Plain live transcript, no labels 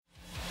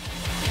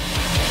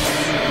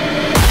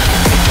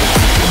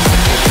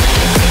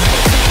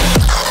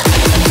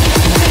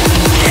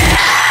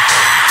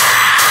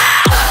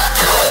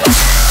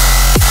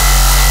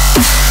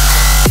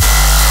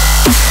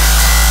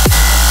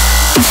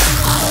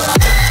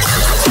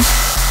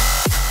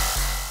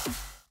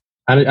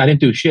I didn't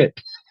do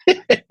shit.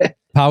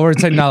 Power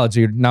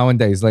technology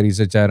nowadays, ladies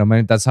and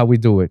gentlemen. That's how we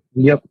do it.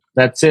 Yep,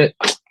 that's it.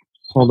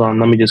 Hold on,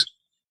 let me just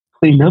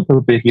clean up a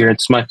bit here.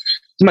 It's my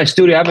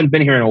studio. I haven't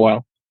been here in a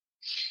while.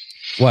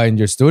 What, in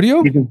your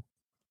studio?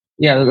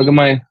 Yeah, look at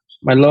my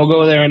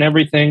logo there and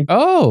everything.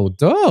 Oh,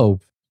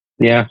 dope.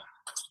 Yeah.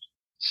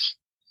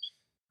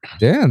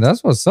 Damn,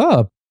 that's what's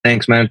up.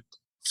 Thanks, man.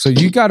 So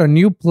you got a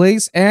new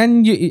place,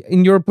 and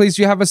in your place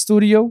you have a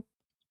studio?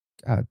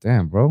 God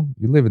damn, bro.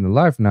 You living the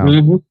life now.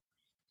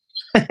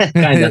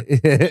 Kind of.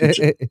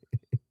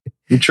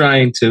 I'm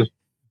trying to.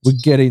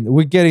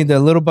 We're getting there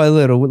little by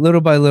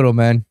little,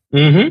 man.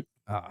 Man,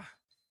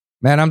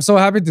 I'm so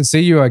happy to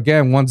see you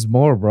again once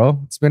more, bro.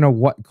 It's been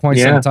quite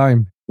some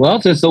time.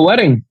 Well, since the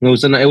wedding, it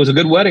was a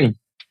good wedding.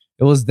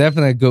 It was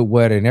definitely a good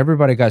wedding.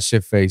 Everybody got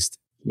shit faced.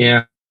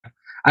 Yeah,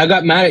 I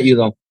got mad at you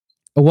though.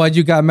 What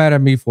you got mad at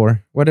me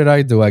for? What did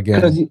I do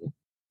again?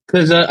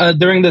 Because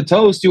during the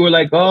toast, you were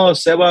like, "Oh,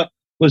 Seba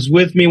was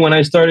with me when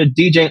I started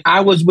DJing.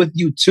 I was with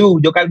you too.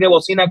 Yo cargué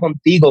bocina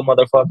contigo,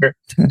 motherfucker."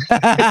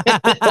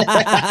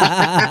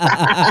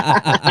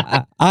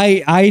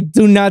 I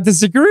do not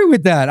disagree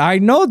with that. I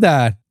know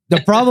that.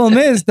 The problem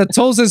is the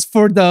toast is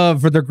for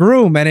the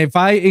groom, and if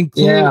I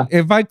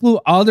include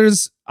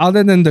others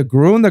other than the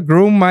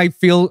groom might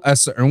feel a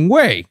certain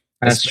way.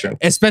 That's true.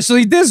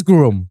 Especially this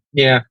groom.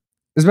 Yeah.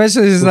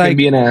 Especially he's like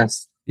be an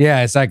ass.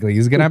 Yeah, exactly.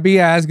 He's gonna be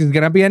ass. He's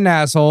gonna be an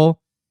asshole,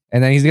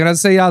 and then he's gonna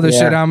say other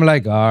shit. I'm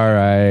like, all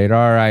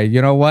right.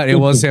 You know what? It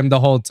was him the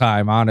whole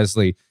time.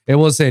 Honestly, it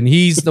was him.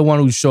 He's the one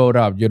who showed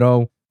up. You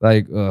know,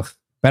 like, ugh.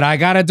 But I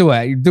gotta do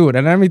it, dude.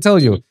 And let me tell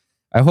you,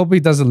 I hope he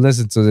doesn't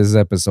listen to this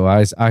episode.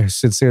 I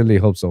sincerely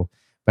hope so.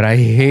 But I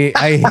hate.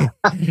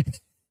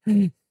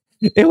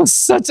 It was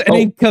such an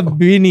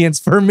inconvenience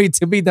for me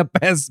to be the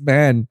best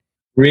man.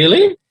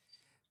 Really?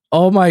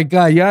 Oh my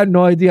God. You had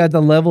no idea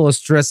the level of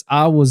stress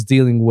I was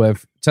dealing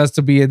with just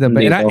to be in the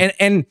band.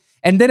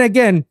 And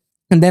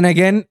then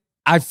again,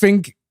 I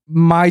think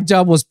my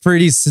job was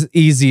pretty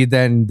easy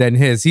than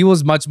his. He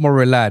was much more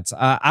relaxed.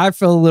 I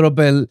felt a little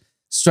bit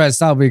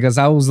stressed out because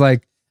I was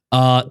like,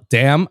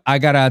 damn, I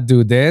gotta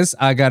do this.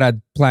 I gotta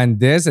plan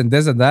this and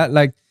that.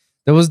 Like,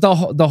 there was the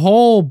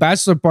whole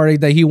bachelor party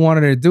that he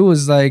wanted to do.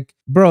 Is like,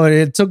 bro,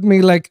 it took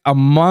me like a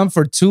month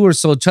or two or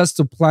so just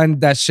to plan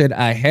that shit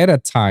ahead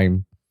of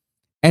time.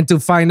 And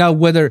to find out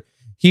whether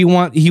he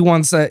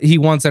wants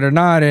it or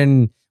not.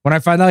 And when I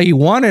found out he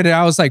wanted it,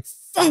 I was like,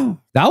 fuck.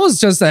 That was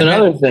just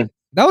another thing.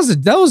 That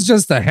was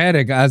just a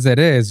headache as it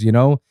is, you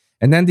know.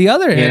 And then the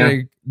other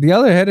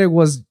headache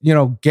was, you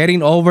know,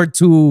 getting over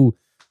to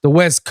the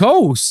West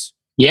Coast.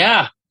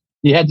 Yeah.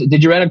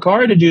 Did you rent a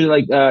car? Or did you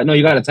like no,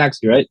 you got a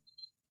taxi, right?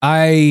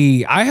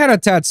 I had a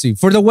taxi.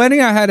 For the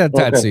wedding, I had a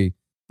taxi.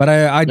 But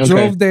I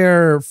drove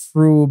there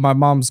through my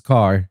mom's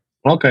car.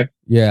 Okay.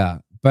 Yeah.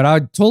 But I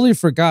totally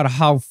forgot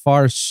how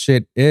far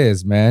shit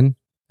is, man.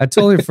 I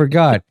totally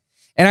forgot.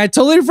 And I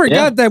totally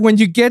forgot that when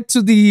you get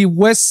to the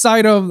west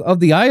side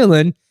of the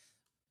island,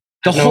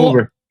 the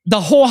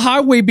whole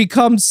highway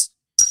becomes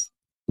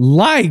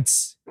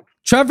lights,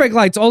 traffic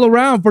lights all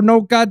around for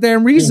no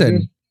goddamn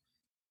reason.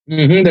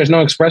 There's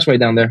no expressway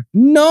down there.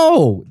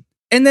 No.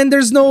 And then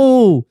there's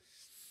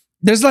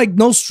like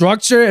no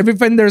structure.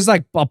 Everything, there's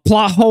like a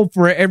plot hole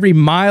for every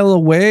mile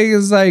away.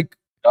 It's like,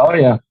 oh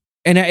yeah.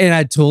 And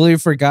I totally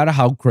forgot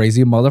how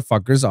crazy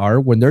motherfuckers are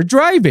when they're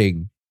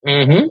driving.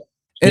 You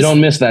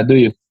don't miss that, do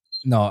you?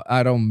 No,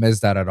 I don't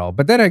miss that at all.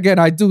 But then again,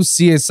 I do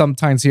see it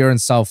sometimes here in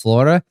South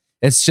Florida.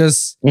 It's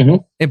just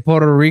in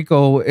Puerto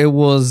Rico, it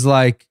was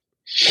like,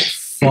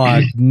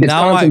 fuck. It's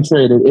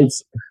concentrated.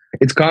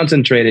 It's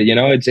concentrated. You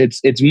know,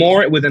 it's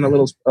more within a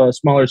little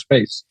smaller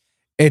space.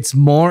 It's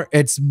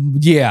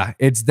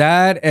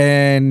that,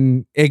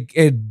 and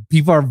it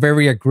people are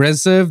very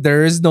aggressive.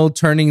 There is no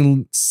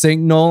turning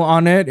signal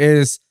on it.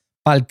 It's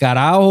pa'l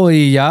carajo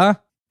y ya.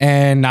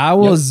 And I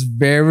was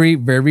very,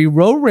 very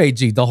road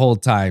ragey the whole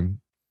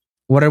time.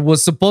 What it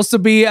was supposed to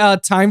be a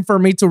time for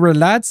me to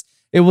relax,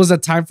 it was a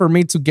time for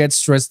me to get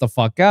stressed the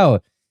fuck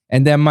out.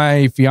 And then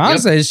my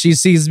fiance, she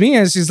sees me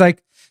and she's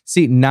like,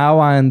 see, now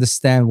I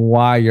understand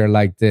why you're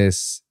like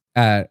this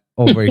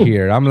over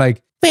here. I'm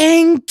like,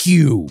 thank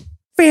you.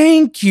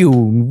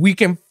 We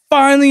can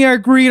finally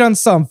agree on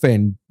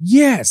something.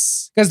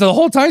 Yes. Because the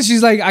whole time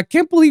she's like, I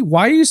can't believe,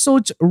 why are you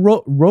such a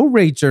road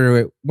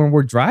rager when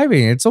we're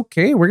driving? It's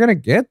okay. We're going to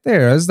get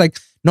there. I was like,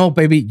 no,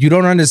 baby, you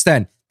don't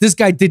understand. This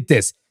guy did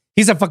this.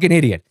 He's a fucking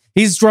idiot.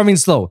 He's driving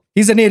slow.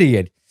 He's an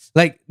idiot.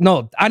 Like,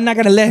 no, I'm not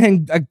going to let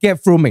him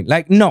get through me.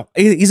 Like, no,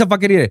 he's a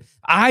fucking idiot.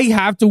 I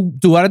have to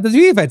do out of the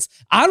defense.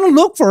 I don't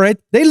look for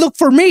it. They look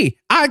for me.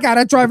 I got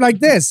to drive like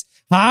this.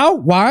 How?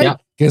 Why?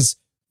 Because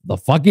the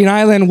fucking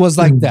island was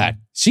like that.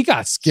 She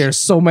got scared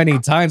so many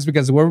times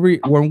because when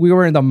we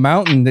were in the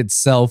mountain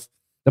itself,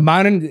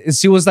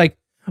 she was like,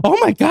 oh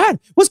my God,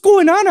 what's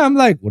going on? I'm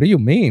like, what do you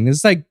mean?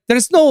 It's like,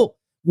 there's no,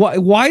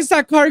 why is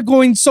that car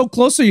going so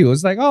close to you?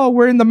 It's like, oh,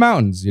 we're in the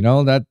mountains, you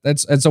know,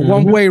 it's a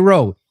one-way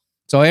road.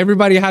 So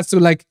everybody has to,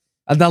 like,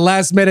 at the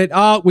last minute,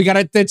 oh, we got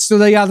to ditch to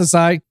the other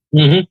side.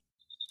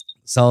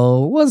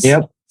 So it was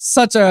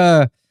such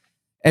a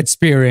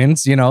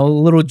experience, a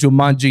little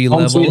Jumanji Home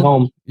level. sweet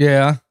home.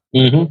 Yeah.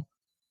 Mm-hmm.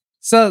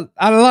 So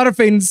a lot of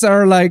things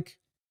are like,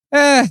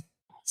 I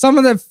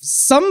feel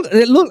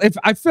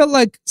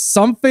like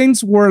some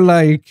things were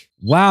like,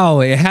 wow,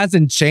 it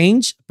hasn't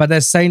changed, but at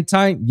the same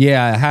time,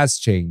 yeah, it has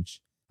changed.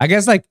 I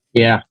guess like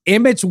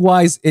image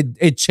wise,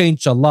 it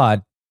changed a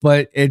lot,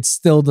 but it's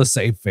still the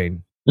same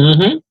thing.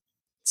 Mm-hmm.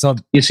 So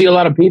you see a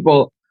lot of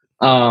people,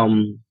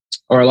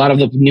 or a lot of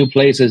the new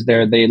places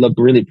there, they look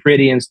really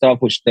pretty and stuff,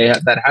 which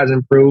that has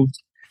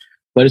improved,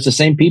 but it's the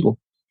same people,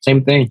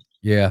 same thing.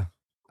 Yeah.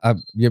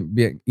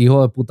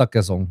 Hijo de puta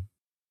que son.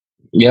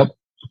 Yep.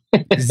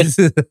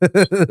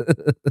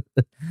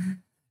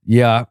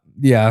 Yeah.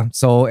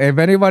 So if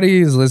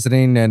anybody is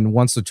listening and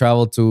wants to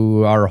travel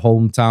to our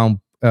hometown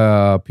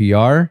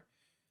PR,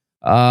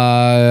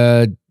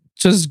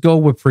 just go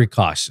with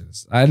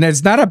precautions. And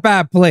it's not a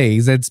bad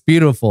place. It's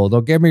beautiful.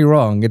 Don't get me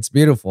wrong. It's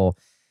beautiful.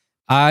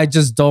 I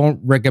just don't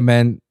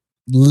recommend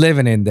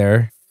living in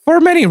there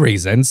for many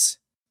reasons.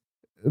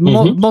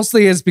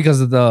 Mostly it's because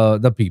of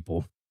the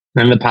people.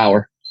 And the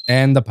power.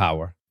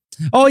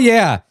 Oh,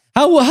 yeah.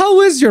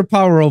 How is your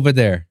power over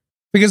there?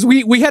 Because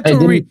we had to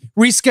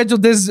reschedule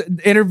this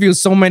interview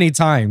so many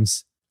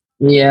times.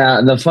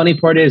 Yeah, the funny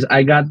part is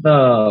I got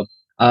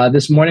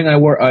this morning I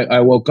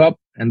woke up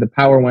and the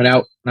power went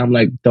out. And I'm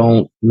like,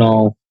 don't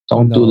do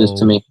this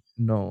to me.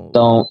 No.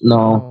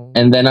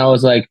 And then I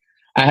was like,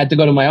 I had to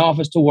go to my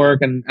office to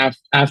work, and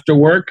after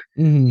work,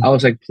 I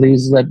was like,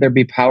 please let there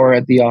be power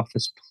at the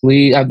office,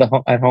 please at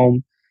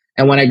home.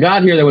 And when I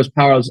got here, there was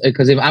power,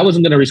 because if I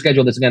wasn't going to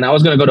reschedule this again, I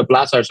was going to go to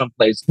Plaza or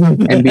someplace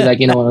and be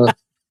like, in a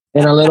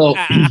little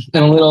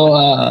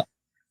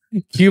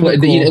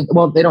cubicle.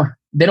 Well, they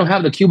don't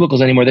have the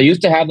cubicles anymore. They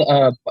used to have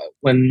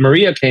when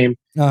Maria came,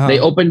 they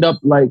opened up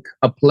like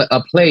a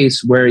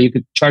place where you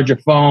could charge your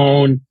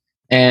phone.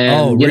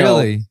 And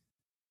really?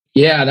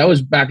 Yeah, that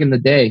was back in the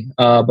day.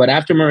 But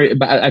after Maria,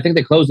 I think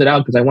they closed it out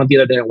because I went the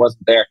other day and it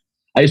wasn't there.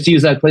 I used to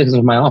use that place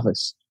as my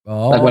office.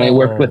 Like when I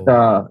worked with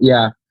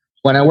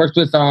when I worked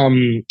with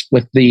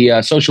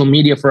the social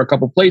media for a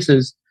couple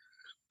places,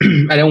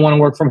 I didn't want to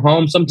work from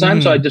home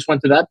sometimes, so I just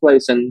went to that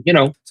place and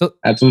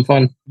had some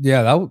fun.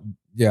 Yeah,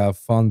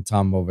 fun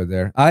time over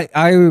there.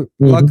 I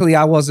luckily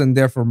I wasn't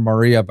there for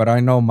Maria, but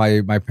I know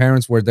my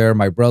parents were there,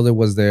 my brother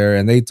was there,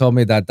 and they told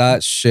me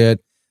that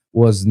shit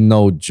was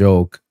no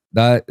joke.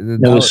 That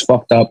was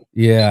fucked up.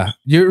 Yeah,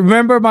 you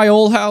remember my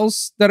old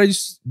house that I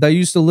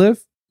used to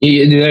live?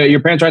 Your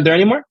parents aren't there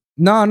anymore?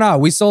 No,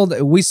 we sold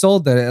it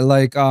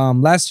like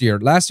last year.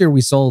 Last year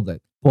we sold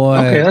it.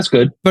 But, okay, that's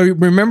good. But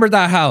remember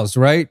that house,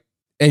 right?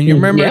 And you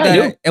remember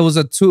that it was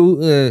a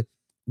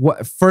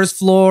first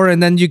floor,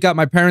 and then you got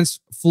my parents'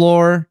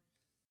 floor.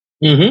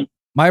 Mm-hmm.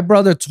 My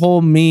brother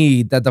told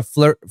me that the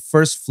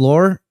first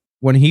floor,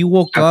 when he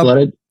woke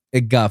up,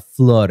 it got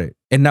flooded.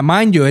 And now,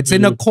 mind you, it's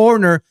in a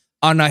corner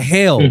on a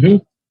hill.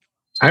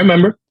 I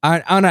remember.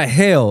 On a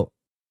hill.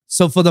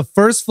 So for the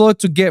first floor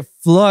to get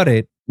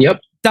flooded,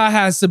 that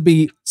has to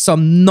be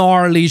some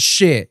gnarly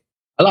shit.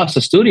 I lost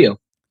a studio.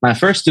 My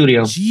first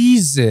studio.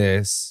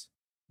 Jesus.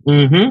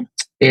 Mm-hmm.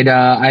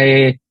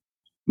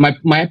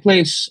 My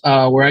place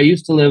where I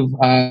used to live,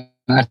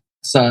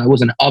 it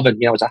was an oven.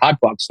 It was a hot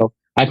box, so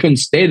I couldn't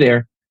stay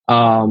there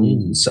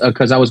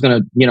because I was gonna,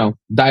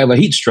 die of a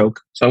heat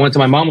stroke. So I went to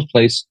my mom's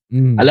place.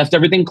 I left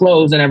everything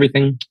closed and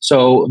everything.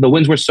 So the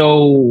winds were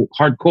so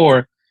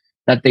hardcore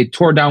that they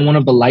tore down one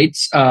of the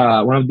lights,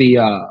 one of the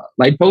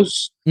light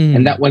posts,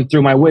 and that went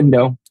through my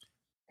window.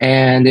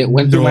 And it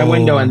went through my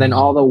window, and then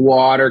all the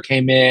water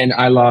came in.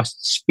 I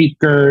lost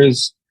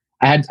speakers.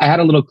 I had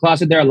a little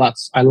closet there.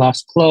 I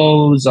lost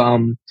clothes.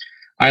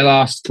 I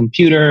lost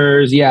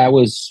computers. Yeah, it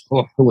was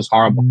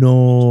horrible.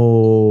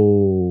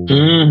 No.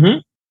 Mm-hmm.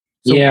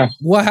 So yeah.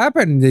 What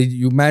happened? Did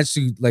you manage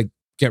to like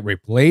get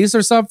replaced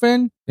or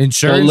something?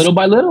 Insurance? So little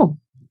by little.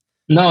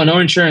 No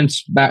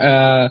insurance.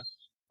 Now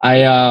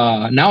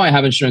I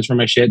have insurance for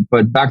my shit,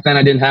 but back then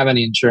I didn't have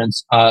any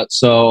insurance.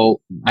 So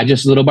I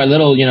just little by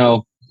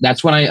little,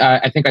 that's when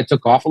I think I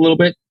took off a little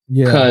bit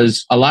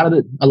because a lot of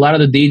the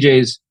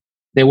DJs,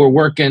 they were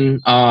working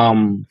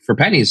for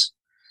pennies.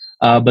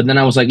 But then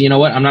I was like, you know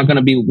what? I'm not going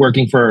to be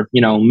working for,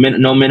 no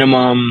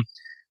minimum,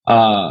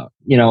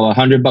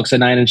 $100 a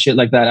night and shit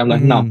like that. I'm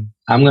like, no,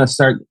 I'm going to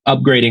start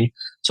upgrading.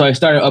 So I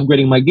started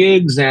upgrading my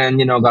gigs and,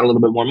 got a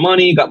little bit more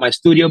money, got my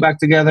studio back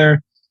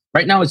together.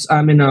 Right now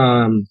I'm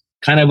in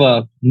kind of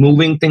a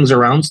moving things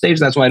around stage.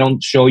 That's why I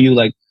don't show you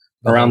like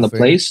around the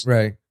place.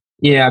 Right.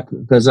 Yeah.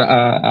 Because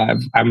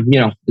I'm,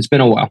 it's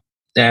been a while.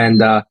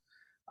 And I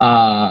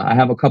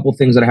have a couple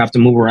things that I have to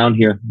move around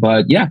here.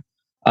 But yeah.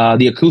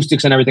 The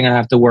acoustics and everything I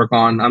have to work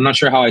on. I'm not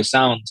sure how I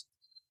sound,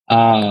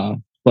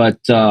 but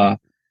well,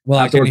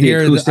 I can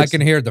hear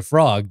the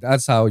frog.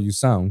 That's how you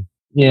sound.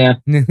 Yeah,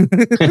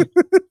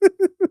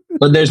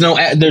 but there's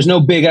no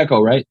big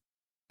echo, right?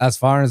 As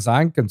far as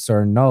I'm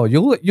concerned, no.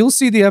 You'll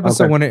see the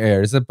episode when it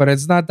airs, but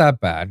it's not that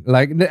bad.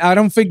 Like I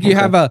don't think you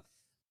have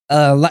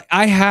like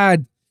I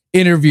had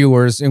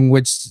interviewers in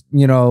which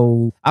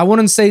I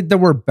wouldn't say they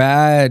were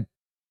bad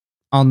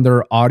on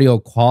their audio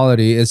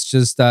quality. It's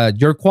just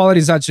that your quality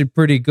is actually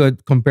pretty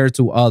good compared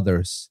to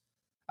others.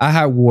 I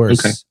had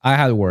worse. Okay.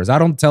 I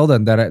don't tell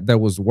them that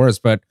was worse,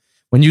 but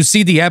when you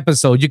see the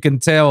episode, you can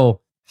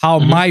tell how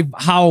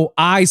how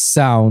I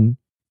sound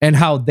and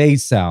how they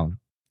sound,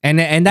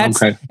 and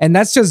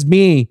that's just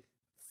me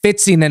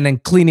fixing it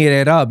and cleaning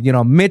it up,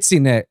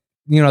 mixing it,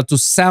 to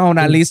sound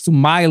at least to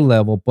my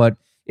level. But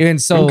even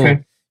so,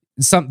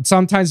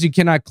 sometimes you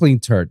cannot clean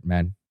turd,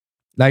 man.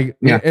 Like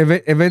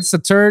if it's a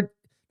turd,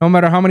 no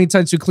matter how many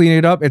times you clean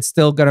it up, it's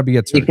still gonna be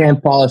a turd. You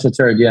can't polish a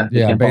turd, yeah.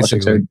 Yeah,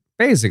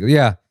 basically,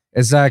 yeah,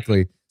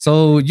 exactly.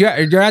 So yeah,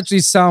 you actually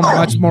sound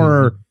much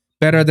more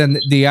better than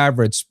the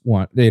average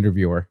one, the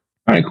interviewer.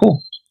 All right,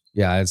 cool.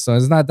 Yeah, so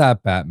it's not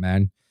that bad,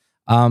 man.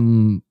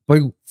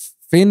 But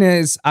thing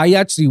is, I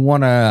actually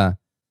wanna.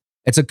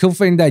 It's a cool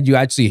thing that you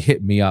actually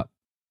hit me up,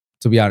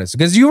 to be honest,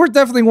 because you were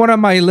definitely one of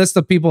my list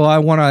of people I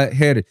want to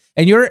hit,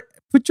 and you're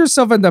put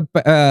yourself in the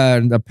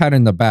pat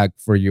in the back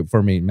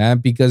for me, man,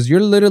 because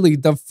you're literally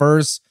the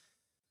first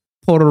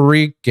Puerto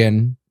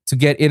Rican to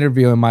get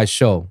interviewed in my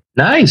show.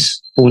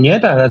 Nice,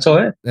 puñeta, that's all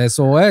it. That's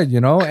all it,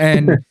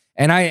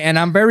 and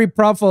I'm very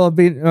proud of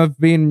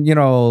being,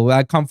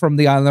 I come from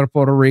the island of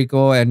Puerto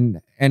Rico,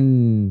 and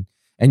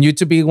you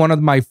to be one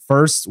of my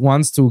first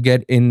ones to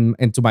get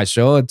into my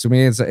show. To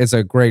me, it's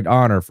a great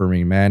honor for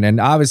me, man. And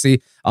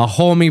obviously a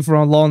homie for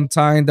a long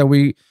time that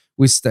we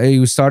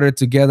started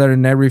together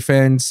and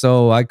everything.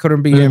 So I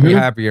couldn't be any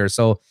happier.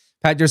 So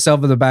pat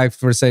yourself in the back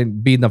for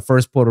being the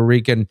first Puerto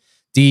Rican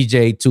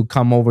DJ to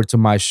come over to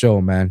my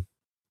show, man.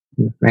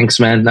 Thanks,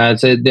 man.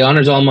 That's it. The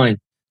honor's all mine.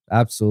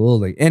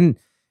 Absolutely. And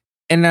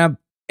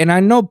I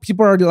know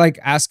people are like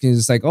asking,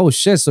 it's like, oh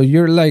shit, so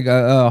you're like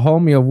a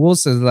homie of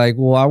Wilson's. Like,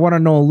 well, I want to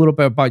know a little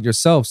bit about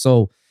yourself.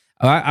 So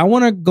I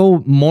want to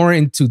go more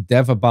into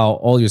depth about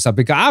all your stuff,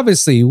 because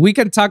obviously we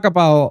can talk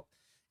about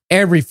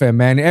everything,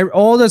 man.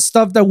 All the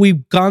stuff that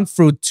we've gone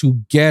through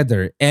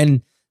together.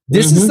 And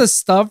this is the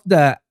stuff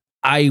that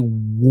I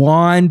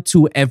want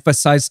to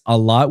emphasize a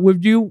lot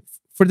with you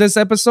for this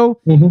episode,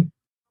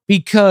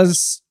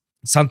 because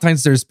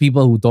sometimes there's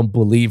people who don't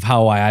believe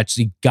how I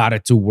actually got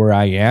it to where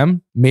I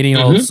am, meeting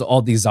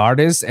all these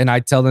artists. And I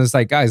tell them, it's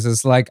like, guys,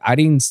 it's like, I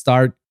didn't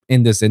start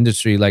in this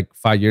industry like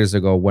 5 years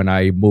ago when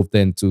I moved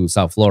into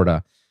South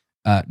Florida.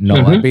 No,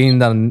 I've been in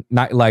the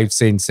nightlife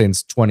scene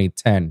since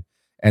 2010.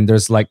 And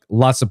there's like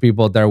lots of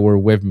people that were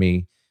with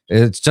me.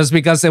 It's just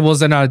because it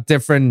was in a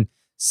different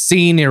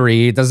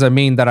scenery, it doesn't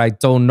mean that I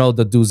don't know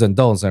the do's and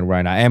don'ts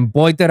right now. And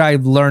boy, did I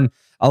learn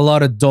a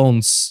lot of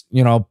don'ts,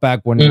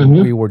 back when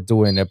we were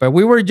doing it. But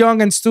we were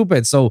young and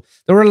stupid. So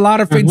there were a lot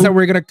of things that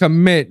we're going to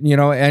commit,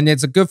 and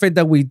it's a good thing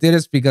that we did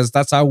it, because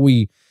that's how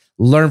we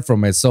learn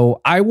from it.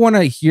 So I want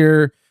to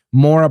hear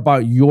more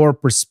about your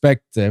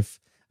perspective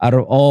out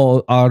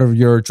of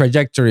your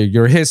trajectory,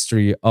 your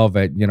history of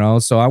it,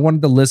 So I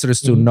wanted the listeners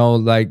to know,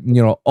 like,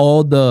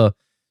 all the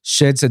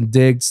shits and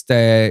digs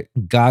that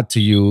got to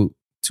you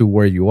to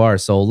where you are.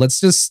 So let's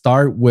just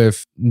start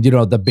with,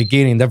 the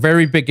beginning, the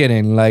very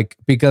beginning, like,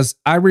 because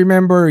I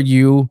remember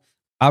you,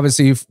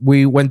 obviously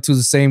we went to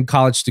the same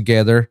college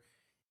together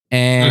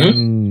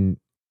and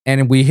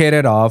we hit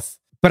it off.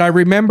 But I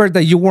remember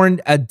that you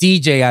weren't a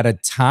DJ at a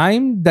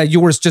time, that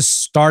you were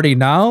just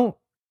starting out.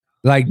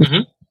 Like,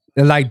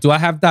 do I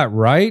have that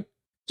right?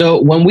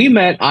 So when we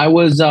met, I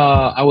was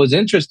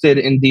interested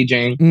in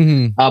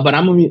DJing, but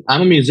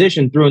I'm a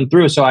musician through and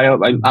through. So I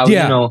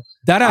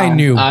that I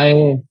knew.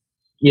 I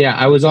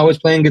was always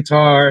playing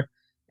guitar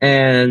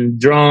and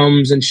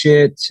drums and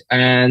shit,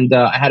 and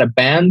I had a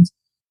band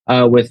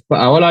with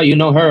Paola. You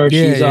know her?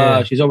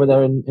 She's over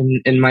there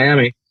in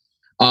Miami.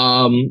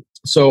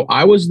 So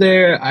I was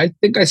there. I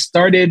think I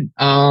started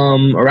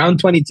around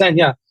 2010.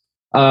 Yeah.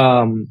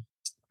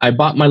 I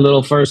bought my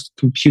little first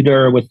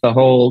computer with the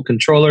whole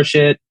controller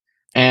shit.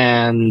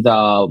 And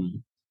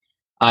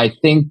I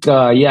think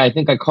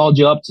I called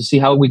you up to see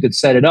how we could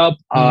set it up,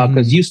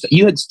 because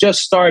you had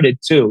just started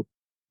too,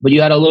 but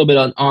you had a little bit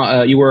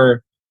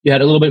you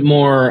had a little bit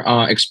more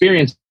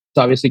experience,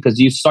 obviously, because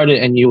you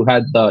started and you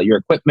had your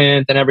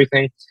equipment and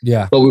everything.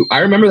 Yeah. But I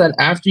remember that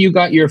after you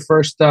got your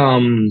first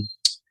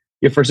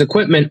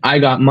equipment, I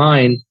got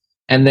mine,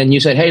 and then you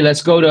said, "Hey,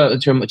 let's go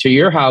to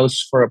your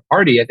house for a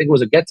party." I think it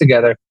was a get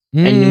together.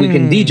 And we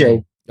can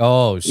DJ.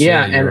 Oh, shit,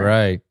 yeah, you're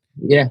right.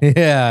 Yeah,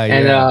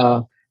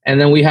 yeah.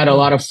 And then we had a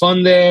lot of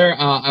fun there.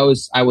 I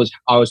was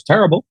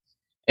terrible.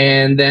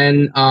 And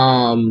then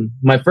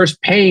my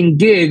first paying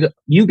gig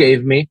you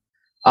gave me,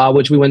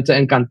 which we went to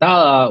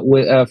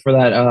Encantada for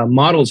that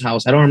model's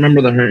house. I don't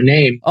remember her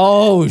name.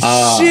 Oh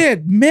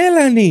shit,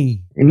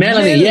 Melanie.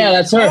 Yeah,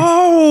 that's her.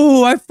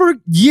 Oh, I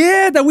forgot.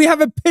 Yeah, that we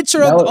have a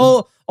picture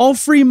of all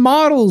three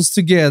models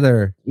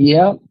together.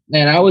 Yeah,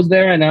 and I was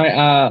there, and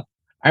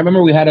I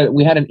remember we had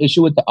an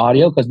issue with the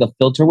audio because the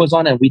filter was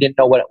on and we didn't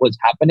know what was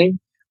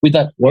happening. We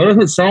thought, why does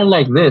it sound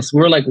like this?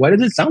 We were like, why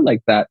does it sound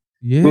like that?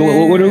 Yeah.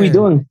 What are we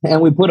doing? And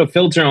we put a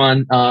filter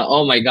on.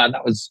 Oh my god,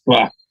 that was.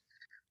 That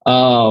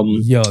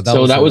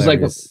was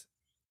like,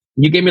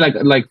 you gave me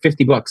like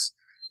 $50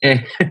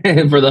 and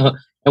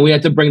we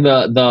had to bring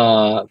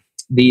the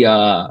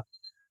the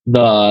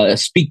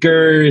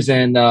speakers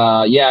and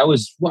yeah, that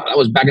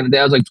was back in the day.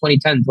 I was like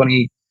 2010,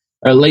 20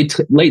 or late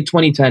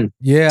 2010.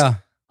 Yeah.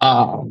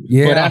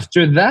 But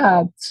after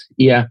that,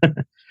 yeah,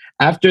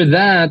 after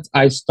that,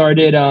 I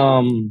started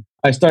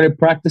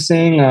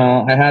practicing.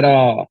 I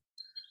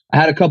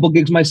had a couple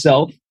gigs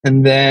myself,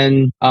 and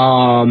then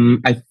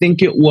I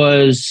think it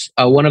was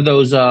one of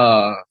those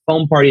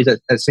foam parties at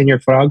Senior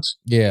Frogs.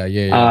 Yeah.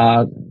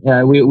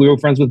 We were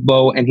friends with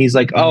Bo, and he's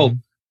like, "Oh,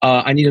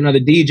 I need another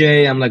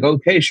DJ." I'm like,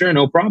 "Okay, sure,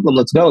 no problem.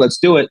 Let's go. Let's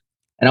do it."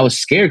 And I was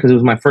scared because it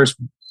was my first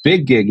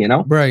big gig, you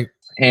know. Right.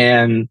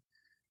 And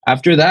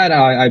after that,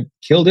 I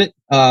killed it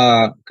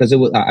because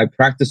I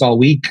practiced all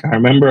week. I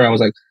remember I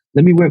was like,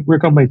 let me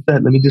work on my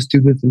set. Let me just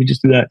do this. Let me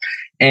just do that.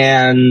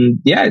 And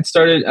yeah, it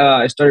started.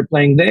 I started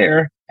playing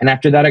there, and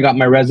after that, I got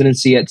my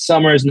residency at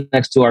Summers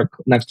next to our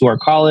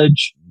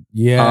college.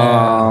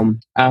 Yeah.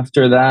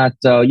 After that,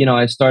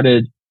 I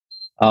started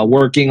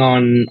working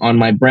on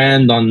my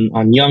brand on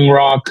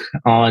YoungRock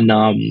on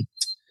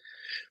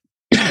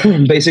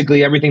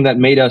basically everything that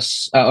made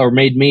us or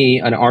made me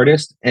an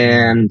artist.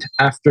 And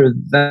after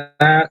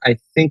that, I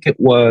think it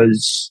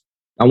was,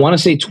 I want to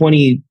say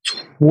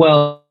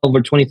 2012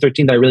 or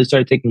 2013 that I really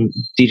started taking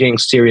DJing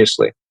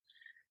seriously.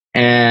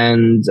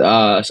 And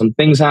some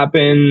things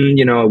happened.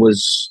 I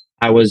was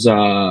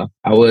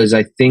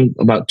I think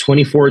about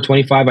 24,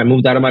 25. I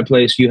moved out of my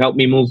place. You helped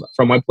me move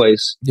from my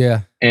place.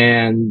 Yeah.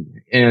 And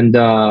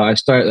I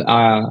started.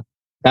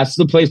 That's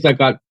the place that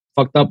got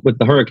fucked up with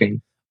the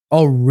hurricane.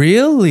 Oh,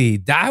 really?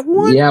 That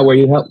one? Yeah, where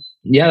you help.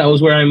 Yeah, that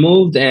was where I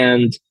moved,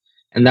 and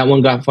that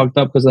one got fucked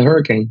up because of the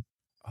hurricane.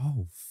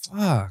 Oh,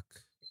 fuck.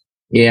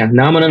 Yeah,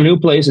 now I'm in a new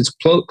place. It's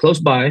close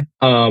by.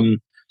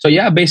 So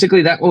yeah,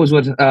 basically that was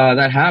what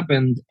that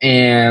happened,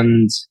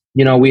 and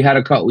we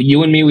had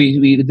you and me.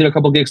 We did a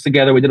couple gigs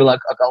together. We did a lot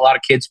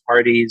of kids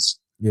parties.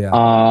 Yeah.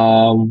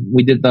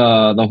 We did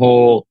the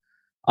whole.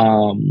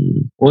 What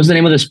was the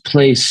name of this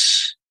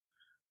place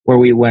where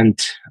we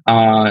went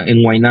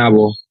in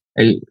Guaynabo?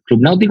 Club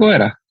Náutico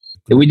era.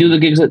 Did we do the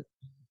gigs at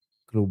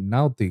Club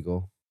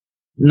Náutico?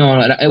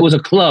 No, it was a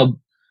club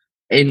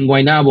in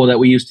Guaynabo that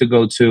we used to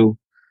go to.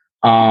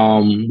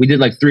 We did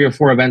like 3 or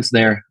 4 events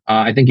there.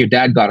 I think your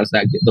dad got us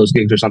those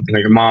gigs or something, or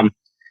your mom.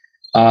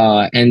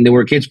 And there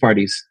were kids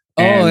parties.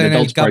 Oh, in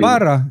El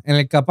Caparra. In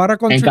El Caparra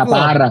Country Club.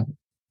 Caparra.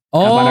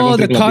 Oh,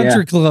 the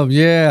country club.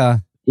 Yeah.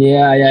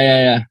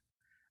 Yeah.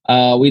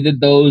 We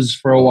did those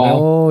for a while.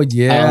 Oh,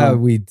 yeah,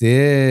 we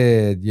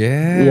did.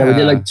 Yeah. Yeah, we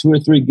did like 2 or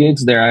 3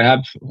 gigs there. I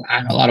had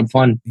a lot of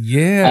fun.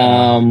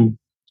 Yeah.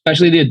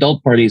 Especially the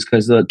adult parties,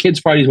 because the kids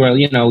parties were,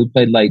 we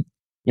played like,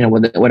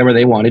 whatever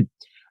they wanted.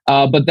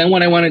 But then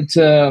when I wanted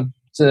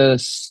to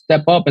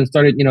step up and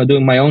started,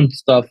 doing my own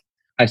stuff,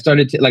 I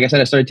started, like I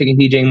said, I started taking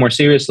DJing more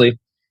seriously.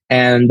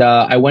 And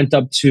I went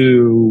up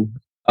to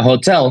a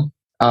hotel,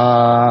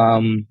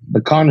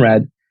 the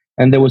Conrad,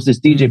 and there was this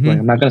DJ playing.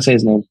 I'm not going to say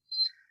his name.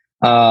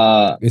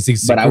 Is he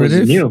secretive? But I was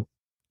new.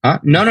 Huh?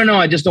 No.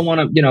 I just don't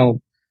want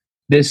to,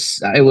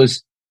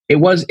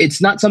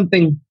 it's not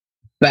something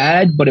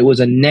bad, but it was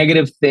a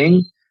negative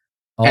thing.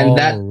 And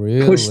that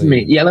pushed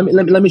me. Yeah,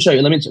 let me show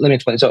you. Let me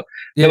explain. So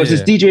there was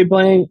this DJ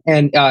playing,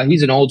 and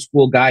he's an old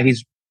school guy.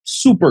 He's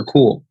super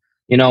cool,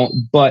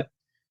 but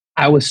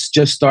I was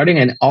just starting,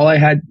 and all I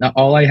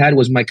had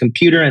was my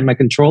computer and my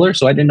controller.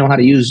 So I didn't know how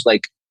to use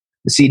like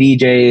the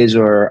CDJs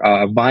or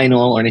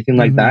vinyl or anything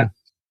like that.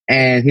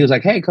 And he was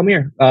like, "Hey, come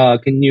here.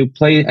 Can you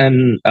play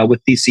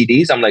with these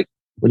CDs?" I'm like,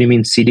 "What do you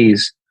mean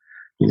CDs?"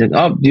 He's like,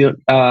 "Oh,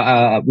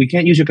 we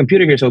can't use your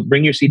computer here, so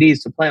bring your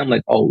CDs to play." I'm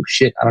like, "Oh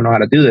shit, I don't know how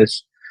to do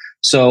this."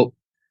 So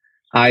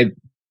I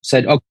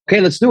said, "Okay,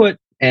 let's do it."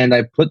 And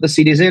I put the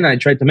CDs in. I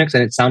tried to mix,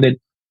 and it sounded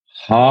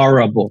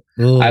horrible.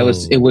 Ooh.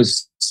 It was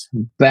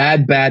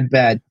bad.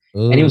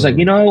 Ooh. And he was like,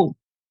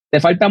 "Te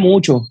falta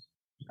mucho."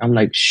 I'm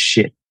like,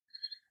 "Shit."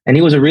 And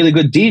he was a really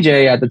good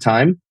DJ at the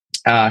time.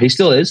 He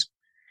still is.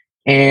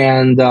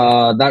 And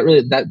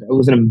that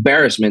was an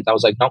embarrassment. I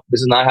was like, "Nope,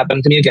 this is not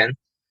happening to me again."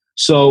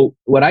 So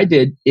what I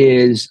did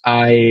is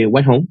I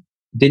went home,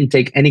 didn't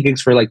take any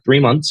gigs for like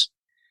 3 months.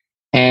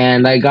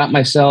 And I got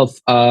myself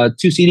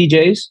 2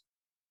 CDJs,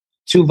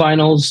 2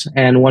 vinyls,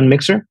 and 1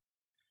 mixer.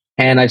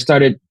 And I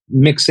started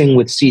mixing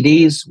with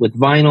CDs, with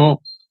vinyl.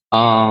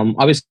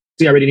 Obviously,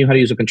 I already knew how to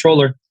use a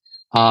controller.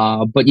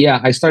 But yeah,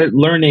 I started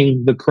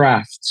learning the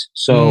craft.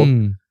 So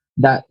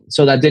that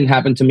didn't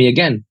happen to me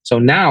again. So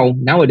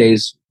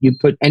nowadays, you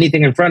put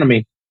anything in front of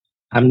me,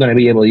 I'm going to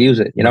be able to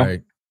use it,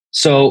 Right.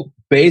 So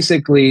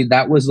basically,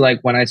 that was like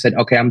when I said,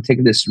 "Okay, I'm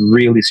taking this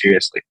really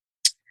seriously."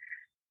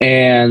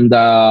 And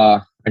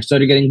I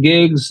started getting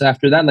gigs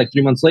after that, like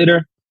 3 months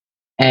later.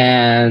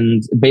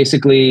 And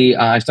basically,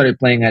 I started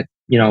playing at,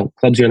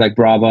 clubs here like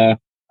Brava.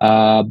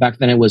 Back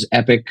then it was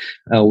Epic,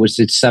 which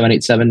is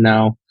 787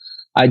 now.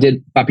 I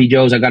did Papi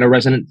Joe's. I got a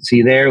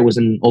residency there. It was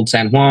in Old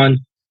San Juan.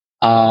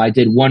 I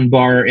did 1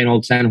 bar in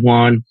Old San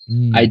Juan.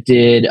 I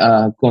did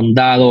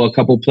Condado, a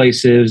couple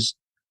places.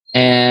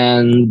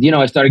 And,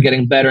 I started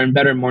getting better and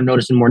better, more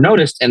noticed.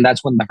 And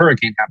that's when the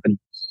hurricane happened.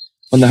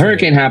 When the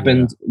hurricane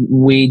happened,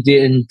 we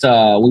didn't.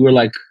 We were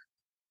like,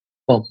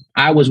 well,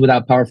 I was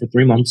without power for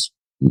 3 months.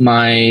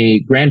 My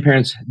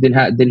grandparents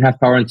didn't have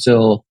power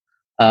until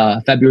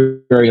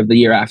February of the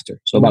year after,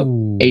 so about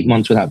 8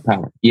 months without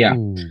power. Yeah.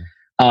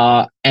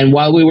 And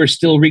while we were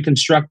still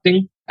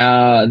reconstructing,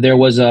 there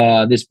was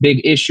this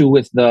big issue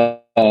with the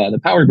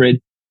power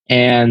grid,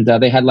 and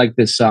they had like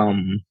this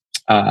what's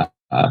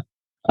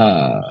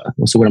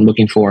the word I'm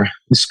looking for?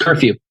 This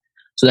curfew.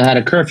 So they had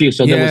a curfew,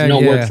 so there was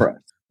no work for us.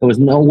 There was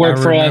no work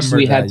for us.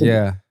 We had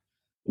to.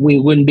 We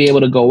wouldn't be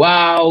able to go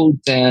out,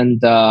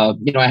 and I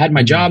had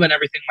my job and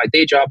everything, my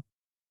day job,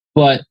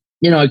 but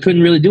I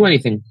couldn't really do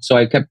anything. So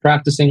I kept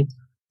practicing.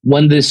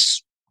 When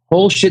this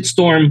whole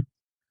shitstorm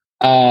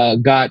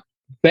got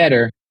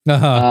better,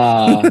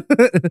 quote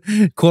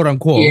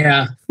unquote,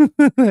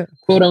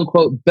 quote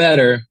unquote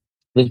better,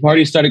 the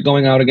party started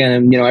going out again,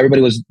 and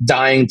everybody was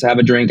dying to have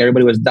a drink.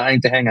 Everybody was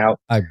dying to hang out.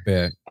 I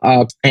bet.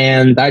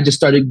 And I just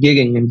started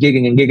gigging,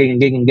 getting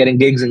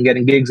gigs,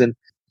 and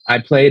I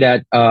played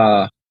at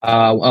a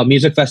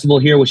music festival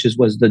here, which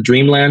was the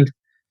Dreamland,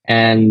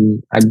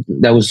 and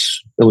that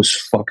was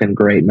fucking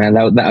great, man.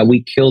 That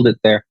we killed it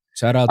there.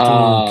 Shout out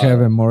to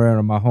Kevin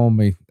Moreno, my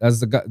homie.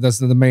 That's the guy. That's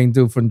the main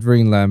dude from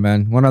Dreamland,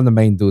 man. One of the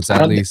main dudes,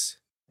 at least.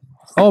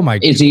 Oh my!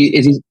 Is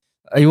he?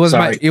 He was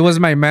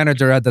my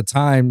manager at the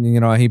time.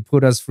 He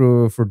put us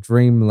through for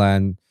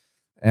Dreamland,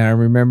 and I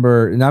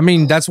remember. I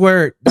mean, that's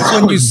when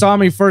you saw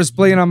me first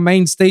playing on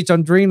main stage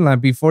on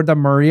Dreamland before the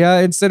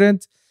Maria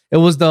incident. It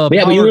was the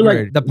power but you were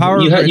grid. Like the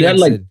power. You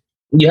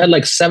had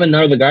like 7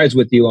 other guys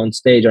with you on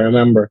stage. I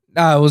remember.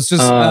 It was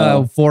just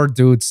 4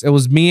 dudes. It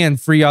was me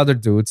and 3 other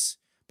dudes.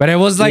 But it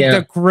was like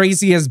the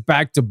craziest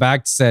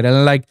back-to-back set,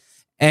 and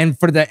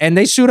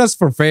they shoot us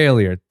for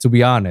failure. To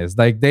be honest,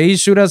 like they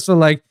shoot us for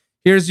like,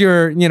 here's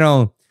your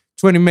 20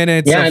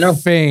 minutes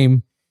of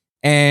fame,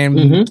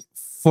 and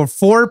for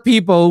 4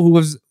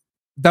 people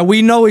that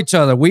we know each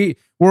other, we're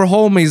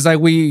homies.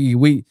 Like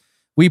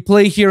we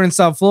play here in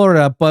South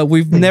Florida, but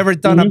we've never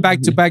done a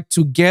back-to-back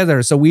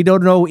together, so we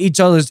don't know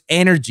each other's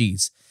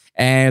energies.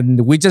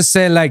 And we just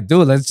said like,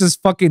 dude, let's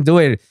just fucking do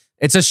it.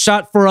 It's a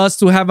shot for us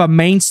to have a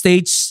main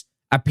stage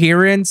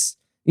appearance,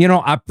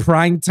 at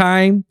prime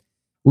time.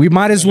 We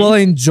might as well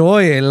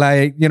enjoy it.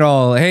 Like,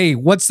 hey,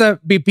 what's the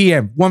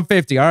BPM?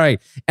 150. All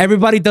right.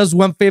 Everybody does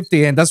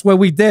 150. And that's what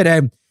we did.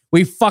 And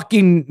we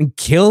fucking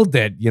killed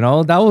it.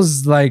 That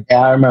was like.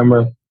 Yeah, I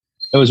remember.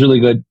 It was really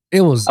good.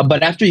 It was.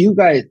 But after you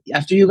guys,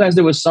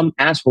 there was some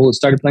asshole who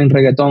started playing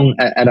reggaeton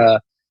at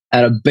a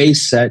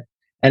bass set.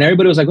 And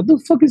everybody was like, "What the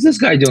fuck is this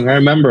guy doing?" I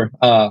remember.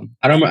 I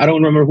don't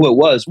remember who it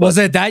was. But, was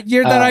it that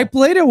year that I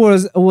played, or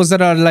was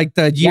it like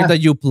the year that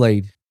you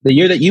played? The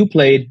year that you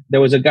played, there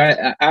was a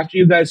guy after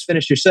you guys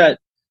finished your set.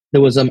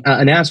 There was an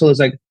asshole that's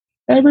like,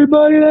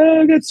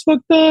 "Everybody gets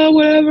fucked up,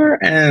 whatever,"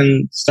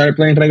 and started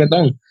playing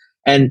reggaeton.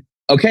 And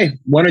okay,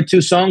 1 or 2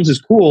 songs is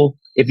cool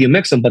if you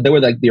mix them, but they were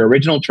like the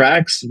original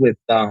tracks with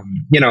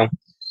and a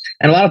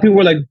lot of people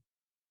were like,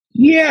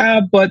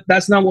 yeah, but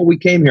that's not what we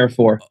came here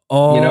for.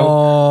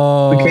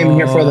 We came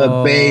here for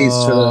the bass.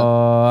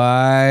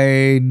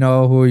 I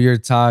know who you're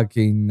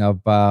talking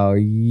about.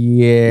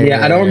 Yeah.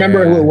 I don't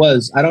remember who it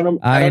was. I don't know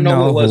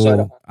who it was.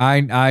 So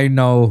I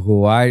know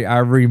who. I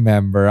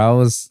remember. I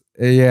was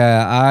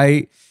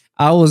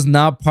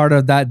not part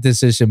of that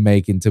decision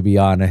making, to be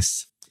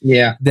honest.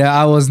 Yeah,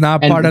 I was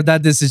not part of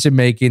that decision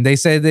making. They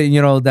say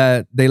that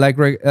that they like.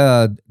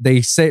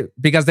 They say,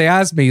 because they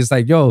asked me, it's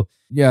like, yo,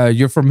 yeah,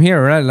 you're from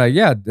here, right? Like,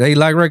 yeah, they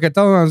like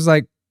reggaeton. I was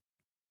like,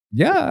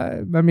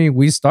 yeah, I mean,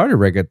 we started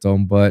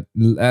reggaeton, but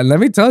let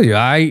me tell you,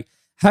 I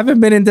haven't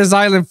been in this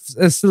island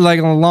like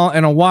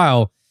in a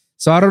while,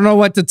 so I don't know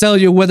what to tell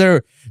you,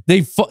 whether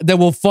they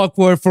will fuck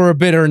with for a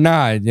bit or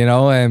not,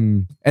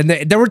 And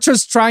they were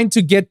just trying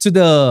to get to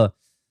the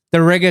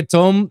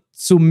reggaeton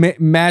to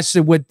match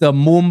it with the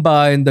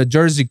Mumba and the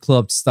Jersey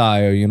Club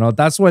style,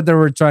 That's what they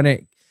were trying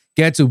to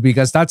get to,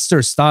 because that's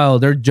their style.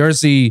 They're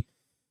Jersey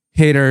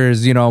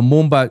hitters,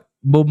 Mumba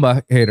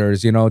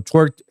hitters,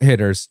 twerk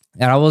hitters.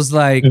 And I was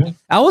like,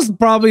 I was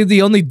probably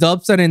the only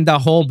dubstep in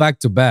that whole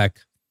back-to-back,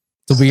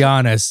 to be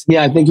honest.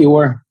 Yeah, I think you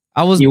were.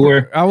 I was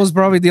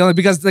probably the only,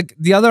 because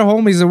the other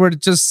homies were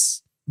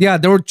just,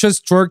 they were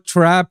just twerk,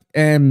 trap,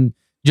 and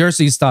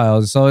Jersey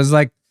styles. So it's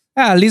like,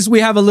 at least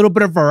we have a little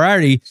bit of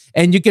variety,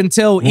 and you can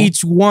tell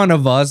each one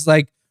of us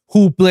like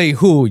who play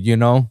who,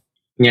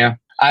 Yeah.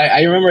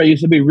 I remember I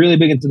used to be really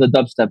big into the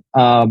dubstep,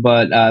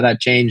 but that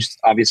changed,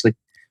 obviously.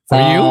 For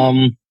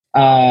you?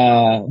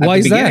 Why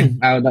is that?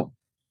 I don't know.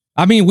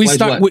 I mean, we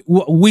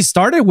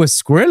started with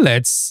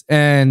Skrillex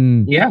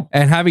and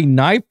having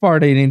knife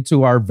party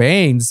into our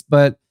veins,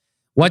 but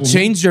what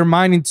changed your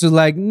mind into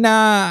like,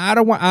 nah, I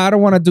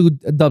don't want to do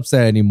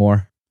dubstep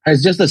anymore?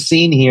 It's just the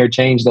scene here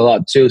changed a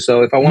lot too.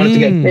 So if I wanted to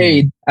get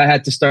paid, I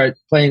had to start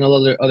playing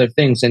other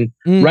things. And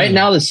right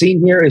now the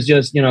scene here is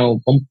just,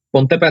 ponte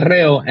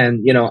perreo,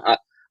 and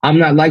I'm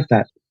not like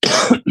that.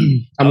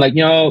 I'm like,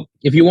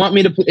 if you want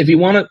me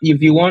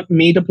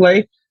to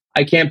play,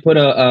 I can't put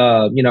an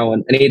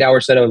 8-hour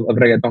set of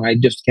reggaeton. I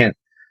just can't.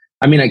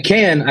 I mean,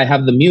 I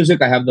have the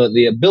music, I have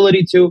the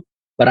ability to,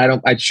 but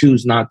I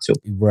choose not to.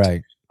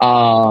 Right.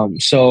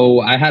 So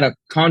I had a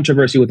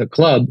controversy with a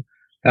club.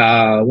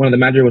 One of the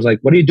managers was like,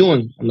 "What are you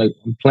doing?" I'm like,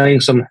 "I'm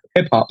playing some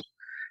hip hop,"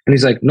 and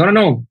he's like,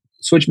 "No,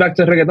 switch back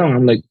to reggaeton."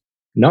 I'm like,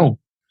 "No."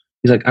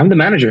 He's like, "I'm the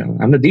manager.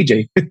 I'm the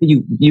DJ.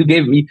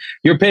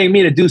 you're paying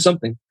me to do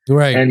something."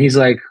 Right. And he's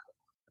like,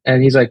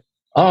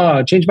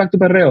 "Oh, change back to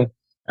perreo."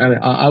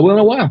 I will in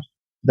a while.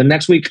 The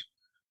next week,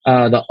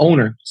 the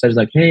owner says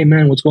like, "Hey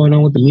man, what's going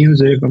on with the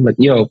music?" I'm like,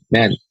 "Yo,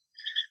 man,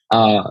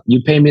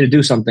 you pay me to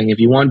do something. If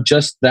you want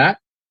just that,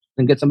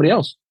 then get somebody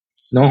else.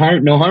 No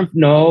harm, no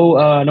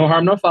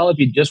foul. If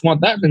you just want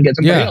that, then get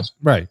somebody else."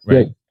 Right.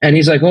 Yeah. And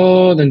he's like,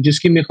 "Oh, then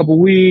just give me a couple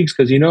weeks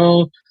because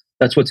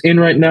that's what's in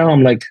right now."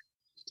 I'm like,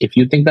 if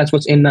you think that's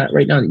what's in that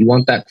right now, you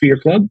want that for your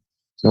club,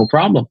 no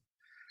problem.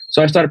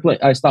 So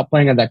I stopped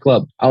playing at that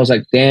club. I was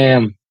like,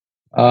 damn,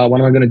 what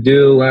am I gonna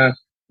do?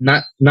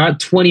 Not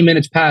 20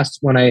 minutes passed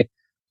when I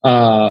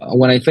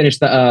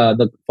finished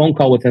the phone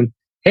call with him.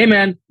 "Hey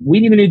man, we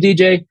need a new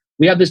DJ.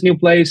 We have this new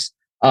place.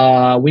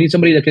 We need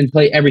somebody that can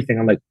play everything."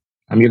 I'm like,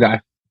 "I'm your guy."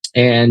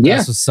 And yeah,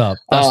 that's what's up.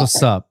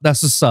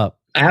 That's what's up.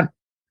 I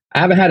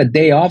haven't had a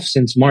day off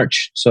since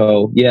March.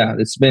 So yeah,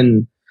 it's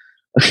been.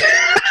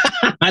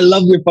 I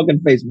love your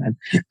fucking face, man.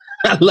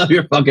 I love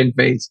your fucking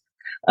face.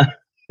 Hey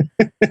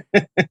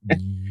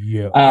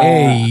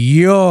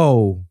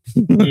yo.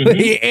 Mm-hmm.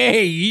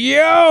 Hey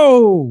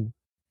yo.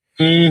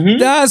 Mm-hmm.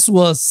 That's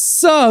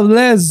what's up.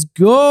 Let's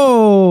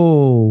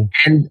go.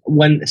 And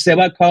when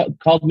Seba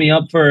called me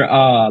up for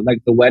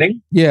like the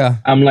wedding, yeah,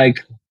 I'm like,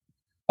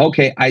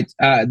 okay.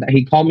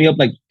 He called me up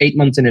like 8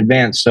 months in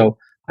advance, so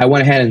I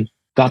went ahead and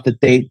got the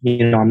date.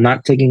 I'm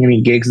not taking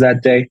any gigs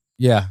that day.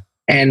 Yeah.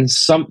 And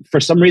for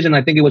some reason,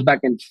 I think it was back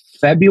in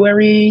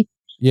February.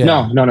 Yeah.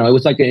 No. It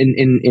was like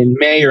in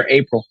May or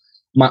April.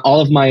 All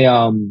of my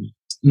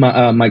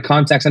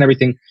contacts and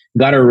everything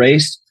got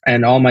erased,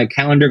 and all my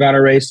calendar got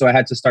erased. So I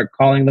had to start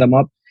calling them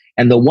up.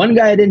 And the one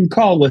guy I didn't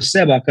call was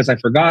Seba because I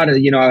forgot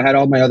it. I had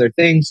all my other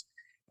things.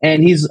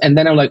 And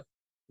then I'm like,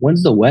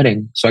 "When's the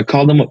wedding?" So I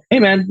called him up. "Hey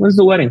man, when's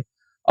the wedding?"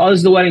 "Oh, this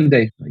is the wedding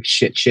day." Like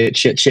shit.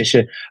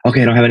 Okay,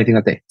 I don't have anything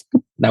that day.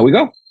 Now we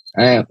go.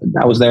 I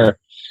was there.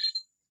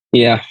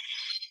 Yeah.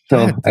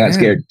 So I got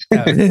scared.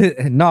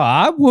 No,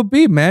 I would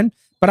be, man.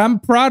 But I'm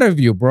proud of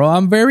you, bro.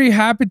 I'm very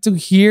happy to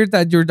hear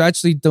that you're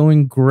actually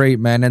doing great,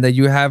 man, and that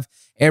you have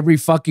every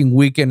fucking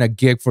weekend a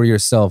gig for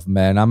yourself,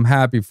 man. I'm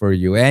happy for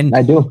you. And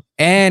I do.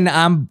 And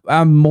I'm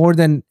more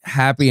than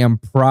happy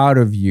and proud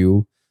of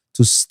you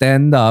to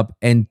stand up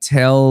and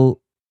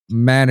tell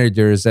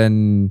managers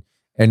and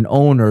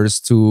owners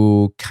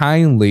to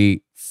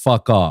kindly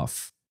fuck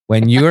off.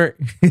 When you're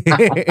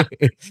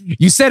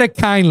you said it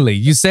kindly.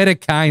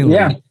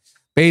 Yeah.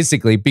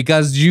 Basically,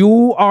 because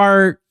you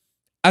are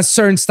a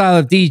certain style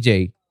of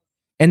DJ,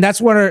 and that's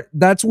where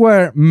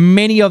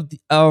many of the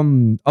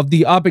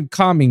up and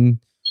coming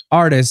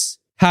artists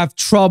have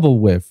trouble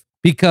with,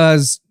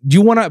 because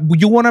you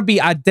wanna be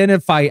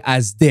identified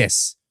as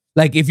this.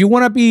 Like if you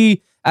wanna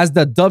be as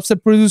the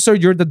dubstep producer,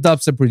 you're the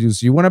dubstep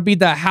producer. You wanna be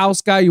the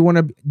house guy,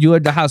 you're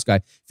the house guy.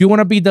 If you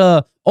wanna be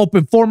the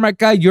open format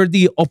guy, you're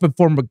the open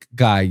format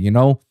guy.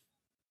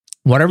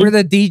 Whatever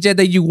the DJ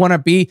that you wanna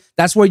be,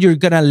 that's what you're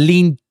gonna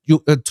lean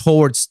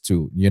towards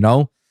to.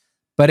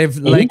 But if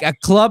like a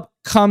club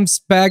comes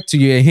back to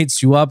you and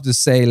hits you up to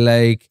say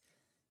like,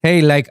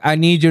 "Hey, like I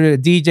need you to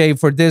DJ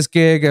for this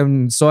gig,"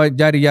 and so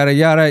yada yada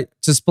yada,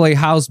 just play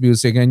house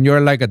music, and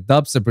you're like a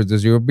dubstep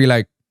producer, you'll be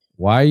like,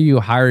 "Why are you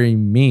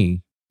hiring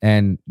me?"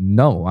 And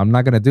no, I'm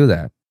not gonna do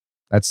that.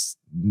 That's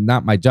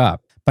not my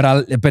job.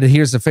 But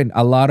here's the thing: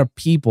 a lot of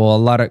people, a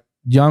lot of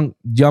young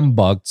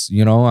bucks,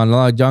 a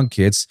lot of young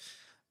kids,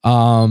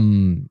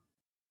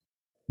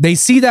 they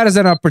see that as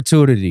an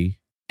opportunity.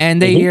 And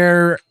they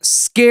are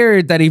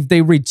scared that if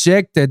they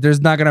reject it,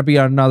 there's not going to be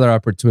another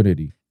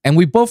opportunity. And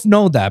we both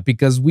know that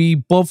because we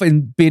both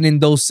been in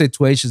those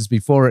situations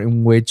before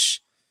in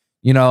which,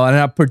 an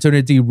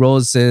opportunity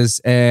roses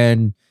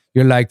and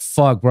you're like,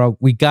 "Fuck, bro,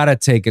 we got to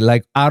take it."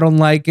 Like, I don't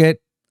like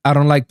it. I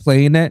don't like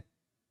playing it.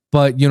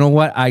 But you know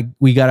what?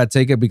 We got to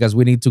take it because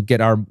we need to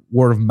get our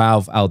word of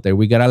mouth out there.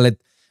 We got to let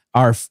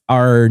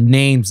our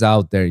names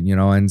out there,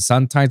 and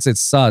sometimes it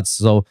sucks.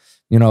 So,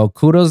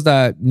 kudos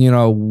that,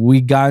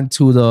 we got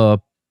to the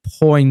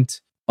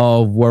point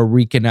of where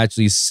we can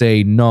actually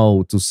say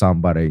no to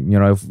somebody.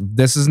 If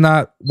this is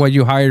not what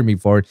you hired me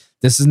for,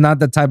 this is not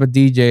the type of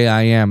DJ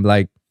I am,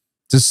 like,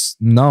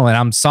 just no. And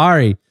I'm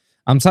sorry.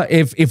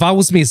 If I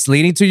was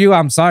misleading to you,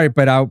 I'm sorry,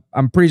 but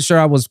I'm pretty sure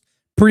I was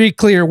pretty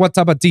clear what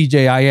type of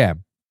DJ I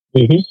am.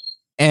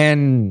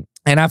 And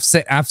I've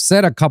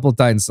said a couple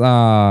times,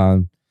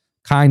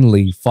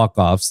 kindly fuck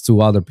offs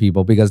to other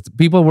people, because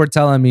people were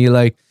telling me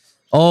like,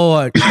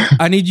 "Oh,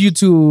 I need you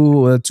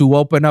to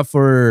open up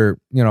for,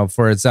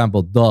 for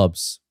example,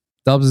 Dubs.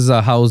 Dubs is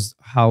a house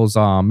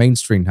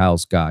mainstream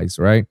house guys,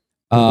 right?"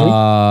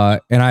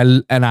 And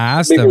I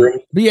asked them,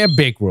 yeah,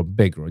 big room,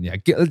 yeah,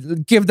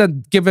 give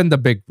them the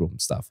big room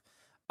stuff.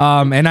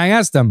 And I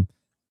asked them,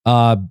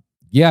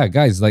 yeah,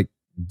 guys, like,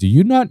 do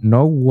you not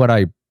know what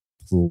I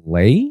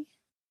play?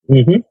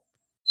 Mm-hmm.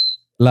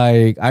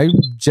 Like, I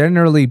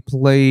generally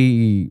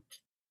play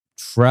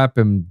trap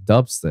and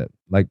dubstep.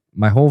 Like,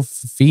 my whole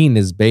fiend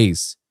is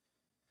bass.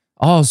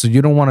 Oh, so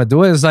you don't want to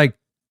do it? It's like,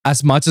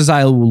 as much as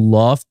I would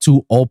love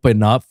to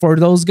open up for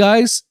those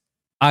guys,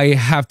 I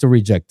have to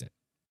reject it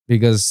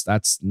because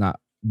that's not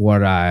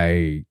what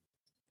I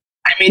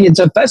mean, it's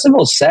a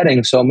festival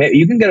setting, so maybe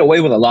you can get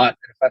away with a lot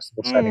in a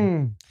festival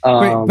setting.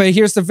 But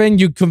here's the thing: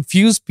 you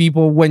confuse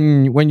people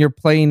when you're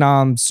playing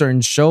on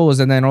certain shows,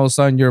 and then all of a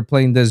sudden you're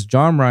playing this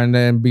genre, and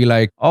then be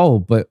like, "Oh,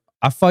 but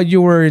I thought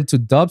you were into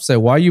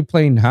dubstep. Why are you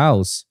playing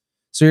house?"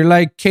 So you're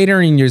like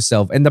catering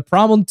yourself, and the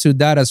problem to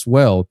that as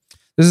well.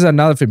 This is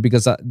another thing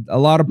because a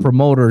lot of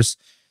promoters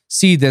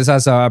see this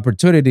as an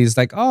opportunity. It's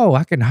like, "Oh,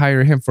 I can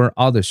hire him for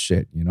other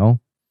shit," you know.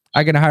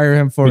 I can hire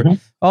him for,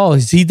 oh,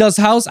 he does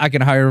house, I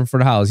can hire him for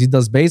the house. He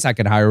does bass, I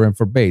can hire him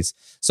for bass.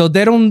 So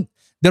they don't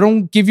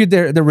give you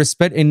the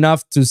respect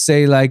enough to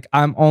say, like,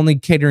 I'm only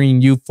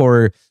catering you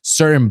for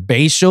certain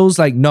bass shows.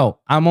 Like, no,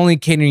 I'm only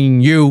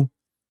catering you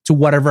to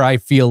whatever I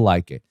feel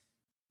like it.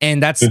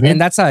 And that's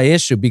an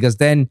issue because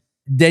then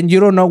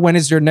you don't know when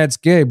is your next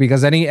gig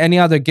because any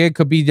other gig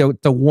could be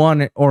the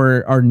one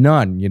or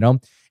none, you know?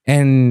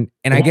 And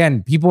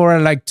again, people are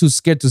like too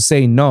scared to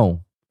say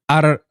no.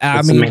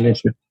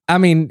 I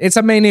mean, it's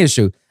a main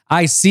issue.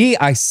 I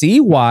see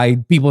why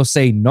people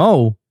say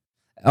no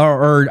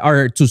or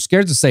are too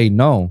scared to say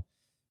no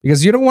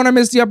because you don't want to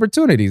miss the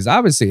opportunities.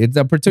 Obviously, the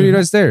opportunity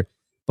is there,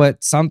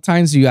 but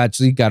sometimes you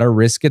actually got to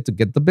risk it to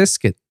get the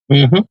biscuit.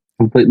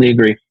 Completely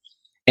agree.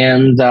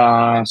 And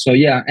so,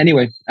 yeah,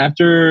 anyway,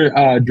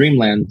 after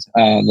Dreamland,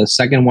 the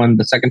second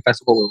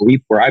festival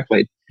where I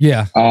played,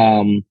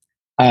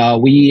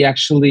 we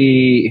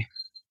actually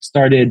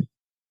started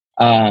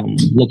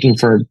looking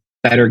for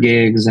better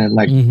gigs and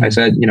like I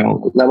said, you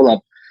know, level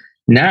up.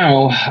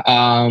 Now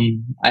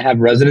I have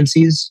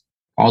residencies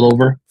all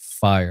over.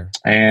 Fire.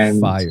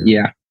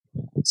 Yeah,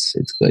 it's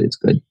good. It's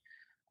good.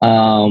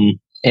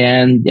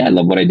 And yeah, I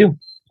love what I do.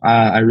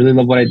 I really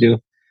love what I do.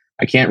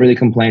 I can't really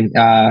complain.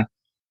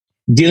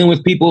 Dealing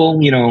with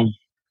people, you know,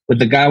 with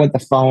the guy with the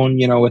phone,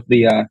 you know, with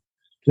the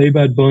play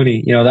Bad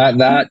Bunny, you know,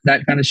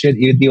 that kind of shit,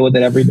 you deal with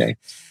it every day.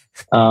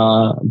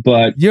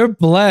 But you're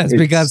blessed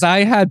because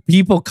I had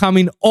people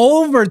coming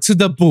over to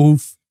the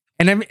booth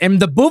and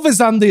the booth is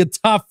on the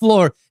top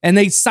floor and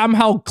they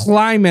somehow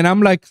climb and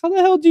I'm like, how the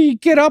hell do you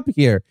get up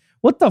here?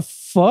 What the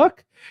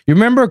fuck? You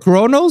remember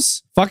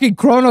Kronos? Fucking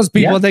Kronos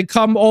people, they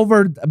come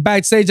over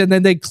backstage and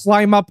then they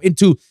climb up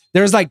into,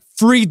 there's like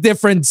 3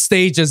 different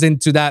stages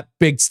into that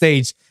big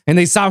stage and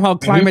they somehow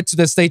climb it to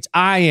the stage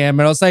I am.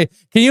 And I'll say,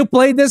 can you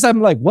play this?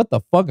 I'm like, what the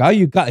fuck? How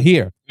you got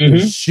here?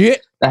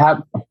 Shit.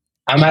 I'm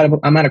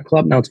at a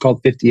club now. It's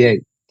called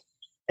 58,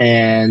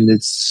 and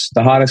it's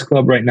the hottest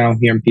club right now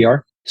here in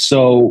PR.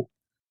 So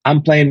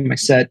I'm playing my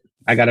set.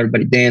 I got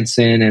everybody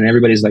dancing, and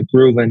everybody's like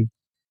grooving.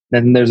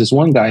 Then there's this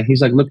one guy.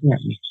 He's like looking at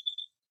me.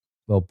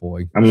 Oh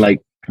boy. I'm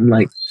like,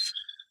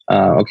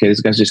 okay,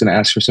 this guy's just gonna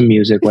ask for some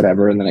music,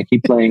 whatever. And then I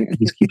keep playing, and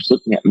he keeps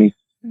looking at me.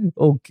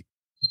 Okay.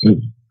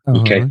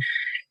 Okay.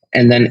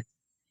 And then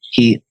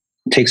he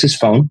takes his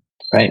phone,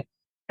 right?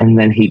 And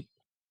then he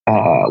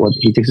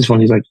takes his phone.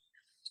 He's like,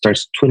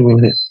 starts twiddling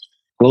with it,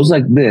 goes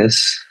like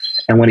this,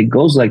 and when he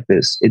goes like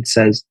this, it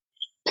says,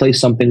 "Play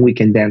something we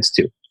can dance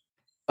to."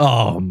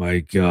 Oh my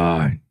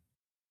god!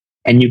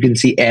 And you can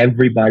see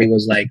everybody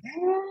was like,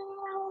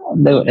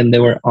 and they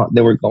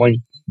were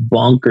going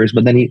bonkers.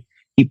 But then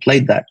he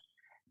played that,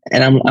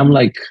 and I'm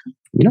like,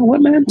 you know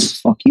what, man?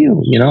 Fuck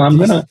you. You know, I'm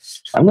gonna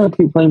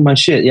keep playing my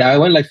shit. Yeah, I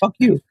went like, fuck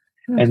you,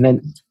 and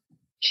then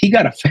he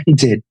got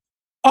offended.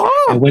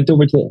 I went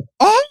over to.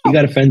 He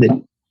got offended.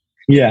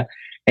 Yeah.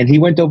 And he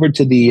went over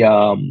to the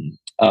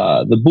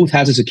booth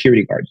has a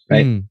security guard,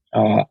 right?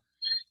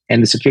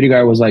 And the security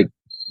guard was like,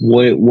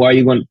 why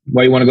you want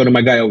to go to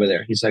my guy over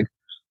there? He's like,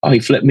 oh, he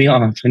flipped me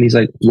off. And he's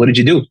like, what did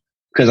you do?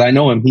 Because I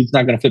know him. He's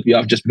not going to flip you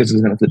off just because he's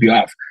going to flip you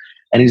off.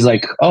 And he's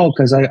like, oh,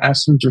 because I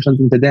asked him for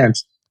something to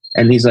dance.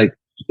 And he's like,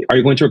 are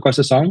you going to request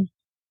a song?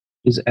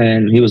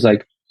 And he was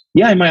like,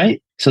 yeah, I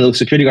might. So the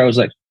security guard was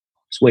like,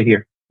 just wait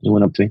here. He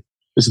went up to me.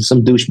 This is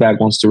some douchebag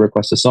wants to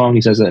request a song.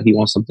 He says that he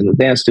wants something to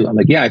dance to. I'm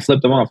like, yeah, I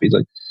flipped him off. He's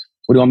like,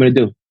 what do you want me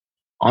to do?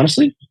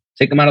 Honestly,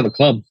 take him out of the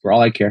club for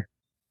all I care.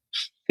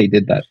 They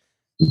did that.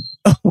 He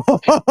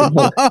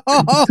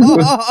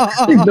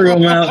threw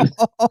him out.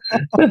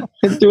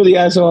 He threw the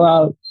asshole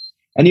out.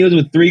 And he was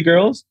with 3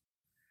 girls.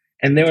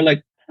 And they were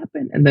like, what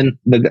happened? And then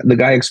the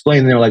guy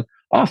explained. And they were like,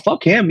 oh,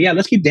 fuck him. Yeah,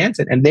 let's keep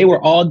dancing. And they were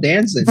all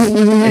dancing.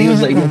 And he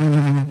was like,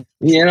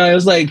 you know, it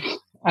was like,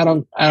 I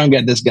don't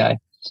get this guy.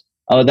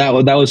 Oh, that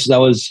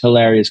was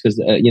hilarious because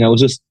it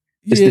was just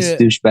this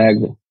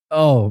douchebag.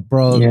 Oh,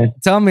 bro,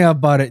 tell me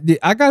about it.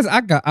 I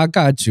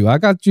got you. I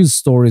got you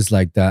stories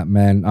like that,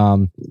 man.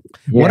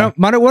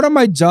 One of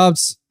my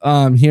jobs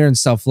here in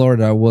South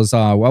Florida was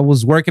I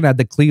was working at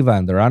the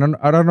Clevelander.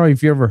 I don't know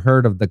if you ever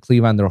heard of the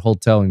Clevelander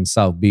Hotel in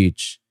South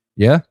Beach.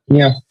 Yeah.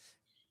 Yeah.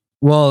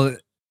 Well,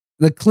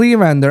 the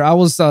Clevelander, I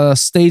was a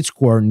stage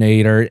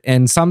coordinator,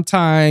 and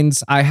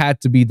sometimes I had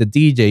to be the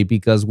DJ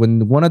because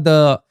when one of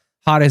the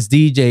hottest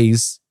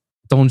DJs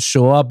don't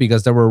show up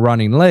because they were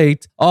running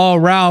late. Oh,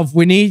 Ralph,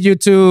 we need you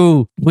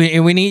to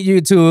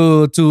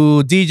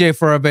DJ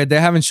for a bit. They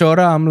haven't showed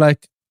up. I'm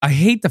like, I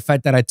hate the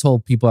fact that I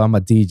told people I'm a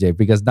DJ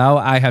because now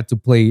I have to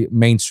play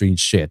mainstream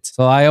shit.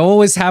 So I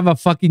always have a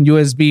fucking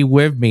USB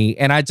with me,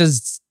 and I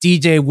just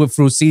DJ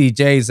through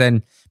CDJs.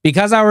 And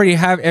because I already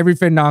have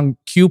everything on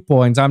cue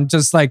points, I'm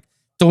just like,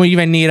 don't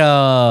even need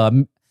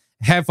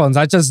headphones.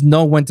 I just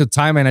know when to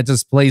time and I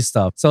just play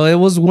stuff. So it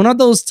was one of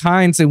those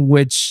times in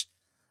which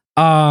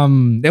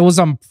it was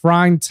on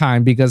prime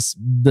time because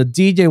the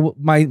DJ,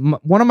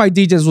 one of my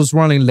DJs was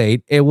running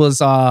late. It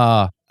was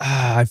I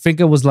think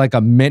it was like a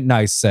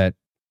midnight set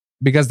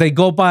because they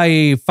go by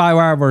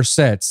 5-hour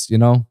sets, you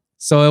know.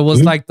 So it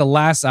was like the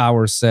last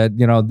hour set.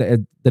 You know,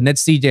 the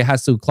next DJ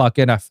has to clock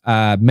in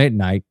at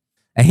midnight,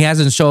 and he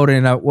hasn't showed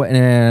in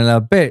a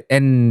bit,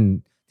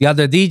 and the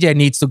other DJ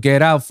needs to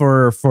get out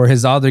for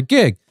his other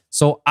gig.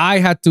 So I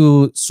had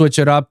to switch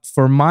it up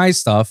for my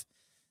stuff.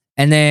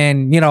 And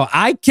then, you know,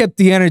 I kept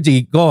the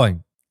energy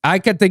going. I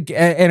kept the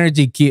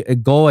energy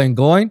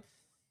going.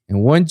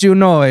 And wouldn't you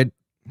know it,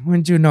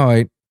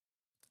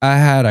 I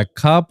had a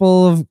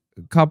couple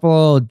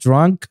of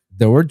drunk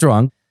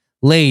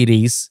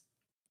ladies,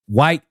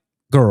 white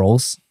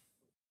girls,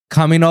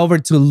 coming over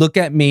to look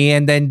at me.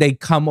 And then they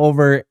come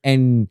over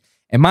and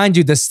mind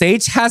you, the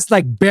stage has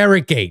like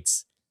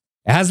barricades.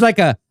 It has like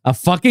a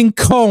fucking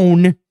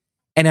cone,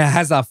 and it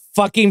has a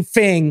fucking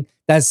thing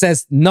that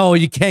says, no,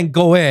 you can't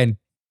go in.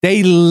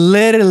 They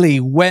literally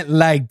went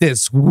like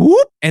this,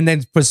 whoop, and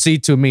then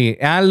proceed to me.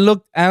 And I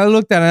looked at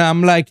it, and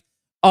I'm like,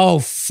 oh,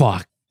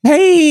 fuck.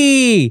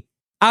 Hey,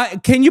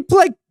 can you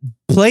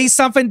play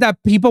something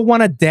that people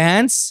want to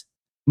dance?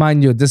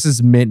 Mind you, this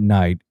is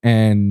midnight,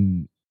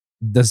 and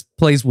this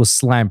place was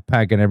slam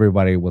packed, and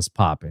everybody was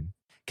popping.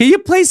 Can you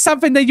play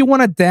something that you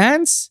want to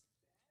dance?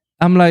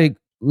 I'm like,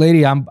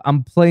 lady, I'm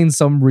playing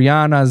some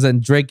Rihanna's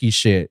and Drakey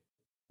shit.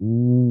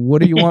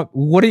 What do you want?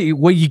 What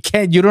you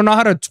can't? You don't know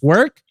how to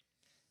twerk?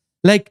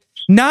 Like,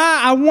 nah,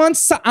 I want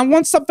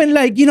something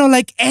like, you know,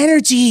 like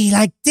energy,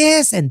 like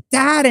this and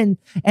that, and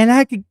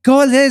I could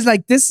go this,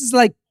 like this is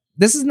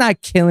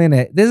not killing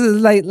it. This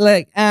is like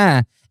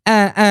and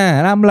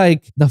I'm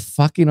like, the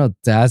fucking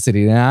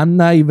audacity. And I'm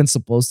not even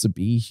supposed to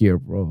be here,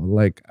 bro.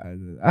 Like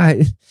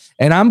and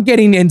I'm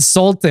getting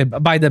insulted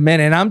by the men,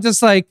 and I'm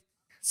just like,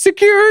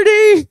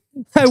 security.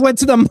 I went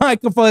to the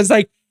microphone. It's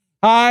like,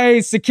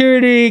 hi,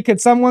 security. Can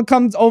someone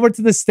come over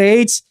to the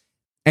stage?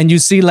 And you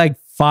see like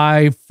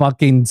 5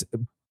 fucking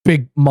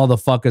big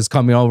motherfuckers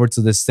coming over to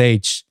the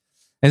stage.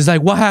 And it's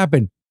like, what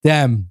happened?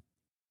 Them.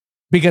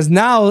 Because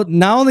now,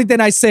 not only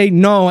did I say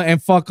no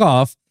and fuck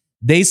off,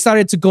 they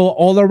started to go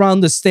all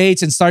around the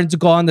stage and started to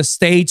go on the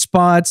stage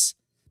spots,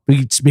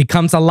 which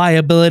becomes a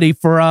liability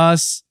for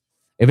us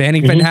if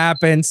anything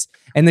happens.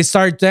 And they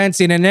start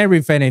dancing and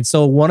everything. And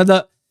so one of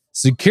the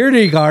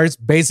security guards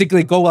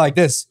basically go like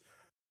this.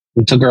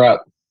 We took her out.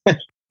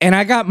 And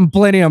I got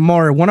plenty of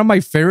more. One of my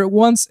favorite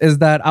ones is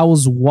that I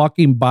was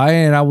walking by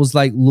and I was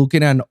like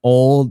looking at an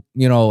old,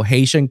 you know,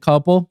 Haitian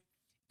couple.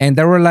 And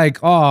they were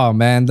like, oh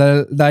man,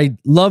 the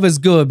love is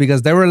good,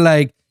 because they were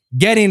like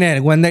getting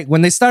it. When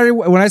I started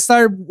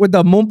with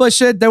the Moomba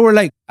shit, they were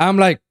like, I'm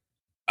like,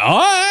 all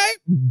right,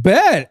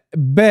 bet.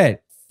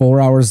 4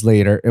 hours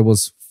later, it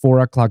was 4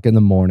 o'clock in the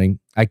morning.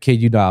 I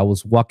kid you not, I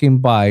was walking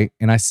by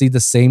and I see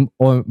the same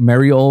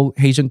merry old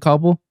Haitian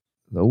couple.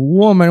 The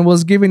woman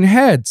was giving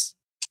heads.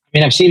 I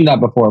mean, I've seen that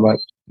before, but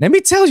let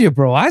me tell you,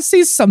 bro, I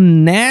see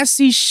some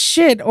nasty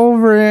shit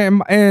over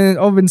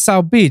in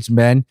South Beach,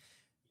 man.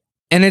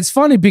 And it's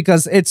funny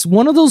because it's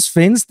one of those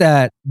things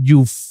that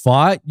you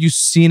thought you've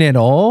seen it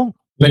all,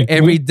 but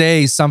every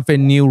day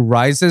something new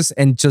rises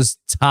and just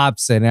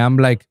tops it. And I'm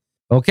like,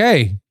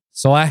 okay,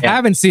 so I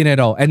haven't seen it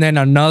all. And then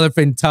another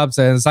thing tops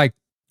it. And it's like,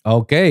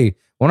 okay.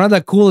 One of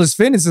the coolest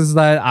things is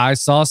that I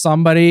saw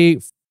somebody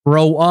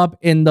throw up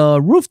in the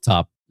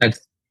rooftop. Like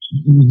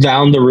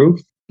down the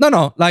roof?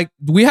 No. Like,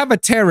 we have a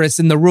terrace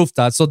in the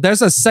rooftop. So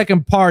there's a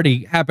second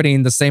party happening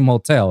in the same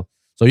hotel.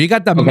 So you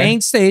got the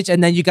main stage,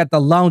 and then you got the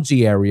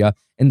loungy area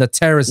in the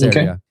terrace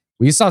area.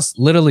 We saw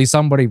literally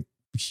somebody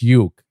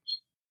puke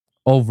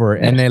over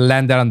and they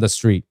landed on the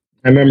street.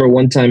 I remember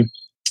one time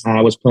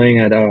I was playing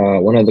at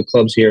one of the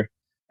clubs here,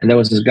 and there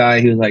was this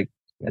guy. He was like,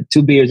 had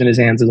 2 beers in his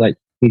hands. Like,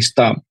 he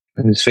stopped,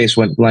 and his face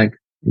went blank.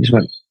 He just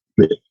went,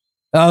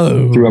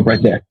 threw up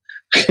right there.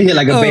 Yeah,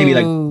 like a baby.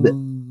 Like,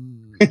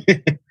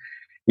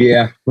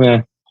 yeah,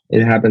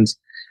 it happens.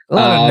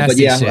 But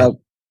yeah, a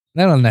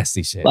lot of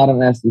nasty shit. A lot of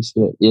nasty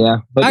shit. Yeah,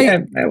 but I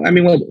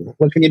mean,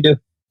 what can you do?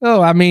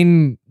 Oh, I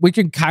mean, we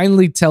can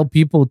kindly tell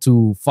people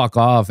to fuck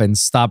off and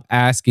stop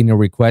asking or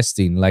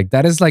requesting. Like,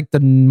 that is like the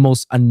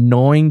most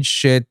annoying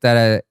shit that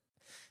I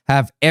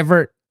have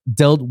ever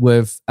dealt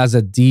with as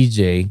a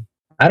DJ.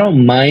 I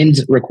don't mind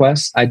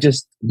requests. I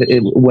just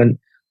when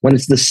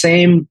it's the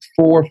same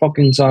 4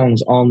 fucking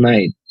songs all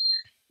night,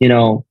 you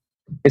know,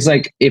 it's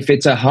like if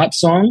it's a hot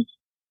song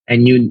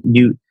and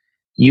you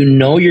you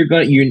know you're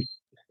gonna you.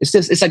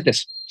 It's like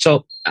this.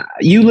 So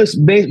you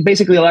listen.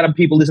 Basically, a lot of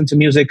people listen to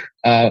music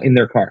in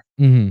their car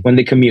when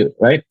they commute,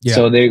 right? Yeah.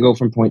 So they go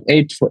from point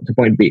A to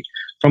point B.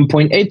 From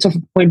point A to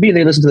point B,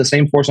 they listen to the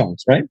same 4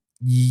 songs, right?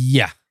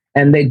 Yeah.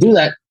 And they do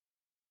that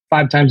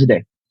 5 times a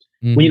day.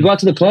 When you go out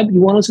to the club, you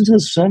want to listen to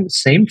the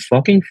same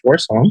fucking 4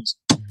 songs.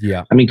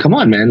 Yeah. I mean, come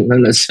on, man.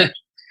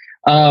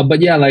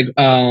 But yeah, like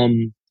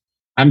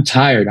I'm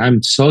tired.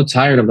 I'm so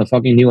tired of the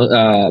fucking new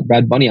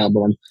Bad Bunny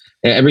album.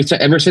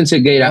 Ever since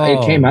it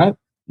came out,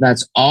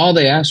 that's all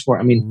they asked for.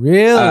 I mean,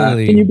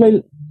 really? Can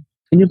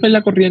you play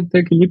La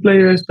Corriente? Can you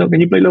play esto?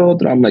 Can you play lo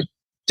otro? I'm like,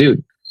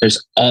 dude,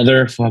 there's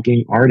other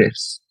fucking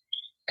artists.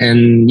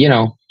 And, you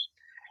know,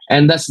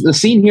 and that's the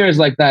scene here is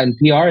like that in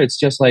PR. It's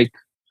just like,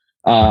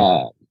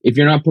 if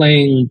you're not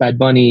playing Bad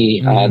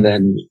Bunny,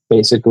 then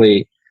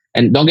basically,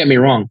 and don't get me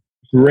wrong,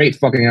 great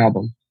fucking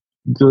album.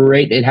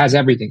 Great. It has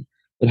everything.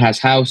 It has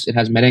house, it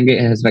has merengue,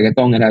 it has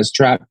reggaeton, it has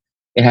trap,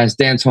 it has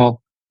dancehall.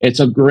 It's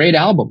a great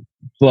album,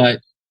 but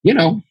you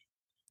know,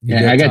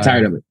 I get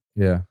tired of it.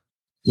 Yeah.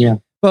 Yeah.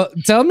 But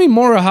tell me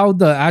more how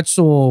the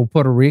actual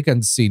Puerto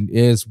Rican scene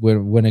is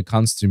when it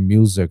comes to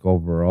music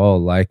overall.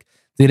 Like,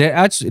 did it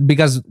actually,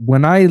 because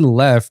when I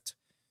left,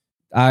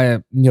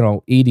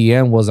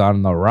 EDM was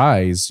on the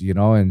rise,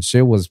 and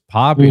shit was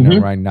popping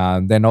right now.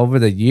 And then over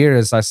the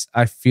years,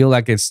 I feel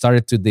like it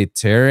started to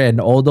deter, and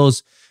all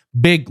those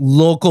big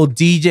local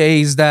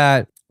DJs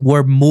that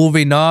were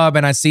moving up,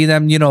 and I see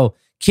them,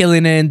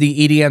 killing it in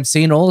the EDM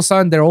scene. All of a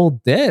sudden, they're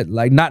all dead.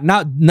 Like not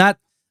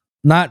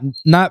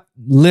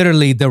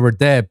literally they were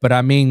dead, but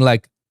I mean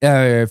like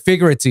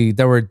figuratively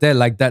they were dead.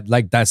 Like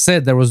that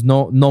said, there was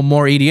no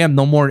more EDM,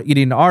 no more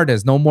EDM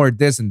artists, no more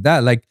this and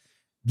that. Like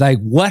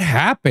what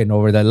happened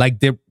over there? Like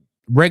did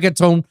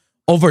reggaeton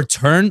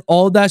overturn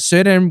all that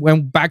shit and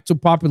went back to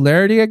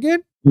popularity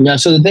again? Yeah.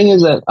 So the thing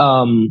is that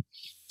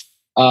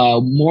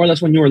more or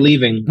less when you were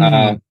leaving,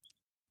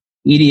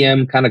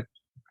 EDM kind of,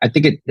 I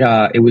think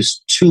it was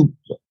too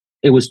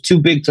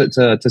big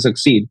to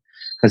succeed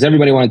because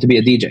everybody wanted to be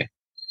a DJ.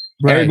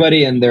 Right.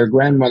 Everybody and their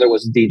grandmother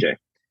was a DJ.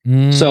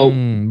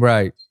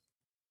 Right.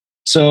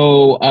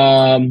 So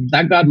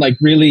that got like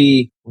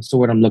really, what's the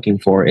word I'm looking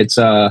for? It's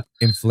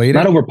inflated,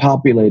 not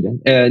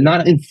overpopulated,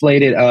 not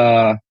inflated.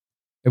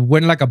 It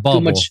went like a bubble.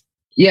 Too much.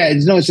 Yeah,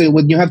 it's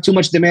when you have too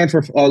much demand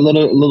for a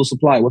little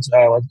supply. What's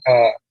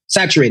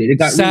saturated? It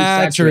got really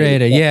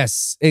saturated.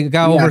 Yes, it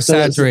got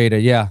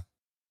oversaturated. Yeah,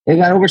 it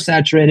got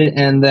oversaturated,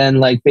 and then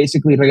like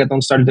basically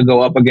reggaeton started to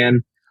go up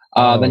again.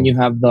 Then you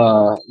have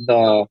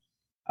the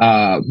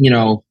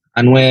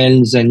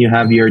Anuels, and you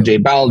have your J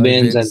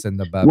Balvins and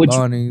the Bad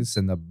Bunnies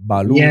and the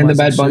Balumas. Yeah, and the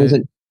Bad Bunnies,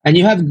 and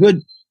you have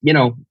good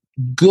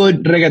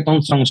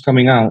reggaeton songs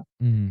coming out.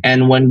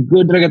 And when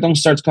good reggaeton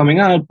starts coming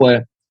out,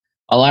 but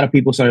a lot of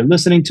people started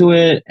listening to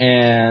it,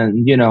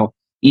 and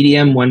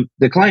EDM went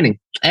declining,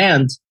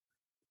 and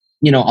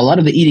a lot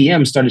of the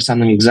EDM started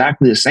sounding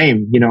exactly the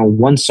same.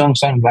 One song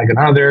sounded like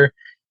another,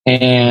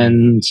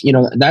 and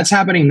that's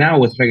happening now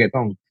with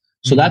reggaeton.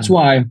 So that's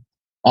why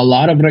a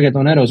lot of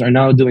reggaetoneros are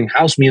now doing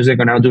house music,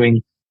 are now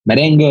doing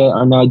merengue,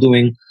 are now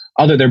doing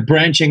they're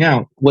branching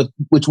out.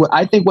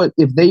 I think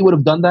if they would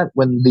have done that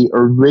when the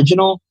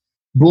original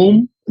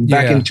boom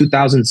back in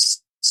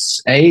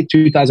 2008,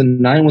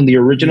 2009, when the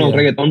original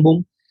reggaeton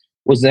boom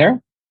was there,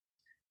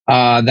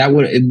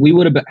 we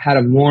would have had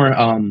a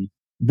more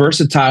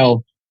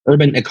versatile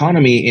urban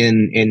economy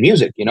in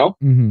music.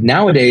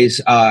 Nowadays,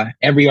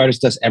 every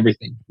artist does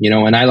everything.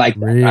 And I like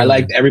that. Really? I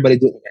like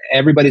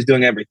everybody's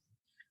doing everything.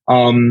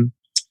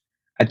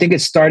 I think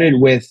it started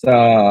with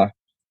Raúl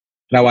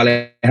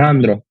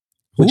Alejandro,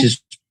 which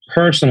is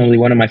personally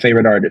one of my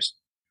favorite artists.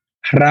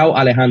 Raúl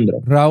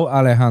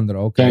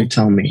Alejandro. Okay. Don't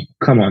tell me.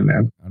 Come on,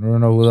 man. I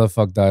don't know who the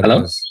fuck that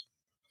is.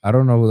 I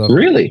don't know who the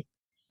Really?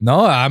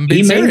 No, I'm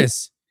being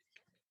serious.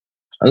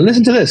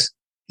 Listen to this.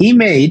 He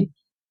made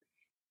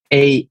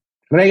a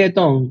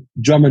reggaeton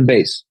drum and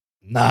bass.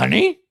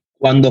 Nani?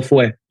 Cuando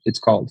fue, it's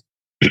called.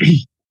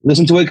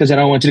 Listen to it because I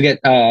don't want you to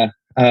get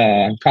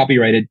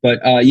copyrighted.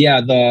 But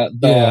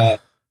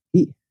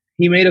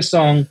he made a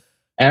song,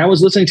 and I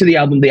was listening to the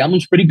album. The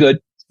album's pretty good.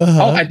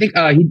 I think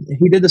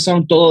he did the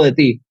song Todo de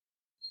Ti.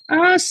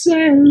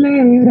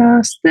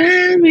 Aceleraste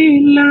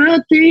mi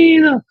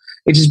latido.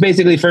 It's just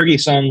basically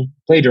Fergie's song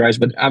plagiarized,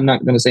 but I'm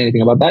not going to say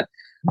anything about that.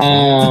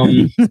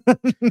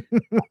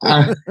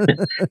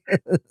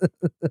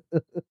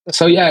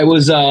 So yeah, it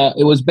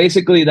was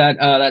basically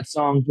that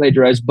song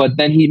plagiarized, but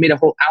then he made a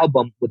whole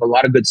album with a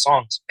lot of good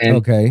songs,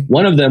 and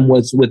one of them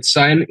was with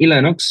Zion y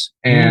Lennox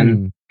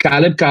and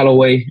Caleb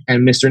Calloway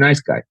and Mr. Nice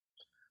Guy.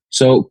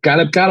 So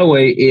Caleb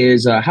Calloway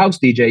is a house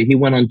DJ. He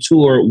went on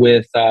tour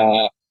with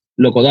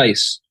Loco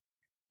Dice,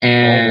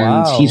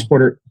 and he's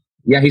Puerto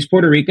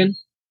Rican.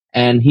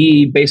 And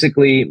he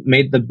basically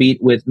made the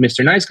beat with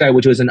Mr. Nice Guy,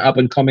 which was an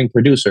up-and-coming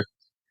producer.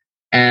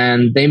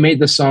 And they made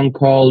the song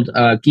called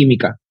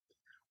Química,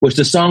 which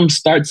the song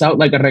starts out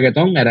like a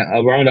reggaeton at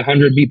around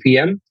 100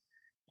 BPM.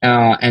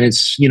 And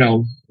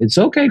it's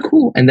okay,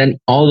 cool. And then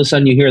all of a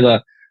sudden you hear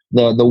the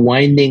the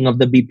winding of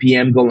the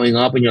BPM going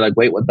up, and you're like,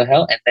 wait, what the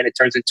hell? And then it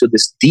turns into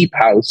this deep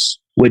house,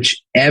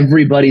 which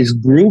everybody's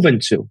grooving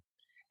to.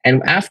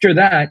 And after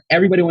that,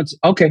 everybody wants,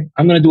 okay,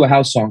 I'm going to do a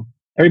house song.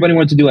 Everybody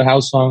wanted to do a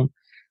house song.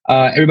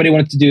 Everybody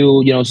wanted to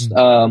do,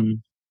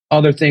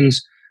 other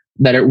things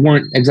that it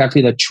weren't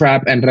exactly the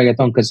trap and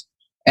reggaeton, because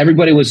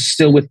everybody was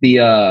still with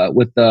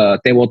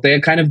the te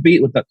botea kind of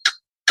beat with that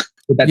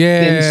thin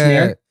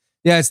snare.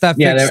 Yeah, it's that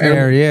fixed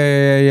snare.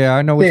 Yeah.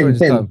 I know which one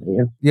you're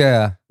talking.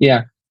 Yeah.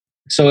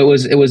 So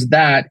it was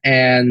that,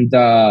 and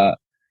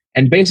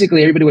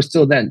basically everybody was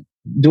still then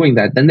doing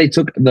that. Then they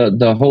took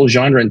the whole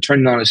genre and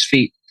turned it on its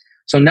feet.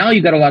 So now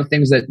you got a lot of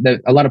things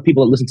that a lot of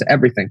people that listen to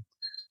everything.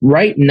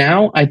 Right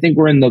now, I think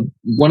we're in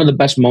one of the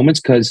best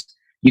moments, because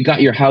you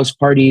got your house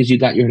parties, you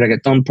got your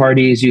reggaeton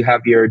parties, you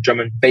have your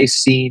drum and bass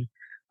scene.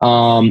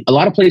 A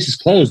lot of places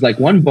closed. Like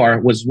one bar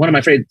was one of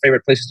my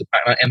favorite places.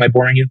 Am I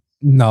boring you?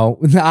 No,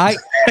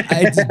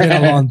 it's been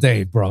a long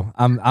day, bro.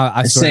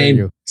 I swear to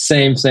you.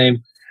 Same. So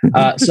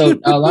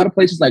a lot of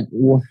places like,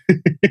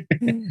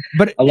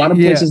 but a lot of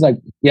places like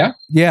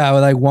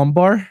one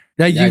bar.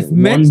 That you've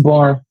one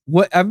bar.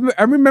 What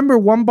I remember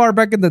one bar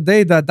back in the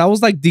day that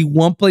was like the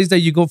one place that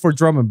you go for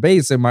drum and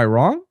bass. Am I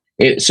wrong?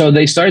 So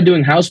they started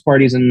doing house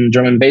parties and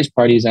drum and bass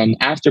parties and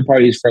after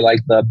parties for like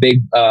the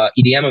big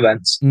EDM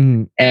events.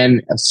 Mm-hmm.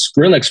 And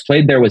Skrillex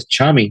played there with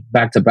Chami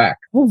back to back.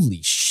 Holy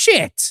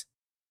shit!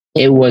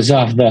 It was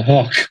off the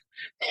hook.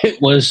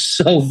 It was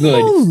so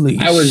good. Holy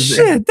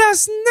shit!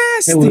 That's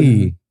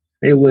nasty.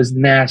 It was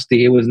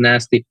nasty.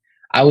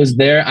 I was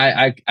there.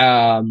 I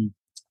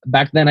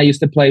back then I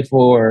used to play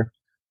for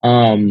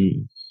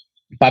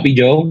Papi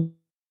Joe,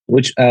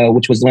 which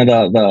was one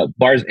of the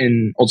bars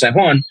in Old San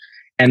Juan,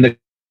 and the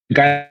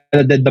guy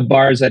that did the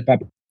bars at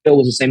Papi Joe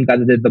was the same guy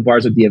that did the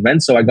bars at the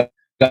events. So I got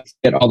to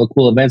get all the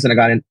cool events, and I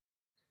got in.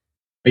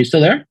 Are you still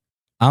there?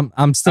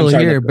 I'm still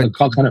here, but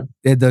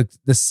the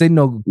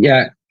signal.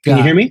 Yeah, can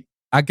you hear me?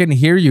 I can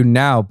hear you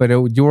now, but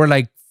you were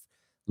like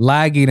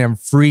lagging and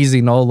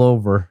freezing all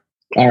over.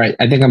 All right,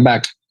 I think I'm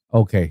back.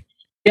 Okay.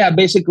 Yeah,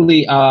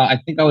 basically, I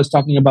think I was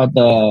talking about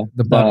the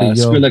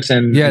Skrillex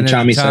and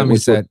Chami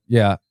set.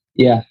 Yeah.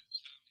 It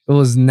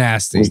was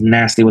nasty.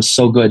 It was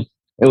so good.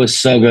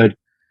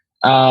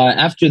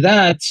 After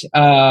that,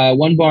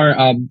 one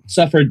bar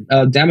suffered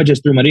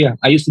damages through Maria.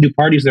 I used to do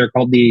parties there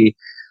called the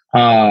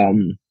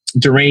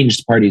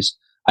deranged parties.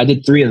 I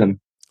did 3 of them.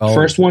 Oh.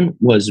 First one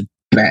was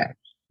bad,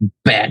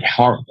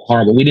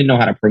 horrible. We didn't know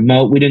how to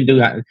promote. We didn't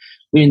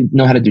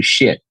know how to do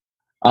shit.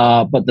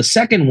 But the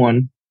second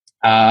one,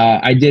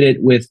 I did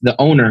it with the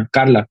owner,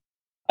 Carla.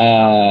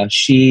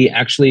 She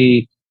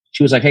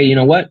was like, hey, you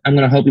know what? I'm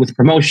going to help you with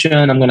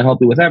promotion. I'm going to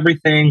help you with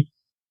everything.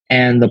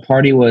 And the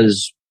party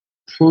was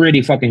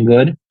pretty fucking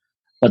good.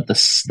 But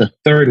the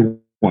third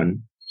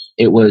one,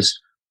 it was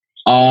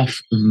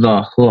off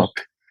the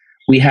hook.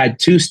 We had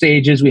 2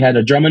 stages. We had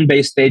a drum and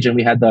bass stage, and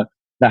we had the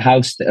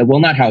house.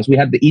 Well, not house. We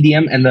had the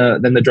EDM and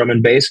then the drum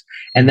and bass.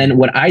 And then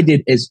what I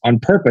did is on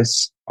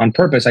purpose, I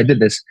did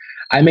this.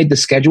 I made the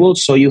schedule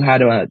so you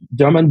had a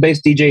drum and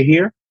bass DJ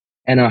here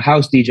and a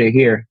house DJ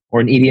here, or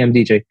an EDM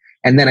DJ.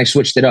 And then I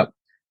switched it up.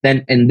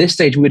 Then in this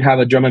stage, we would have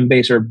a drum and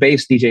bass or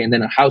bass DJ and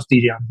then a house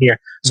DJ on here.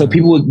 So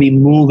people would be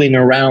moving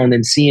around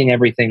and seeing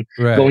everything,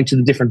 going to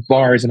the different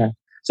bars.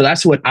 So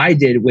that's what I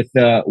did with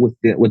the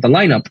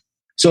lineup.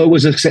 So it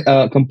was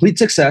a complete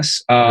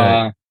success.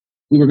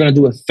 We were going to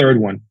do a third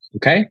one.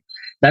 Okay.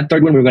 That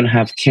third one, we were going to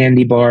have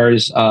candy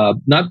bars,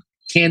 not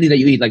candy that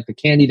you eat, like the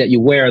candy that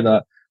you wear,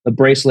 the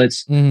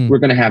bracelets. We're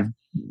going to have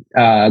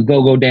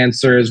go-go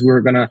dancers.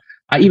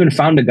 I even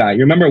found a guy. You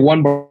remember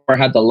one bar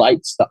had the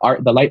lights, the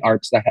light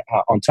arcs that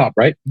on top,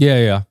 right?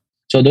 Yeah.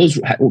 So those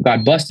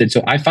got busted.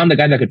 So I found a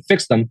guy that could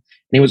fix them, and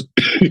he was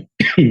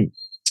going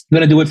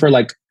to do it for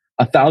like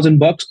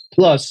 $1,000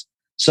 plus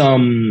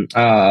some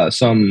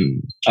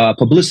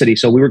publicity.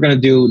 So we were going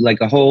to do like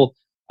a whole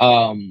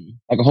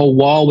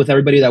wall with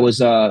everybody that was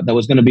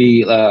going to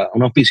be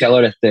un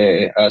oficiador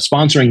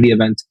sponsoring the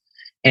event,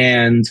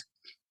 and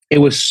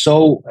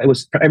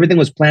everything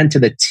was planned to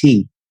the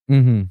T.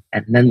 And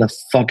then the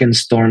fucking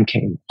storm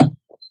came.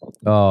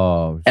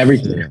 Oh,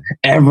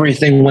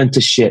 everything went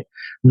to shit.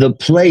 The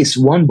place,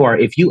 one bar,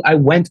 I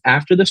went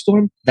after the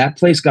storm, that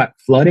place got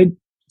flooded.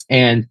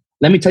 And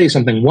let me tell you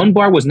something. One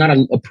bar was not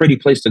a pretty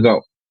place to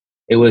go.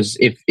 It was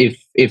if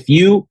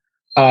you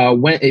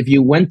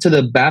went to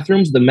the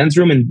bathrooms, the men's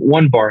room in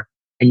one bar,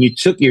 and you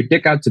took your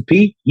dick out to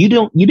pee, you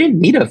didn't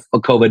need a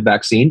COVID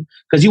vaccine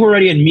because you were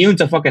already immune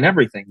to fucking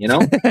everything, you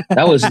know?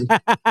 That was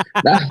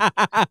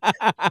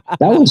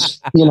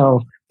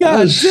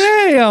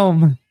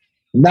damn.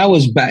 That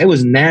was bad. It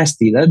was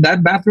nasty.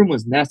 That bathroom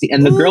was nasty.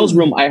 And the girls'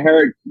 room, I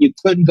heard you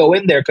couldn't go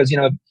in there because,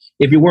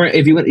 if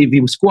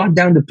you squat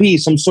down to pee,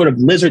 some sort of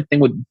lizard thing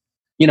would,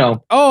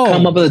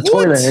 come up with the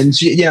toilet. And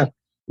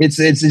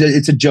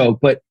it's a joke,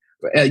 but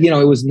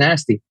it was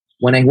nasty.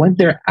 When I went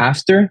there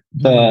after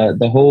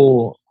the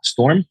whole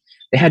storm,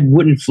 they had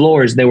wooden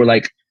floors. They were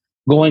like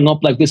going up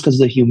like this because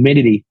of the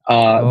humidity.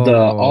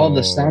 All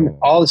the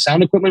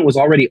sound equipment was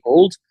already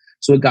old,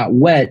 so it got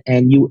wet.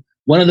 And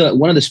one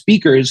of the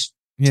speakers,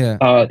 Yeah.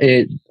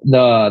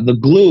 The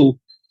glue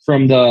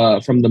from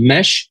the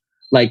mesh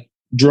like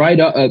dried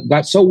up,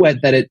 got so wet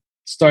that it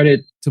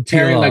started To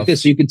tearing peel like off.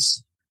 this. So you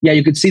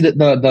could see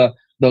the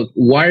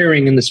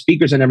wiring and the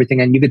speakers and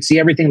everything, and you could see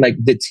everything like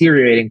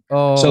deteriorating.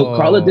 Oh. So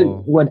Carla did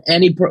what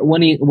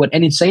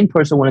any sane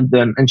person would have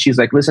done, and she's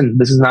like, "Listen,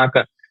 this is not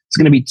gonna. It's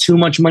gonna be too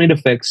much money to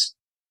fix.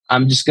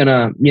 I'm just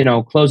gonna,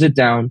 close it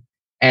down."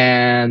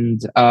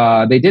 And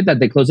they did that.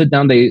 They closed it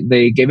down.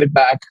 They gave it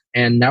back,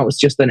 and now it's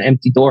just an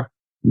empty door.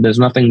 There's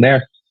nothing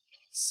there.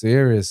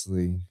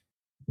 Seriously.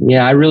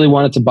 Yeah, I really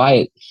wanted to buy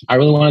it.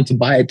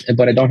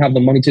 But I don't have the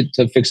money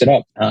to fix it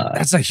up.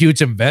 That's a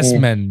huge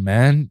investment,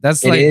 man.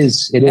 That's It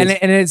is. And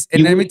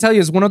let me tell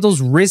you, it's one of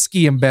those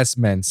risky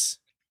investments.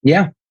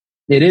 Yeah,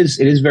 it is.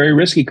 It is very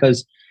risky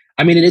because,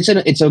 I mean,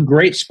 it's a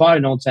great spot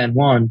in Old San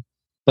Juan,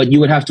 but you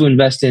would have to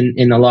invest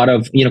in a lot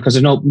of, because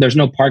there's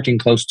no parking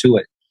close to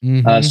it.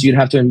 Mhm. So you'd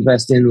have to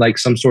invest in like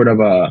some sort of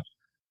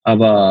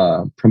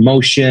a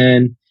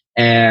promotion,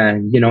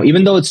 and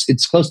even though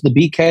it's close to the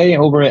BK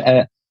over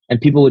at,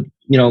 and people would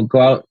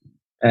go out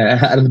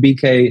of the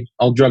BK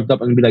all drugged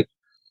up and be like,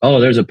 oh,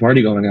 there's a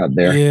party going out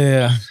there.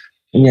 Yeah.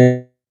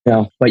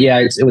 But yeah,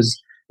 it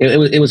was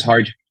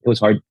hard. It was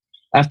hard.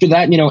 After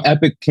that,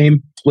 Epic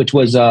came, which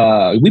was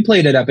we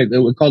played at Epic.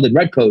 We called it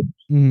Red Code.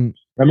 Mhm.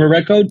 Remember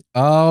Red Code?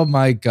 Oh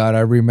my God,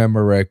 I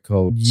remember Red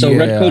Code. So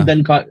Red Code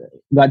then got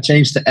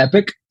changed to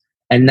Epic,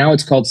 and now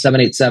it's called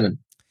 787.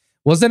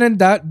 Wasn't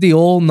that the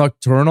old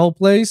Nocturnal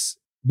place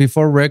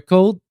before Red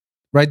Code?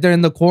 Right there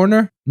in the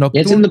corner?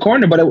 It's in the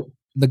corner, but I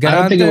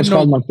don't think it was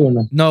called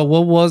Nocturno. No,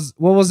 what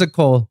was it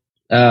called?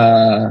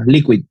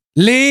 Liquid.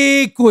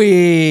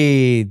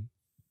 Liquid.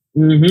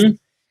 Mm-hmm.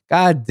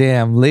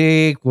 Goddamn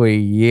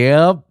Liquid.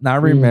 Yep. Now I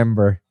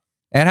remember.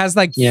 It has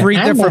like 3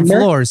 different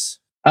floors.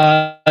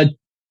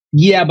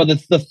 Yeah, but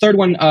the third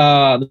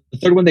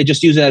one they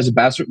just use it as a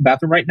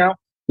bathroom right now.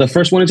 The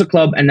first one is a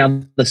club, and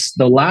now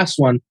the last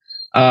one,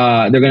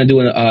 they're gonna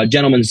do a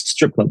gentleman's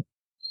strip club.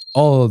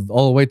 Oh,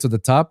 all the way to the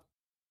top.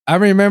 I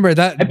remember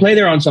that. I play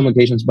there on some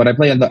occasions, but I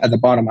play at the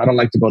bottom. I don't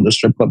like to go to the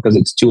strip club because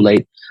it's too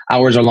late.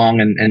 Hours are long,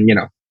 and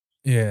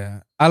Yeah,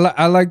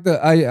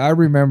 I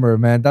remember,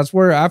 man. That's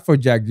where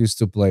Afrojack used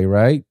to play,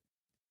 right?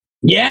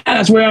 Yeah,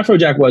 that's where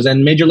Afrojack was,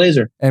 and Major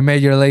Lazer.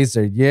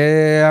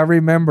 Yeah, I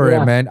remember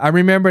it, man. I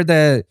remember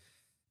that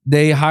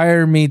they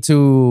hired me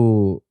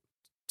to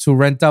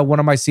rent out one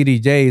of my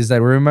CDJs. I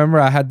remember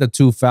I had the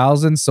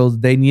 2000, so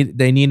they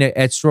needed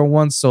extra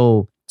ones,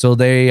 so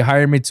they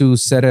hired me to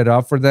set it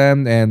up for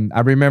them. And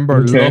I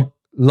remember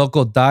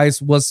Local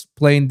Dice was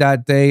playing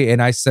that day, and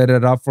I set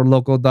it up for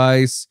Local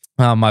Dice.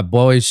 My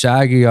boy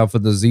Shaggy off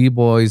of the Z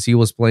Boys, he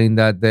was playing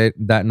that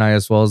night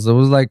as well. So it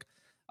was like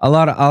a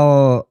lot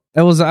of.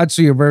 It was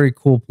actually a very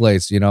cool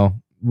place,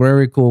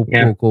 very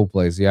cool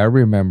place. Yeah, I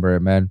remember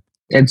it, man.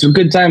 It's some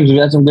good times. We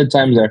had some good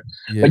times there.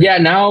 Yeah. But yeah,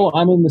 now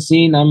I'm in the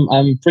scene.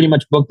 I'm pretty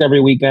much booked every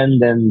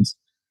weekend, and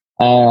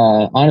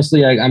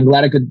honestly, I'm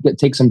glad I could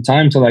take some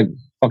time to like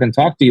fucking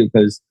talk to you,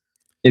 because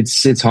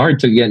it's hard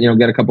to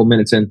get a couple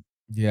minutes in.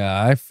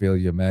 Yeah, I feel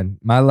you, man.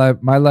 My life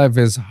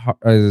is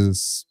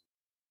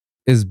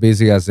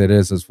busy as it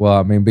is as well.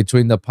 I mean,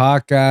 between the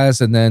podcast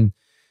and then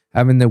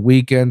having the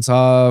weekends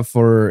off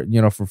for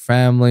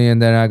family,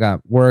 and then I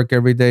got work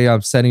every day.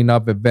 I'm setting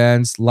up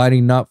events,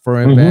 lighting up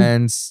for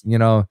events,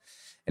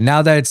 and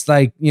now that it's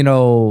like,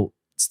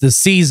 it's the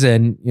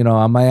season,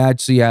 I might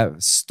actually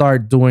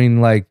start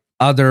doing like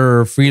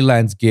other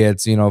freelance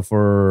gigs,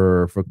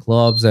 for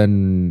clubs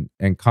and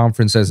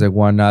conferences and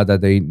whatnot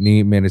that they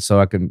need me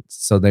so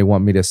they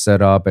want me to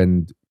set up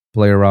and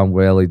play around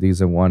with LEDs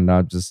and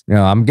whatnot. Just,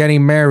 I'm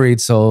getting married,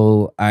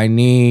 so I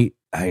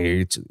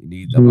actually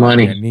need the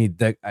money.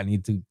 I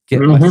need to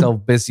get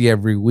myself busy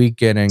every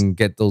weekend and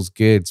get those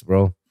gigs,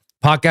 bro.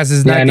 Podcast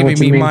is not giving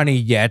me money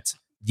yet.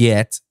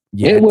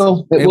 It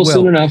will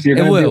soon enough.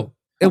 We're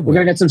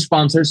gonna get some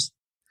sponsors.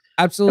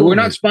 Absolutely. We're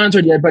not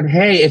sponsored yet, but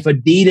hey, if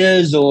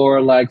Adidas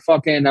or like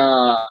fucking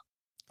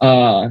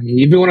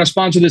if you want to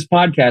sponsor this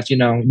podcast,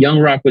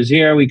 YoungRock was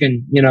here. We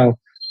can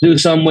do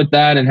something with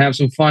that and have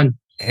some fun.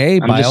 Hey,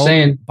 by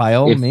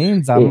all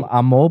means,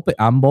 I'm open.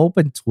 I'm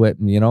open to it.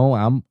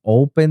 I'm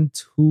open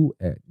to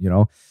it.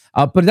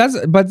 But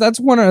that's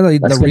one of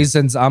the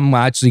reasons I'm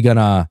actually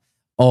gonna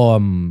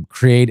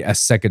create a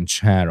second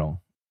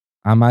channel.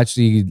 I'm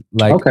actually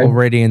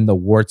already in the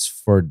works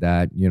for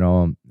that.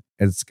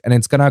 It's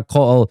gonna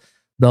call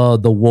the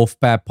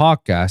Wolfpack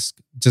Podcast.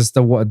 Just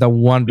the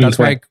one.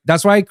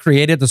 That's why I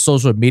created the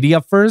social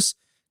media first,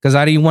 because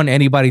I didn't want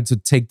anybody to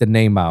take the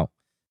name out.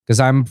 Because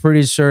I'm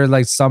pretty sure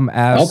like some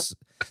apps.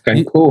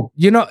 Okay, cool.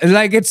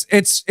 Like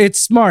it's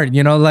smart.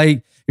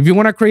 Like if you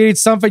want to create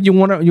something,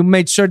 you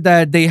make sure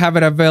that they have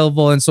it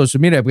available in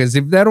social media. Because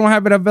if they don't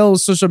have it available in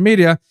social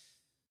media,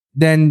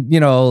 then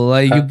you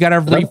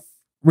gotta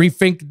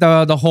rethink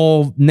the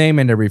whole name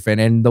and everything.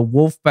 And the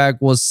Wolfpack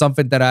was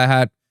something that I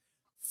had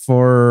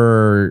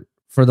for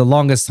the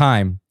longest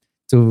time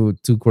to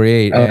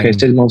create. Okay,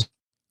 signals.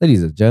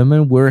 Ladies and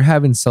gentlemen, we're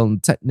having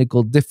some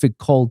technical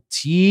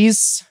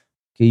difficulties.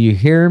 Can you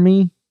hear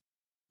me?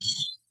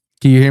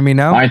 Can you hear me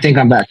now? I think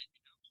I'm back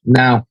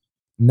now.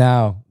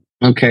 Now.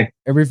 Okay.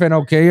 Everything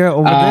okay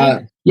over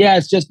there? Yeah,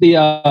 it's just the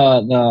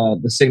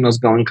signal's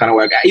going kind of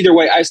weird. Either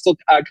way, I still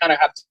kind of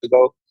have to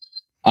go.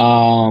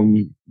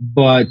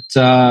 But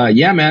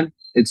yeah, man,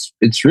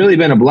 it's really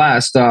been a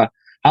blast. How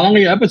long are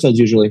your episodes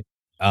usually?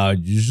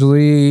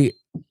 Usually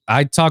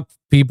I talk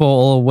people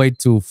all the way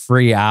to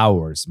 3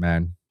 hours,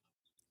 man.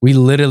 We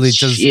literally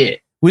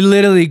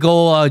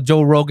go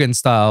Joe Rogan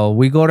style.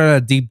 We go to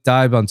a deep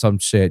dive on some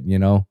shit, you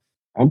know.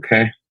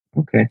 Okay.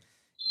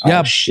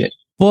 Yeah, shit.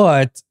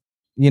 But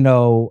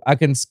I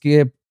can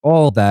skip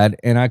all that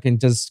and I can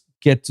just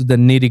get to the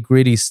nitty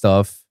gritty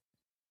stuff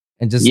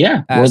and just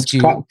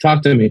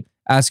talk to me.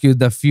 Ask you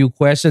the few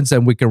questions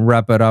and we can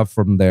wrap it up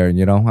from there. I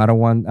don't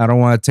want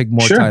to take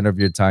more time of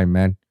your time,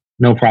 man.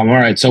 No problem.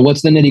 All right. So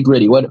what's the nitty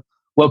gritty? What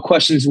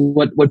questions?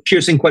 What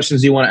piercing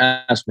questions do you want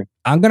to ask me?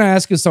 I'm gonna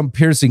ask you some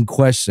piercing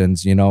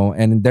questions,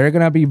 and they're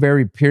gonna be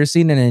very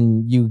piercing, and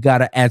then you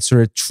gotta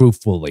answer it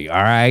truthfully.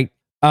 All right.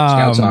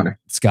 Scout's honor.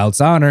 Scout's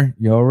honor.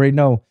 You already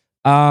know.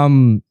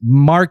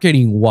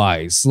 Marketing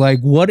wise, like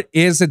what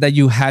is it that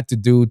you had to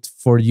do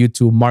for you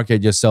to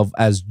market yourself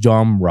as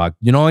YoungRock?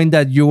 Knowing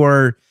that you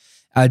were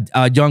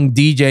a young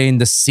DJ in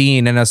the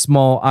scene in a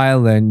small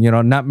island,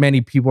 not many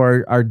people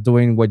are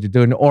doing what you're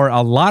doing, or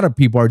a lot of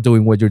people are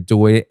doing what you're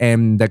doing,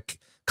 and the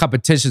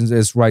competition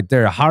is right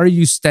there. How are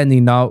you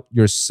standing out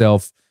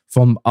yourself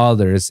from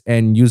others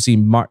and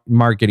using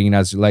marketing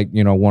as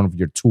one of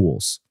your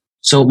tools?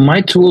 So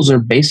my tools are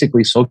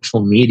basically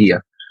social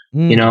media.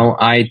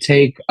 I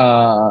take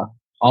all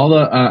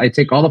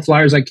the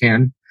flyers I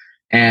can,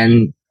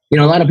 and a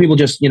lot of people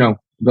just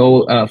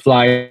go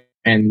fly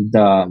and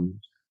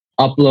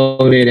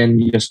upload it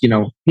and just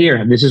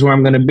here, this is where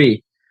I'm going to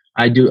be.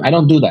 I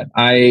don't do that.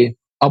 I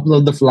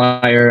upload the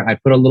flyer, I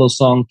put a little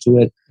song to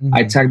it,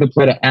 I tag the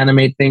player to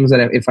animate things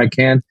that if I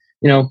can.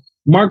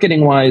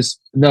 Marketing wise,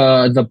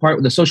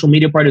 the social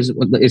media part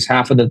is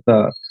half of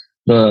the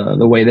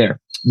way there.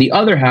 The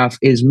other half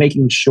is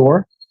making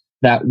sure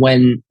that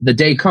when the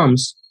day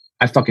comes,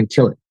 I fucking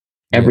kill it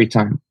every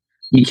time.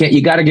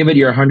 You got to give it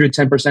your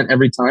 110%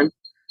 every time,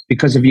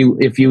 because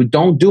if you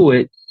don't do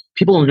it,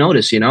 people will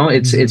notice.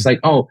 It's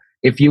like, oh,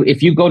 if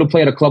you go to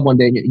play at a club one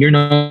day, and you're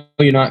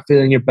not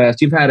feeling your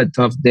best, you've had a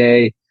tough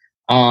day,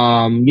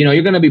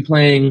 you're gonna be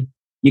playing.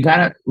 You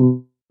gotta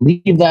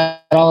leave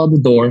that all at the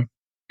door,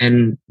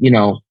 and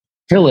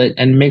kill it,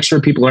 and make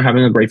sure people are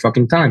having a great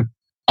fucking time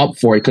up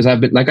for it. Because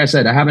I've been, like I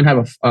said, I haven't had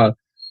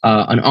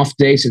an off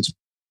day since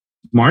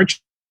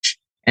March,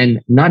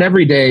 and not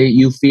every day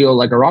you feel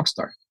like a rock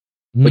star,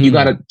 but you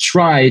got to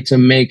try to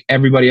make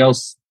everybody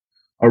else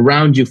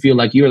around you feel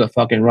like you're the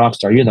fucking rock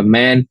star, you're the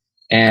man,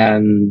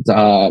 and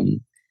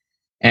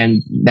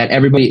that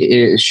everybody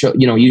is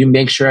you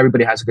make sure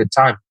everybody has a good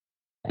time.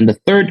 And the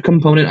third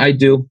component I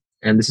do,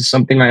 and this is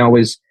something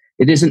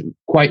it isn't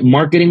quite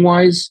marketing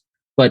wise,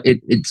 but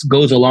it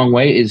goes a long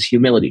way, is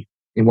humility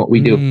in what we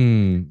do.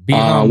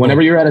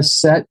 Whenever you're at a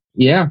set,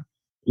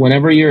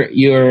 whenever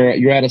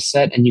you're at a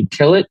set and you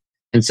kill it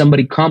and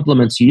somebody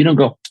compliments you, you don't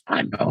go,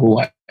 I know who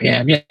I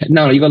am. Yeah.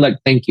 No, you go like,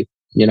 thank you.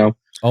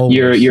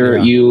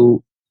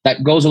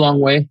 That goes a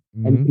long way.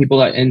 And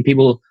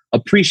people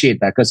appreciate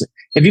that. Because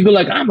if you go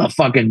like, I'm a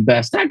fucking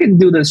best, I can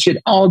do this shit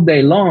all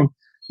day long,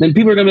 then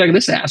people are going to be like,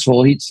 this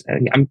asshole,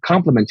 I'm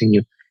complimenting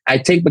you. I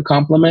take the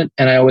compliment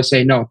and I always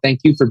say, no,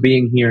 thank you for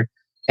being here.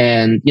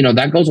 And,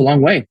 that goes a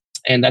long way.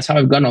 And that's how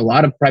I've gotten a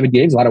lot of private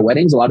gigs, a lot of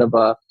weddings, a lot of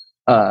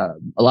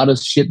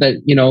shit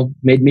that,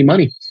 made me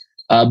money.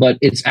 But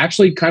it's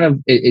actually kind of,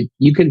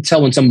 you can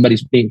tell when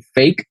somebody's being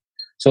fake.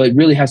 So it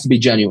really has to be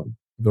genuine.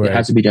 Right. It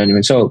has to be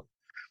genuine. So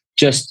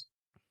just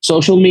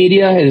social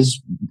media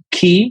is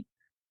key,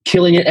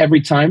 killing it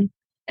every time,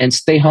 and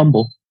stay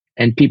humble,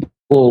 and people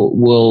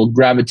will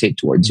gravitate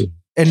towards you.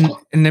 And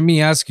let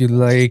me ask you,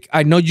 like,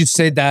 I know you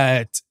said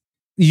that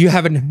you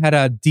haven't had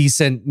a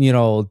decent,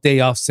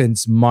 day off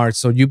since March.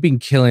 So you've been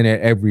killing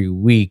it every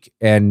week.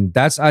 And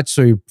that's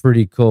actually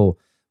pretty cool.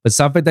 But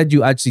something that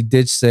you actually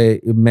did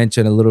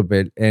mention a little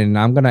bit, and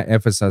I'm going to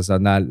emphasize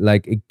on that,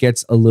 like it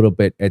gets a little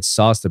bit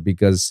exhausted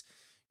because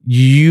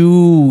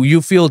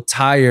you feel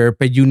tired,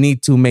 but you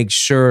need to make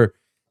sure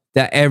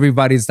that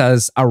everybody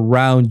that's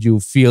around you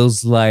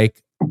feels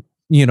like,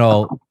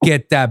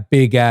 get that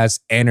big ass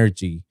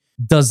energy.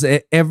 Does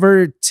it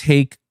ever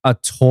take a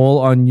toll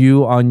on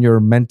you, on your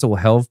mental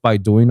health, by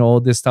doing all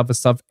this type of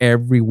stuff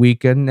every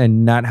weekend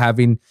and not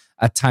having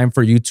a time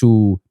for you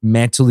to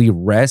mentally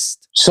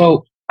rest?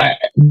 So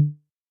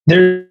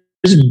there's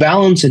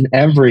balance in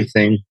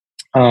everything.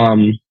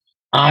 I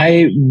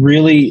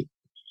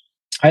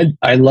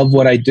love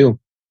what I do.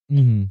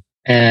 Mm-hmm.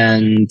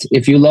 And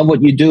if you love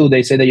what you do,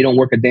 they say that you don't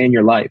work a day in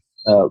your life.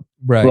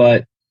 Right.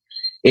 But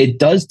it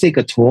does take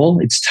a toll.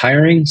 It's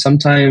tiring.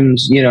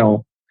 Sometimes,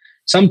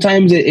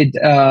 sometimes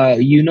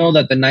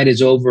that the night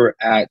is over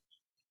at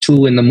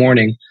 2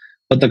 a.m,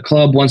 but the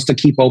club wants to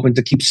keep open,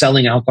 to keep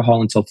selling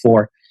alcohol until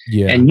 4.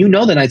 Yeah. And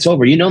the night's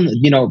over. They're not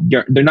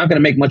going to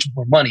make much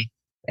more money.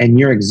 and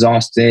you're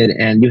exhausted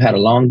and you had a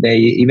long day,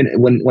 even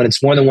when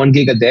it's more than 1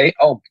 gig a day,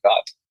 oh my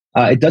God,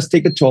 it does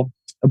take a toll.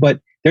 But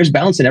there's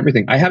balance in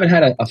everything. I haven't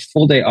had a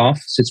full day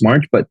off since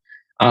March, but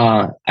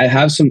I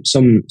have some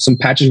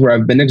patches where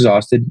I've been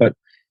exhausted, but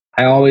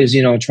I always,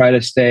 try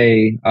to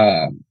stay,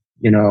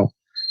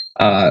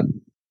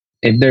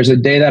 if there's a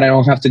day that I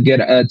don't have to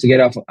get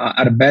off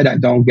out of bed, I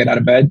don't get out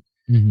of bed.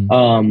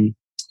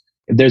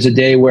 If there's a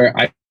day where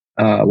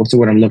what's the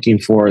word I'm looking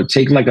for?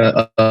 Take like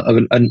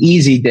an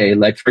easy day,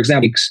 like for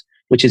example,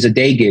 which is a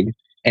day gig,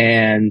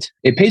 and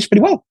it pays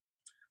pretty well.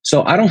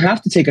 So I don't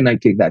have to take a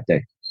night gig that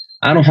day.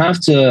 I don't have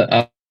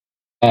to,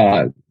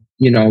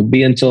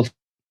 be until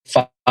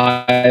 5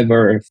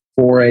 or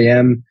 4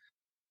 a.m.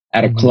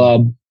 at a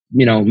club,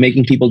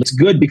 making people. It's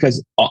good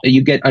because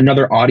you get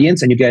another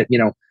audience and you get,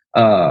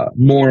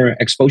 more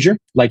exposure.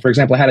 Like for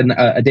example, I had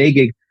a day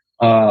gig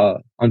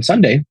on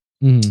Sunday.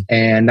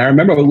 And I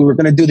remember we were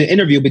going to do the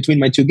interview between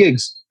my 2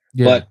 gigs,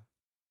 but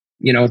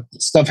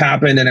stuff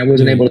happened and I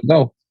wasn't able to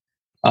go.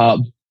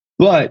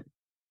 But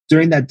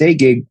during that day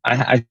gig,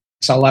 I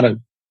saw a lot of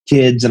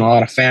kids and a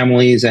lot of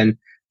families, and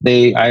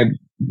I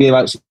gave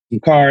out some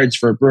cards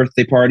for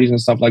birthday parties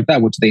and stuff like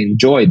that, which they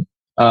enjoyed.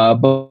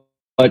 But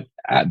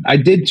I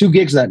did 2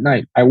 gigs that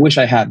night. I wish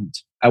I hadn't.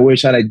 I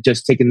wish I had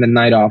just taken the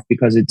night off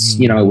because it's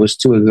it was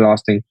too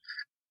exhausting.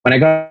 When I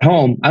got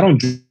home, I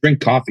don't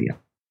drink coffee.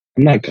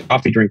 I'm not a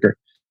coffee drinker.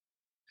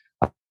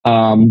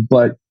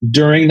 But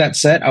during that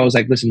set, I was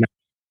like, listen, man,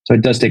 so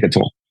it does take a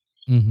toll.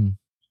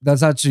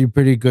 That's actually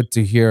pretty good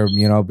to hear,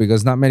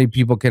 because not many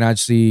people can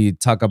actually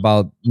talk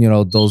about,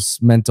 those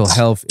mental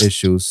health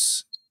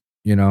issues,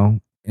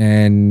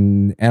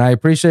 and I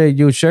appreciate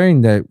you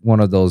sharing that one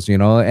of those,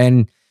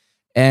 and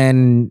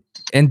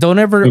don't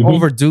ever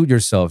overdo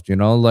yourself,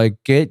 like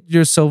get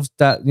yourself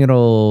that,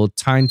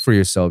 time for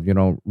yourself,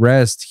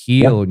 rest,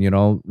 heal,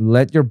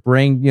 let your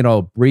brain,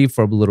 breathe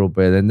for a little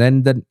bit. And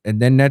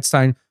then next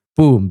time,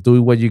 boom,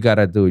 do what you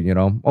gotta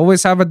do,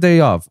 always have a day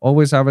off,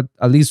 always have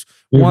at least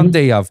one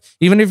day off.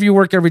 Even if you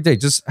work every day,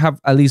 just have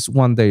at least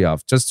one day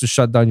off just to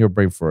shut down your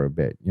brain for a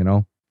bit,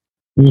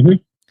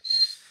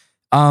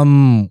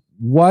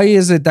 why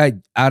is it that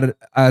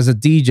as a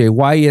DJ,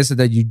 why is it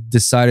that you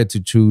decided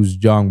to choose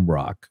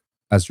YoungRock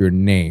as your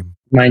name?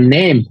 My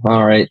name.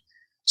 All right.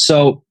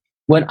 So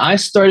when I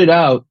started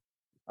out,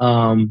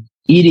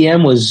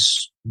 EDM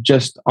was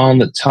just on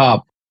the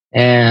top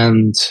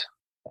and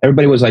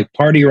everybody was like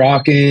party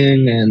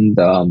rocking and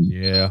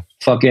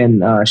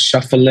fucking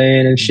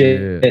shuffling and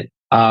shit. Yeah.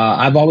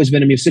 I've always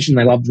been a musician.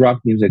 I loved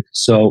rock music.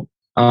 So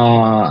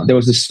there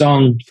was this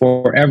song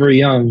Forever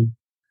Young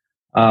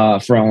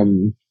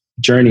from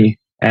Journey.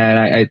 And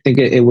I think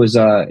it was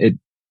it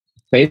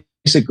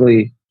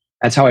basically,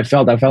 that's how I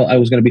felt. I felt I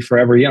was going to be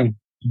forever young.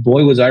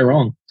 Boy, was I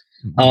wrong.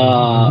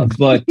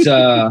 But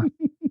yeah,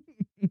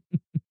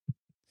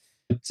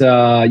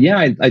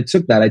 I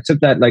took that. I took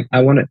that. Like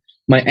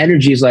my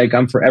energy is like,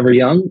 I'm forever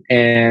young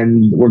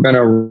and we're going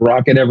to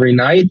rock it every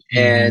night.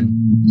 And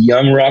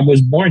YoungRock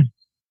was born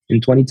in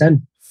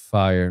 2010.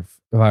 Fire.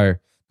 Now,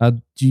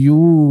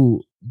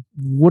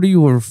 what are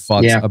your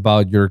thoughts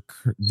about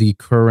the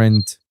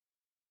current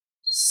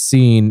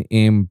scene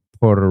in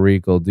Puerto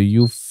Rico? Do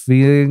you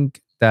think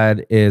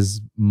that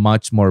is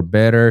much more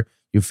better?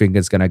 You think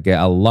it's gonna get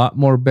a lot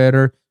more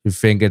better? You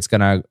think it's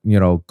gonna,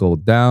 go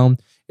down?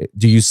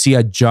 Do you see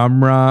a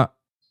genre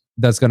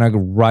that's gonna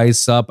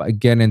rise up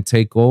again and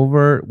take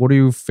over? What do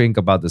you think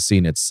about the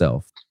scene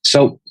itself?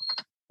 So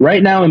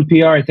right now in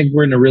PR, I think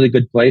we're in a really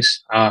good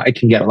place. It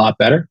can get a lot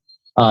better.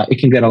 It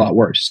can get a lot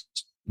worse,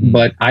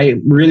 but I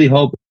really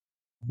hope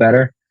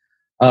better.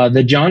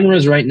 The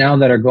genres right now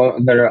that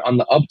are on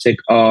the uptick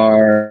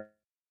are.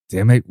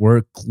 Damn it,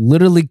 we're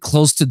literally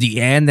close to the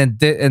end,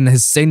 and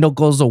his signal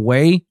goes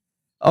away.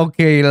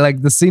 Okay,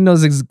 like the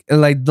signals,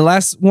 like the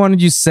last one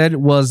you said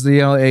was,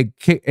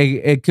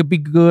 it could be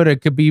good,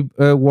 it could be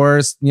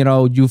worse.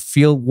 You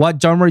feel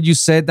what genre you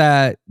said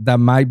that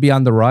might be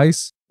on the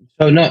rise?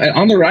 So no,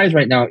 on the rise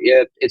right now.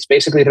 Yeah, it's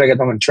basically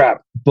reggaeton and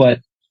trap, but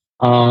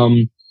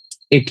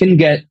it can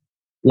get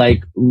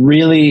like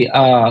really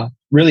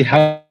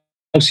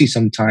housey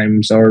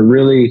sometimes, or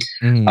really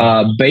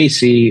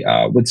bassy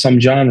with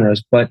some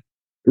genres. But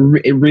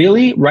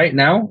really, right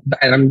now,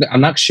 and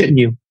I'm not shitting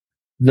you.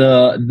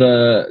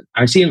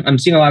 I'm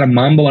seeing a lot of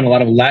mambo and a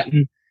lot of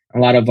Latin, a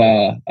lot of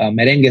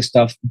merengue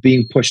stuff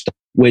being pushed,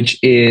 which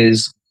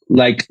is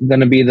like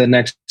gonna be the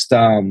next.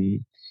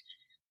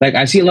 Like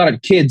I see a lot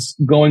of kids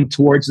going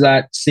towards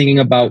that, singing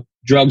about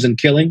drugs and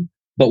killing,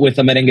 but with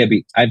a merengue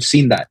beat. I've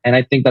seen that, and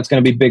I think that's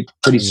going to be big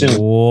pretty soon.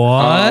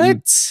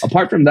 What?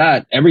 Apart from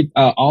that,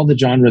 all the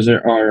genres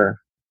are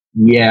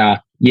yeah.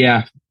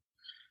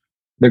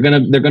 They're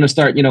gonna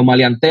start,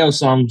 maleanteo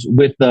songs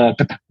with the.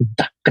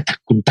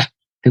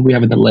 I think we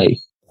have a delay.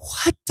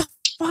 What the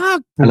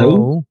fuck, bro?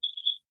 Hello?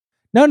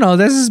 No,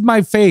 this is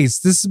my face.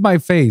 This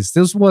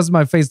was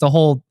my face the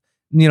whole,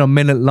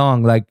 minute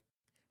long. Like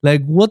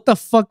what the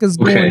fuck is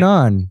going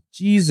on?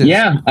 Jesus.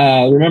 Yeah.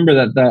 Remember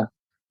that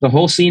the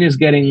whole scene is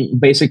getting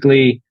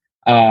basically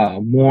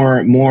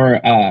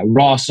more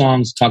raw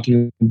songs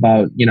talking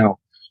about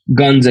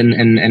guns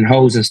and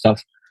hoes and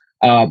stuff.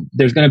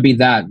 There's going to be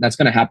that's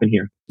going to happen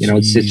here.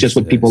 It's just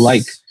what people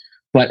like.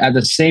 But at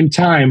the same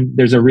time,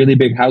 there's a really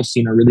big house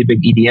scene, a really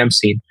big EDM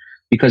scene,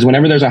 because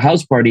whenever there's a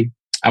house party,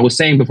 I was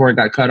saying before it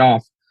got cut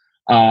off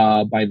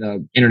by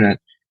the internet,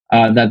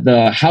 that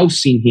the house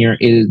scene here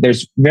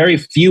there's very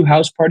few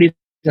house parties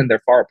and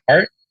they're far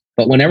apart.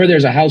 But whenever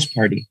there's a house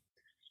party,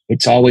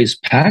 it's always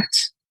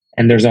packed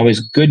and there's always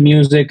good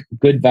music,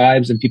 good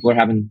vibes, and people are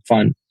having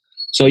fun.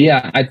 So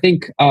yeah, I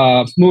think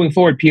moving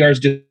forward, PR is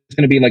just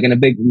going to be like in a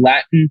big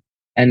Latin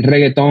and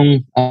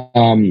reggaeton.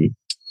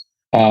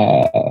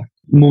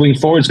 Moving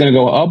forward, it's going to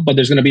go up, but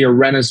there's going to be a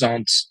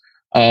renaissance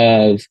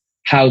of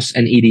house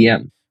and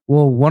EDM.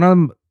 Well,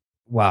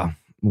 wow.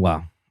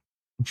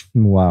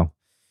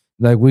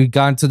 Like we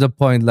got to the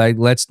point, like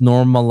let's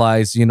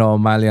normalize,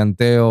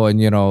 maleanteo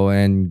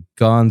and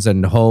guns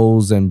and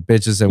hoes and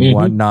bitches and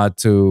whatnot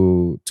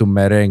to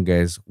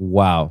merengues.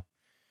 Wow.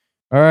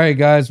 All right,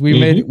 guys, we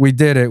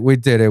did it.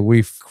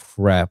 We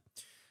crap.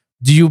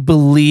 Do you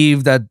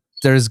believe that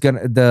there's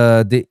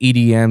the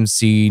EDM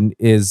scene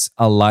is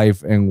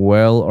alive and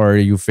well, or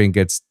you think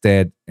it's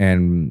dead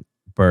and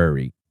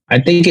buried?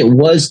 I think it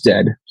was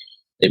dead.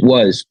 It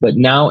was, but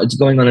now it's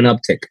going on an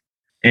uptick.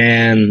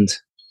 And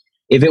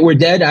if it were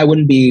dead, I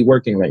wouldn't be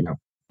working right now.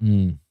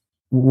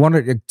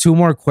 Two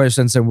more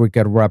questions and we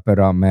can wrap it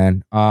up,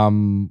 man.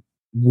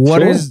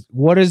 What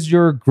is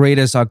your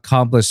greatest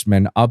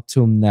accomplishment up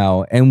till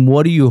now, and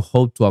what do you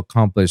hope to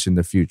accomplish in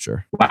the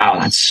future? Wow,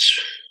 that's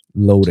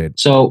loaded.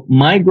 So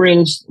my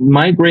greatest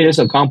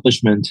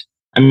accomplishment.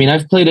 I mean,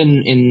 I've played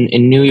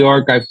in New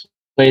York. I've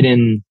played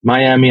in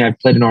Miami. I've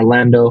played in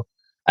Orlando.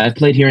 I've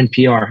played here in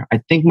PR. I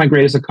think my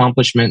greatest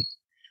accomplishment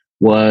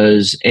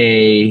was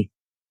a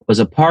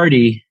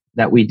party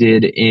that we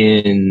did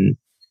in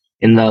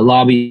the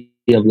lobby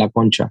of La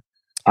Concha.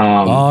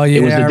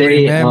 It was the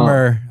day,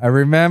 I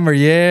remember.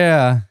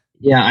 Yeah.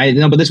 Yeah, I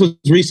know, but this was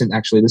recent.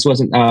 Actually, this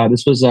wasn't.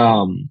 This was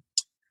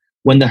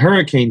when the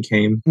hurricane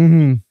came.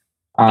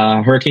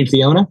 Hurricane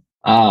Fiona.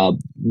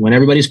 When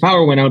everybody's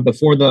power went out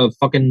before the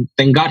fucking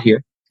thing got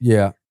here.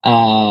 Yeah.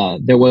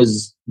 There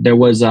was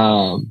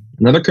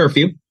another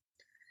curfew,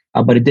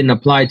 but it didn't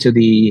apply to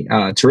the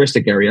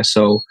touristic area.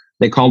 So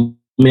they called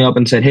me up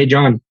and said, "Hey,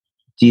 John,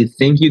 do you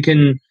think you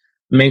can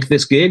make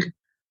this gig?"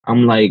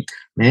 I'm like,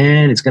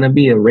 "Man, it's gonna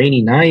be a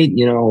rainy night.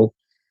 You know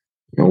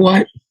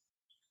what?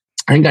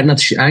 I ain't got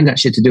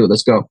shit to do.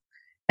 Let's go."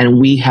 And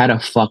we had a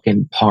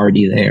fucking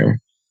party there.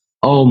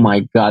 Oh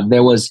my God.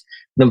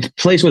 The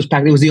place was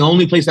packed. It was the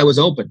only place that was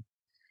open,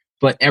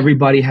 but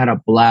everybody had a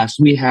blast.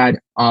 We had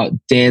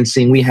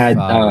dancing. We had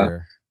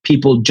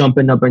people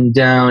jumping up and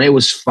down. It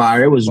was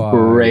fire. It was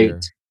great.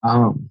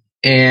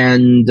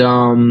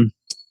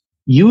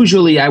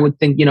 Usually I would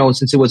think,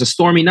 since it was a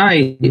stormy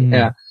night,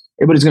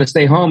 everybody's going to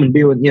stay home and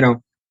be with,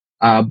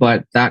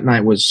 but that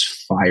night was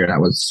fire. That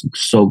was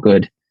so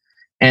good.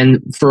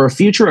 And for a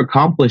future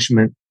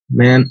accomplishment,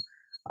 man,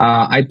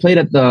 I played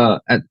at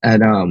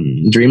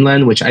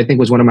Dreamland, which I think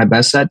was one of my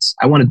best sets.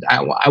 I want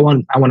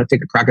to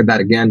take a crack at that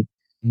again.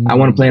 I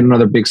want to play on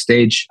another big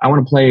stage. I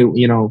want to play,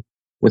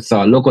 with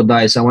Loco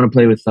Dice. I want to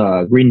play with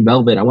Green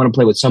Velvet. I want to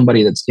play with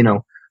somebody that's,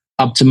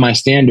 up to my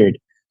standard,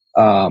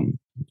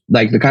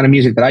 like the kind of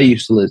music that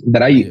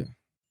I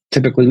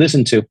typically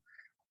listen to.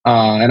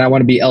 And I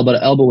want to be elbow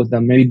to elbow with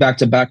them, maybe back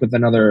to back with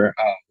another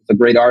with a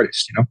great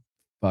artist.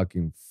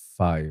 Fucking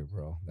fire,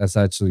 bro. That's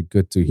actually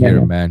good to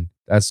hear, man.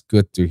 That's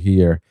good to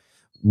hear.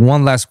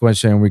 One last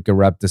question and we can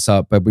wrap this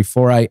up. But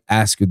before I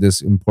ask you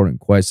this important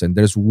question,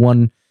 there's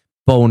one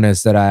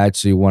bonus that I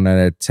actually wanted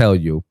to tell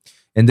you.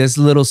 In this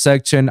little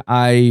section,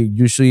 I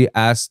usually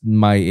ask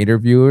my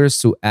interviewers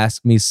to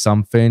ask me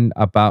something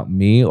about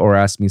me or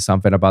ask me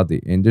something about the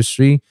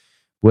industry,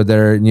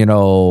 whether,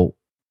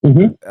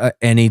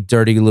 any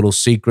dirty little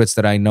secrets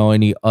that I know,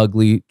 any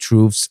ugly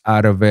truths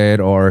out of it,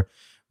 or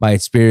my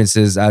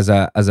experiences as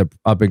a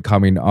up and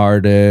coming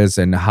artist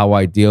and how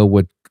I deal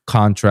with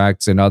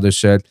contracts and other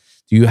shit.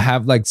 Do you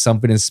have like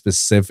something in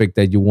specific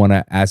that you want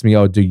to ask me,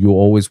 or do you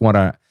always want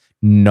to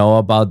know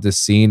about the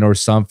scene or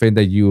something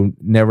that you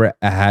never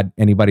had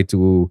anybody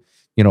to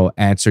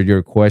answer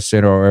your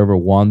question or ever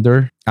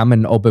wonder? I'm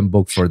an open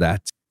book for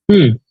that.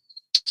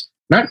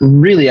 Not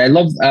really.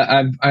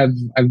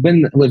 I've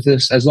been with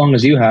this as long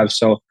as you have,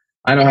 so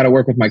I know how to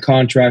work with my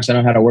contracts. I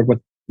know how to work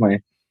with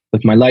my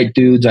light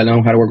dudes. I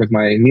know how to work with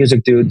my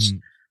music dudes.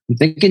 I'm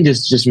thinking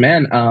just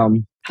man,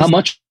 how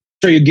much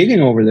are you gigging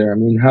over there? I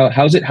mean,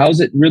 how's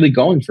it really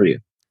going for you?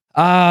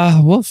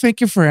 Well, thank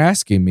you for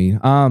asking me.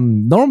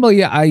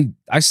 Normally I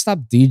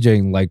stopped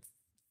DJing like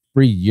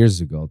 3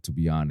 years ago, to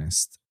be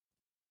honest.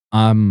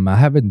 I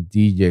haven't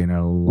DJed in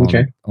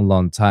a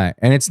long time,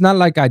 and it's not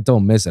like I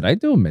don't miss it. I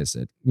do miss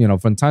it.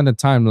 From time to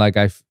time, like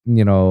I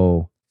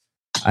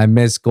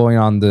miss going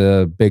on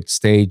the big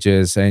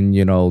stages and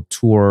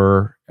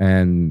tour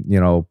and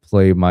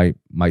play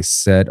my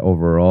set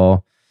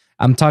overall.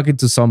 I'm talking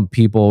to some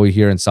people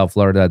here in South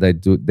Florida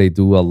that they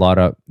do a lot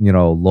of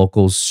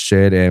local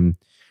shit, and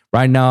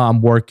right now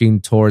I'm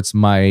working towards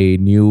my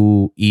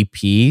new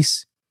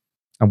EPs.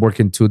 I'm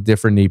working 2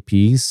 different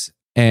EPs,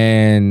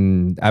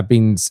 and I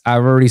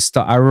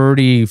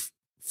already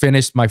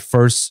finished my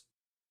first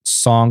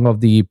song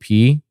of the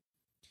EP,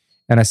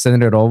 and I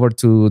sent it over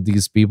to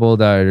these people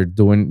that are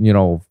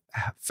doing,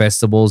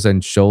 festivals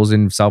and shows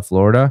in South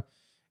Florida,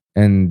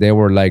 and they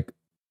were like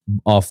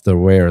off the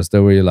rails. They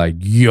were like,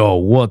 "Yo,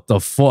 what the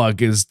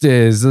fuck is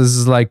this? This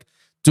is like,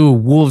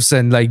 dude, Wolves,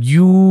 and like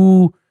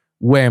you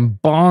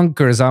went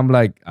bonkers." I'm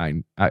like,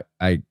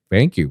 I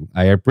thank you.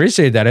 I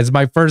appreciate that. It's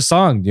my first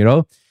song,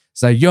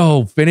 It's like,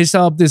 yo, finish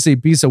up this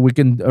EP so we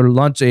can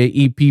launch a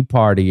EP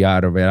party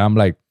out of it. I'm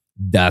like,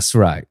 that's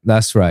right.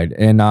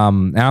 And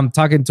I'm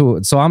talking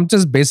so I'm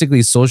just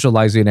basically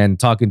socializing and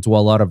talking to a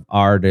lot of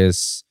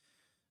artists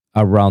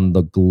around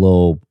the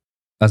globe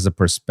as a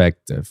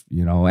perspective,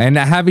 and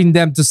having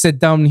them to sit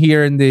down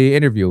here in the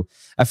interview.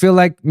 I feel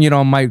like,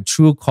 my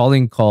true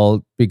calling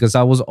call, because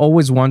I was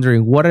always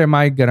wondering, what am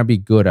I going to be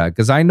good at?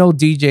 Because I know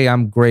DJ,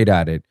 I'm great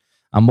at it.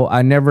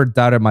 I never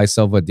doubted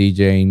myself at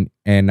DJing,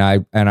 and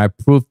I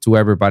proved to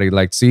everybody,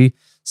 like, see,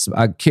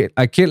 a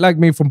kid like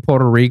me from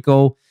Puerto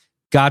Rico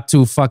got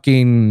to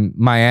fucking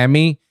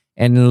Miami,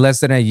 and in less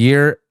than a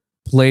year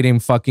played in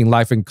fucking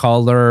Life in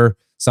Color,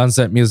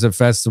 Sunset Music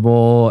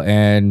Festival,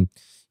 and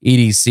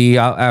EDC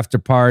after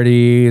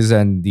parties,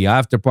 and the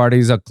after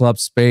parties at Club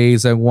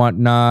Space and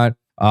whatnot.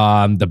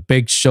 The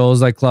big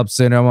shows like Club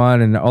Cinema,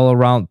 and all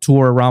around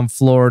tour around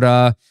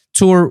Florida.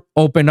 Tour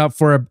open up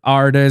for an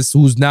artist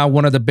who's now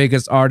one of the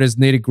biggest artists,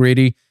 Nitty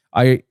Gritty.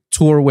 I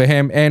tour with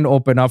him and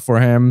open up for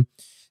him.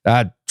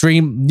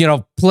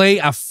 Play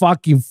a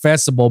fucking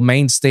festival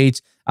main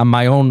stage on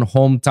my own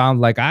hometown.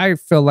 Like, I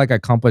feel like I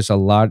accomplished a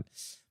lot,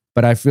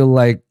 but I feel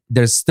like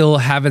there still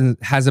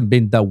hasn't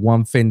been that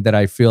one thing that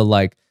I feel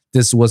like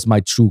this was my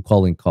true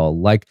calling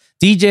call. Like,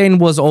 DJing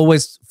was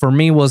always, for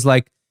me, was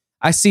like,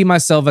 I see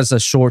myself as a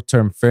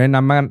short-term thing.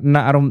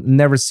 I don't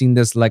never seen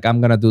this like I'm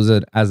gonna do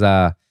it as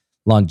a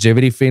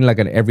longevity thing, like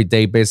an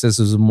everyday basis.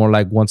 Is more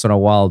like once in a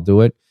while I'll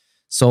do it.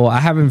 So I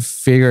haven't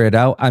figured it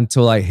out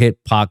until I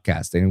hit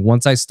podcasting.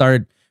 Once I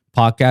started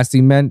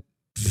podcasting, man,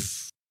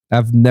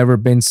 I've never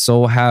been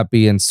so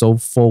happy and so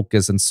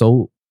focused and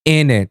so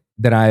in it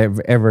that I've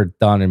ever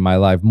done in my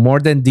life. More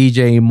than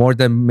DJing, more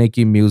than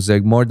making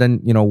music, more than,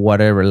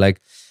 whatever.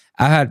 Like,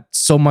 I had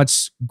so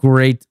much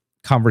great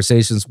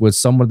conversations with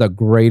some of the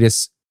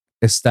greatest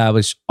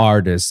established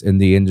artists in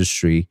the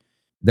industry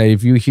that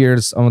if you hear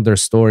some of their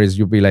stories,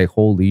 you'll be like,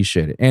 holy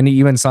shit. And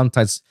even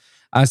sometimes,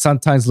 I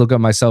sometimes look at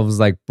myself as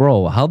like,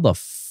 bro, how the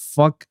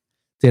fuck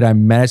did I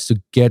manage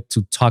to get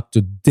to talk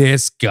to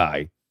this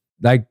guy?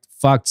 Like,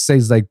 fuck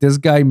says, like, this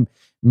guy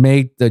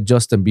made the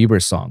Justin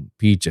Bieber song,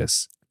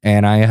 Peaches.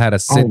 And I had to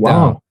sit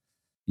down.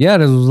 Yeah,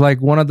 this was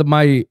like one of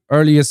my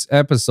earliest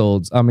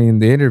episodes. I mean,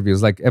 the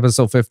interviews, like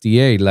episode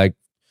 58, like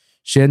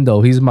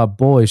Shindo, he's my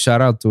boy.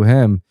 Shout out to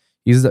him.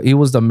 He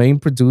was the main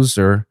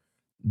producer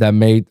that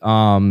made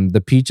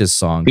the Peaches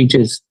song.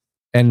 Peaches.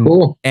 And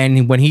cool.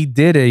 And when he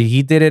did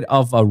it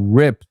off a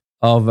rip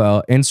of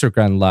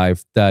Instagram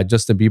live that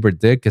Justin Bieber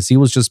did, because he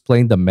was just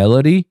playing the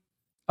melody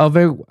of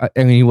it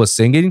and he was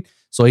singing.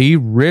 So he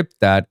ripped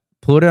that,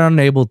 put it on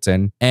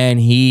Ableton, and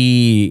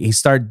he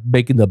started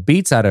making the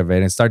beats out of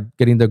it and started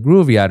getting the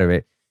groovy out of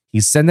it. He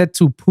sent it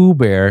to Pooh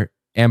Bear,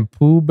 and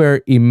Pooh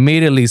Bear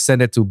immediately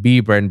sent it to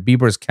Bieber, and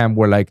Bieber's camp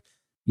were like,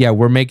 yeah,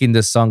 we're making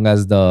this song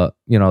as the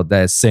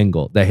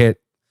single, the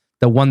hit,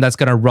 the one that's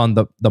gonna run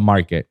the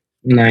market.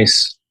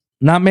 Nice.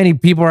 Not many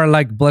people are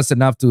like blessed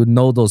enough to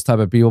know those type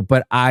of people,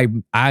 but I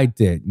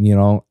did,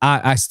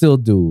 I still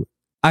do.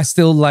 I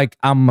still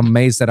I'm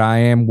amazed that I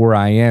am where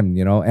I am,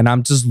 and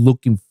I'm just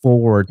looking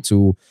forward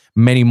to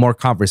many more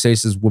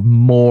conversations with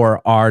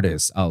more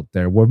artists out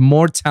there, with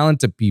more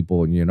talented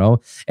people, and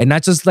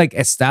not just like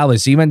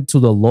established, even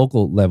to the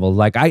local level.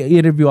 Like, I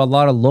interview a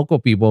lot of local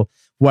people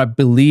who I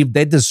believe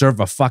they deserve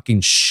a fucking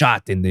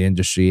shot in the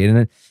industry.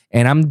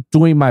 And I'm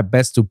doing my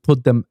best to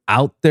put them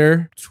out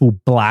there, to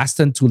blast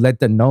them, to let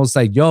them know, it's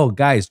like, yo,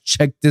 guys,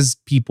 check these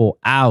people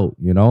out,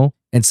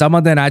 And some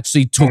of them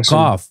actually took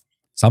off.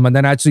 Some of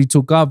them actually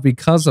took off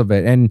because of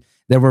it. And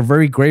they were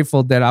very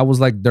grateful that I was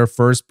like their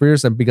first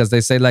person, because they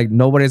say like,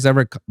 nobody's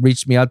ever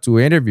reached me out to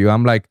interview.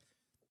 I'm like,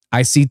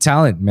 I see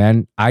talent,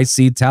 man. I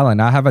see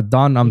talent. I have a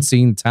done. I'm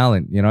seeing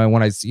talent, and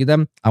when I see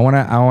them, I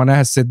want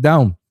to sit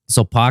down.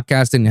 So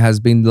podcasting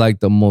has been like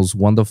the most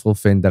wonderful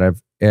thing that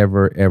I've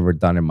ever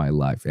done in my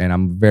life, and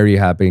I'm very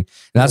happy. And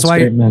that's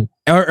why great,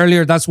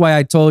 earlier, that's why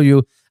I told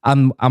you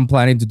I'm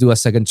planning to do a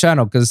second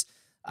channel, because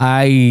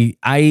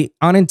I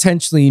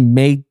unintentionally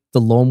made the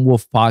Lone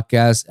Wolf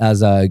podcast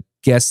as a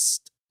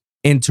guest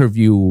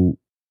interview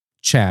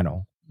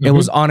channel. Mm-hmm. It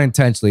was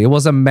unintentionally. It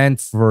wasn't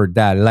meant for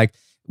that. Like,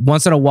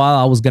 once in a while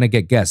I was gonna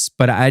get guests,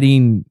 but I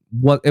didn't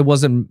build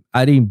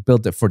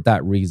it for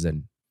that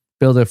reason.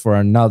 Build it for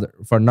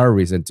another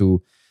reason,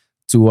 to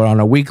to on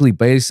a weekly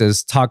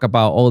basis talk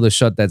about all the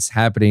shit that's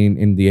happening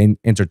in the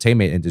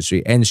entertainment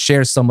industry and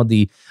share some of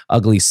the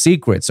ugly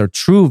secrets or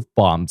truth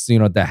bombs,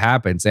 that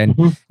happens.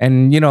 And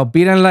and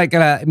being like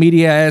a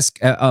media-esque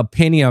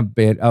opinion a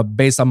bit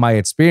based on my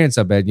experience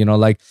a bit,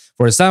 like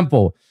for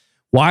example,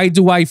 why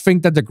do I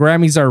think that the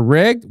Grammys are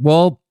rigged?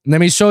 Well, let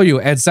me show you.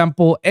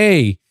 Example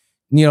A,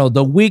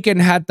 The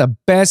Weeknd had the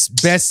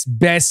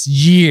best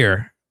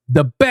year.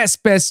 The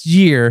best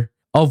year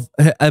of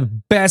a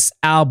best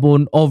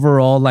album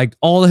overall. Like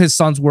all of his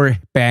songs were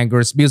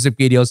bangers, music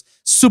videos,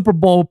 Super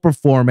Bowl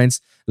performance.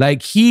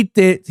 Like he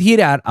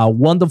had a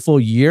wonderful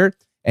year,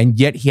 and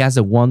yet he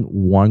hasn't won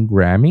one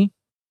Grammy.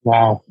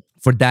 Wow.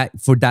 For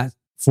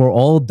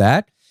all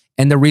that.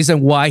 And the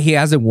reason why he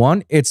hasn't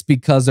won, it's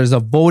because there's a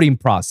voting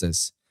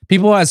process.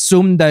 People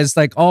assume that it's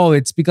like, oh,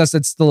 it's because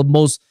it's the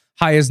most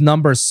highest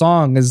number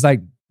song. It's like,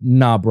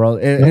 nah, bro.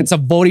 It's a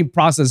voting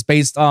process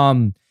based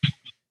on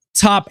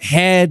top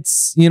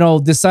heads,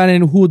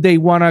 deciding who they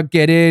want to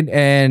get in,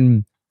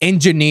 and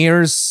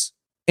engineers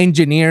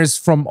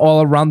from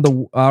all around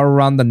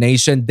the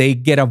nation. They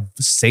get a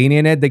say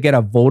in it. They get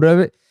a vote of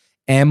it.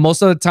 And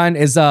most of the time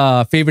it's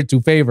a favor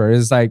to favor.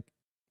 It's like,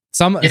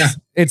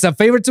 it's a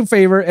favor to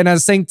favor, and at the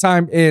same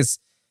time, is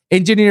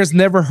engineers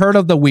never heard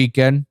of The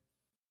Weeknd,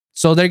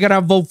 so they're gonna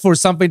vote for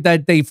something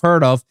that they've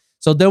heard of.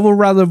 So they will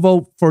rather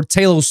vote for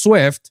Taylor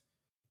Swift.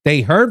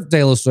 They heard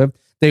Taylor Swift,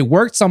 they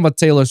worked some of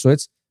Taylor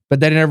Swift's, but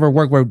they never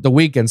worked with The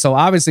Weeknd. So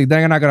obviously,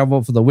 they're not gonna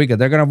vote for The Weeknd.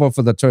 They're gonna vote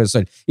for the Taylor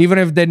Swift, even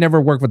if they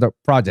never work with the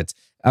project.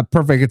 A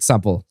perfect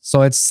example.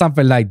 So it's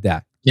something like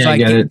that. Yeah, so I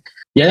get it.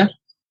 Yeah.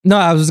 No,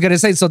 I was going to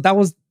say, so that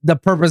was the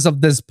purpose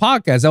of this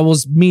podcast. That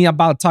was me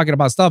about talking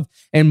about stuff,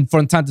 and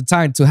from time to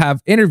time to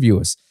have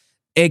interviews.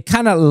 It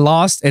kind of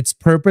lost its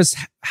purpose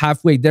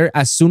halfway there.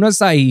 As soon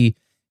as I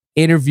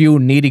interview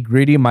Nitty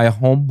Gritty, my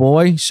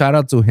homeboy, shout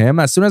out to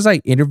him. As soon as I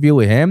interview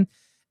with him,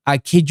 I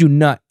kid you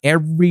not,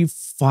 every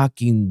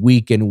fucking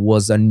weekend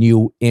was a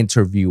new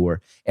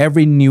interviewer,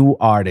 every new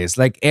artist.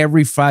 Like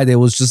every Friday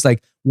was just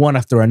like one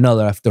after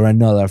another. It's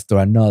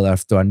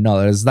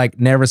like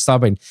never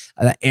stopping.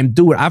 And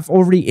dude, I've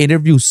already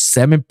interviewed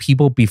 7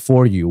 people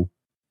before you,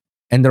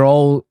 and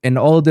all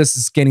this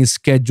is getting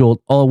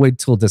scheduled all the way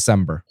till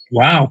December.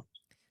 Wow.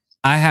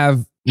 I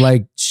have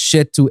like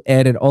shit to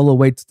edit all the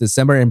way to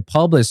December and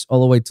publish all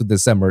the way to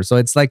December. So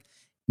it's like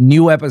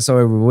new episode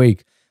every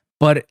week.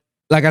 But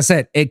like I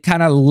said, it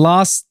kind of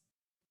lost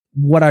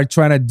what I'm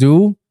trying to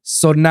do.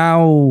 So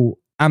now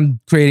I'm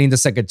creating the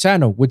second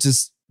channel, which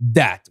is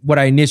what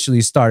I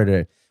initially started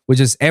it, which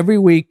is every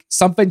week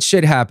something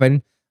shit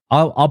happen.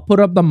 I'll put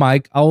up the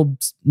mic. I'll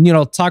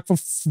talk for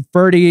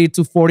 30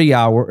 to 40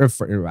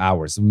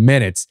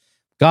 minutes.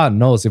 God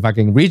knows if I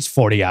can reach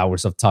 40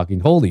 hours of talking.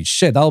 Holy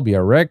shit, that'll be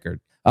a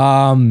record.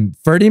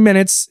 30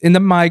 minutes in the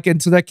mic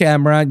into the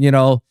camera,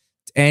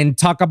 and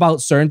talk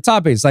about certain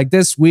topics. Like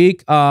this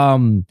week,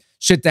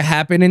 shit that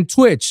happened in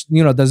Twitch.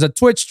 There's a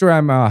Twitch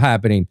drama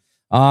happening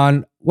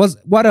on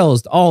what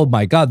else? Oh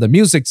my God, the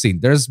music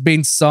scene. There's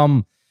been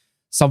some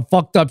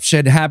fucked up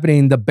shit happening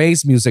in the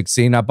bass music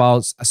scene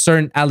about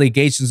certain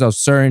allegations of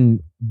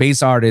certain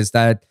bass artists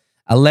that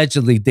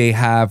allegedly they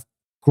have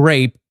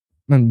raped,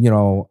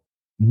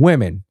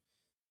 women.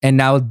 And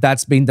now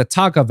that's been the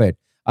talk of it.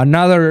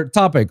 Another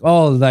topic,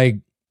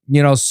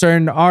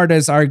 certain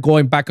artists are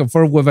going back and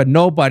forth with a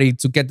nobody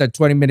to get that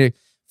 20-minute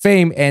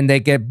fame, and they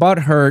get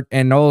butthurt,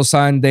 and all of a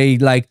sudden they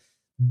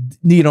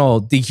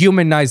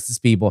dehumanize these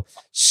people.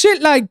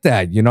 Shit like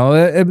that,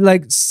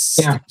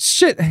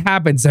 shit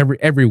happens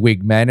every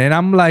week, man. And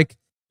I'm like,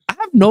 I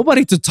have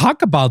nobody to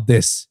talk about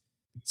this.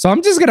 So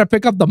I'm just gonna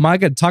pick up the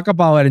mic and talk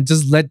about it and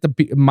just let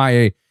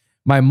my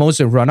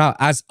emotion run out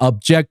as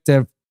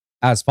objective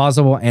as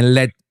possible, and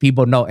let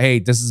people know, hey,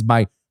 this is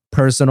my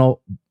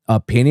personal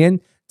opinion.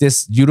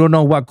 You don't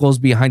know what goes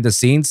behind the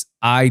scenes.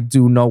 I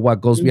do know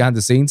what goes behind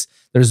the scenes.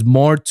 There's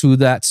more to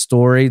that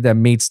story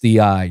than meets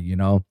the eye,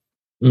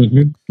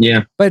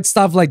 Yeah. But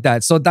stuff like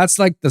that. So that's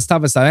like the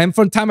stuff. And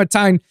from time to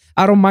time,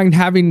 I don't mind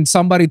having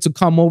somebody to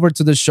come over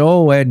to the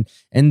show and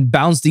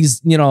bounce these,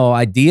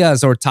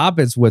 ideas or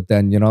topics with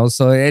them,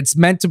 So it's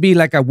meant to be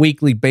like a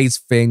weekly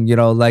based thing,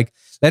 like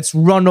let's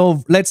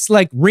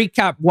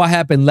recap what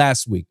happened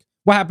last week.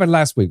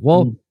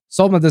 Well,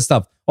 some of this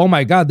stuff. Oh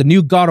my God, the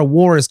new God of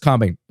War is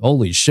coming.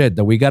 Holy shit,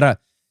 that we gotta,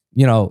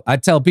 I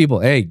tell people,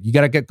 hey, you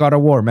gotta get God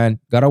of War, man.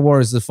 God of War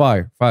is the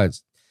fire. So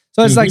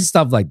it's like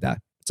stuff like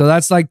that. So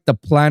that's like the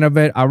plan of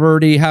it. I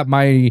already have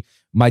my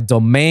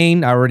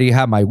domain. I already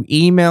have my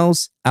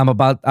emails. I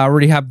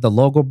already have the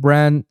logo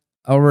brand.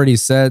 I already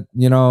said,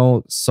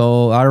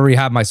 so I already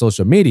have my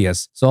social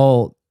medias.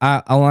 So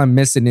all I'm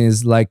missing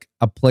is like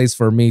a place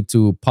for me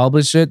to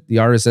publish it, the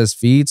RSS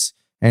feeds,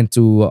 and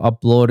to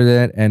upload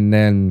it. And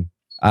then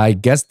I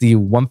guess the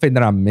one thing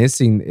that I'm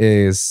missing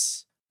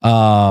is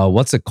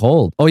what's it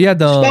called? Oh yeah,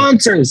 the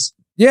sponsors.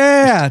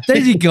 Yeah, there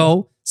you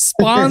go.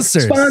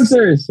 Sponsors.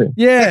 Sponsors.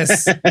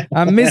 Yes.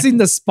 I'm missing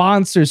the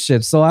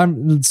sponsorship. So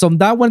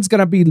that one's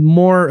gonna be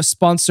more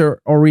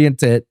sponsor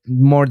oriented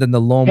more than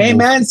the lone Hey,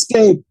 wolf.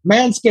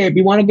 Manscaped,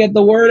 you want to get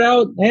the word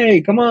out?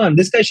 Hey, come on.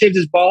 This guy shaves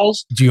his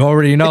balls. You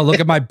already know. Look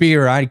at my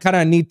beard. I kind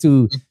of need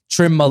to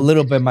trim a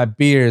little bit my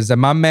beards.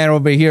 And my man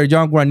over here,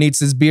 YoungRock, needs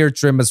his beard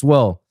trim as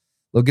well.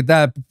 Look at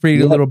that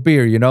pretty little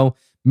beard, you know?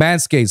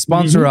 Manscaped,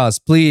 sponsor us,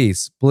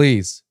 please,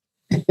 please.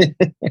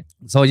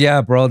 So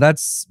yeah, bro,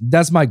 that's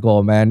my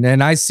goal, man.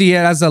 And I see it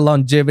as a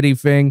longevity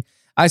thing.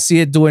 I see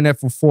it doing it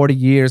for 40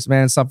 years,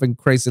 man, something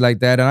crazy like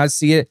that. And I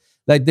see it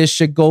like this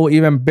should go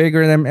even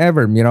bigger than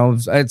ever. You know,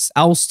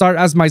 I'll start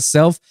as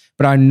myself,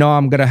 but I know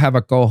I'm gonna have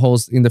a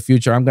co-host in the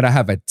future. I'm gonna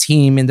have a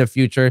team in the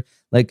future.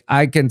 Like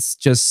I can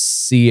just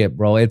see it,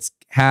 bro. It's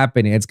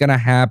happening. It's gonna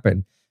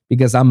happen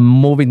because I'm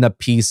moving the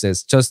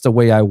pieces just the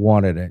way I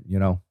wanted it. You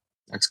know.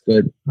 That's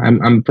good.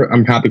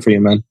 I'm happy for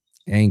you, man.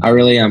 Thank you. I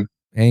really am.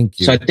 Thank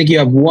you. So I think you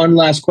have one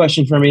last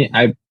question for me.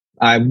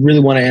 I really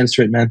want to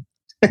answer it, man.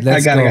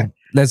 Let's go.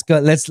 Let's go.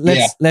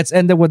 Let's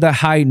end it with a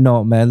high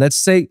note, man. Let's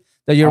say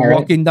that you're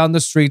walking down the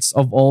streets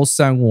of Old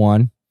San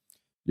Juan.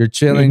 You're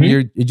chilling.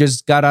 You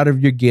just got out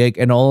of your gig,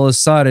 and all of a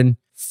sudden,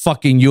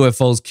 fucking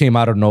UFOs came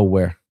out of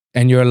nowhere,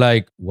 and you're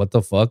like, "What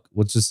the fuck?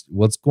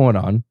 What's going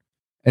on?"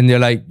 And they're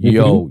like,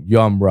 "Yo,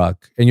 YoungRock,"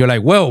 and you're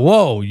like,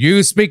 "Whoa,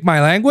 you speak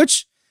my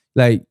language?"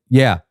 Like,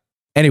 yeah.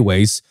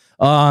 Anyways,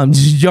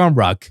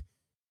 YoungRock,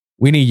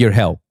 we need your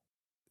help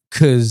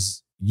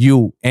because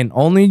you and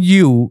only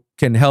you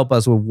can help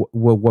us with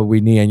what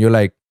we need. And you're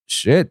like,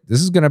 shit,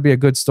 this is gonna be a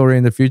good story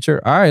in the future.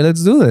 All right,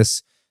 let's do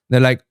this. They're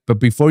like, but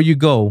before you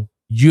go,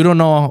 we don't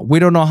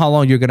know how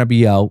long you're gonna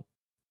be out.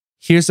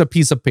 Here's a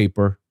piece of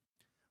paper.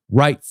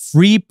 Write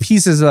 3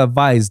 pieces of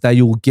advice that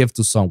you will give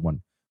to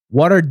someone.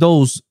 What are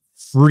those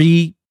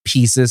 3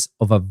 pieces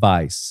of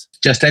advice?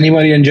 Just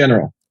anybody in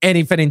general.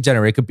 Anything in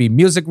general. It could be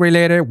music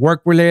related,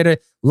 work related,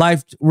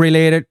 life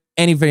related,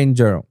 anything in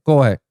general.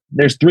 Go ahead.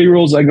 There's 3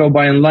 rules I go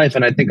by in life,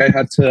 and I think I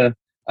had to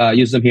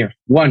use them here.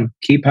 1,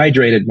 keep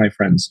hydrated, my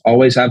friends.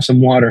 Always have some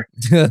water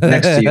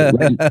next to you.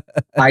 Like,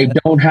 I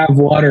don't have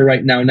water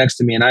right now next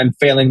to me, and I'm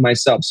failing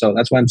myself, so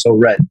that's why I'm so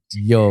red.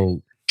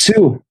 Yo.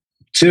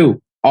 2,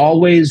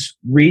 always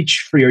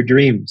reach for your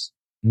dreams.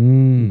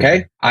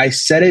 Okay? I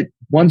said it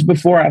once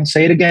before. I'll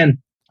say it again.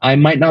 I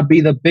might not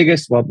be the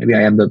biggest. Well, maybe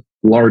I am the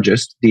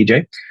largest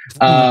DJ,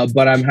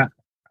 but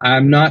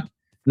I'm not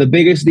the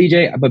biggest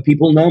DJ, but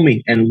people know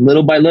me, and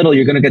little by little,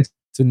 you're gonna get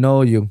to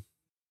know you.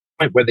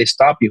 Where they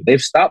stop you. They've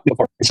stopped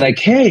before. It's like,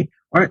 hey,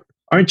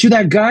 aren't you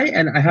that guy?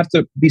 And I have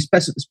to be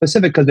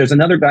specific because there's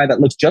another guy that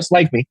looks just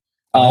like me,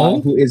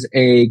 who is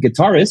a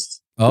guitarist.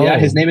 Yeah,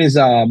 his name is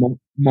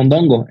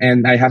Mondongo,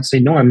 and I have to say,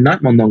 no, I'm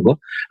not Mondongo.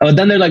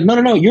 Then they're like,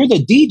 no, you're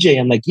the DJ.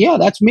 I'm like, yeah,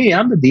 that's me.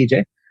 I'm the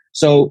DJ.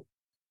 So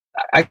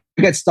I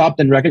get stopped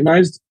and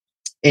recognized,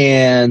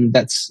 and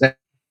that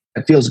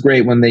feels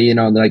great when they,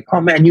 they're like,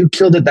 oh man, you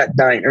killed it that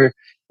night or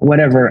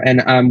whatever.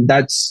 And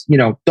that's,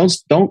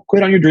 don't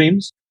quit on your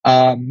dreams.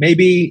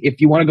 Maybe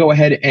if you want to go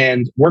ahead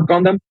and work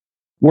on them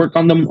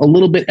a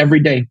little bit every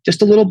day,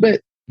 just a little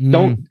bit.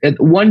 Don't,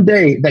 one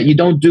day that you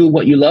don't do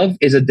what you love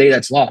is a day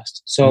that's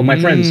lost. So my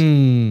friends,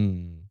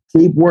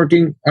 keep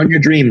working on your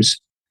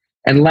dreams.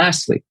 And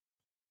lastly,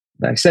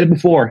 I said it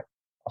before,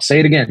 I'll say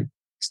it again,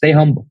 stay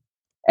humble.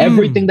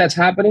 Everything that's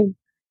happening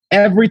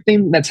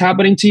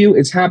to you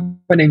is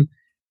happening,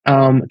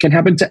 can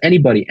happen to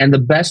anybody. And the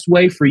best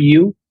way for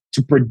you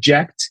to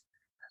project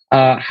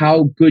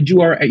how good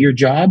you are at your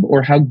job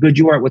or how good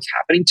you are at what's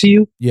happening to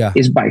you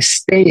is by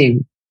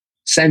staying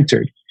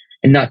centered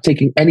and not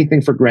taking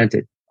anything for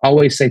granted.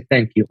 Always say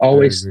thank you.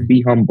 Always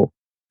be humble.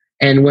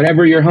 And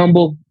whenever you're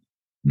humble,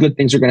 good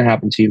things are going to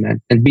happen to you,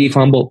 man. And be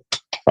humble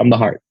from the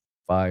heart.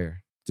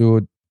 Fire.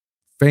 Dude,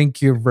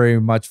 thank you very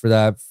much for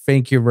that.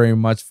 Thank you very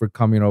much for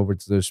coming over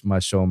to my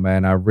show,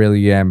 man. I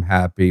really am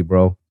happy,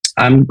 bro.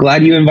 I'm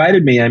glad you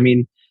invited me. I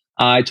mean,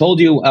 I told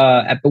you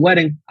at the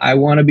wedding, I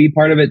want to be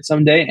part of it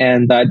someday.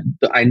 And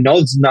I know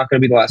it's not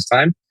going to be the last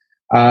time.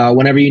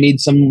 Whenever you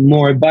need some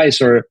more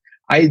advice, or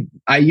I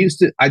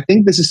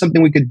think this is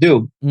something we could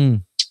do.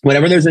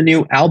 Whenever there's a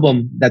new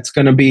album that's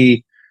going to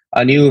be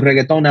a new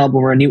reggaeton album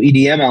or a new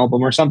EDM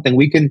album or something,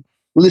 we can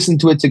listen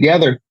to it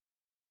together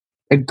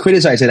and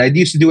criticize it. I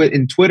used to do it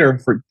in Twitter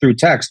through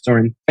text or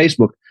in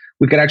Facebook.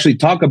 We could actually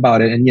talk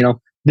about it. And,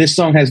 this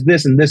song has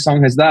this and this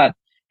song has that.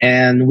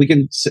 And we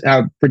can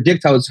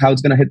predict how it's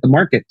going to hit the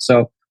market.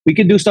 So we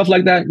can do stuff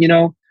like that.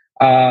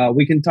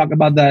 We can talk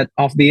about that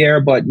off the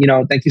air. But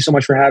thank you so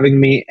much for having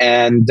me.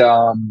 And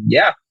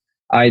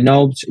I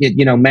know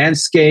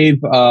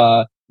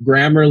Manscaped,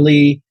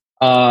 Grammarly,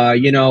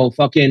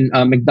 fucking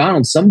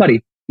McDonald's.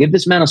 Somebody give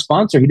this man a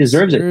sponsor. He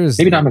deserves it.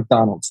 Maybe not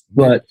McDonald's,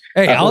 but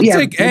hey,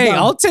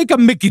 I'll take a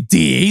Mickey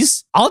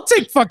D's. I'll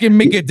take fucking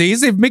Mickey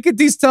D's. If Mickey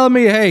D's tell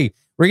me, hey,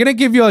 we're gonna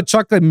give you a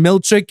chocolate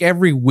milkshake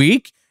every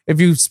week if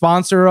you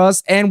sponsor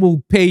us, and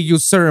we'll pay you a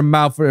certain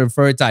amount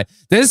for a time.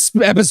 This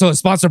episode is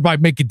sponsored by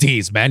Mickey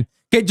D's, man.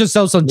 Get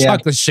yourself some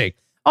chocolate shake.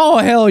 Oh,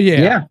 hell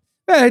yeah.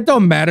 It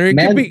don't matter.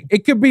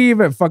 It could be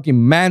even fucking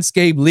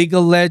Manscaped, League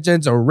of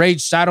Legends, or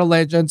Raid Shadow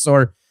Legends,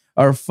 or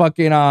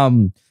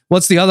fucking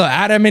what's the other,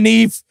 Adam and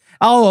Eve?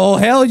 Oh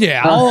hell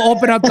yeah! I'll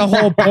open up the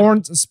whole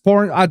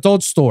porn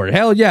adult store.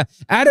 Hell yeah,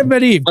 Adam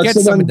and Eve, get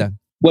some of them.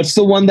 What's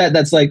the one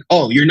that's like,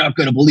 oh, you're not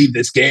gonna believe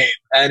this game,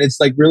 and it's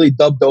like really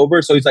dubbed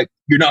over, so he's like,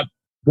 you're not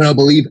gonna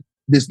believe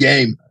this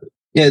game.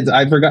 Yeah,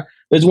 I forgot.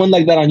 There's one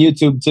like that on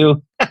YouTube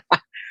too.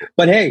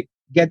 But hey,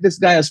 get this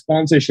guy a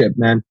sponsorship,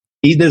 man.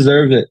 He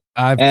deserves it.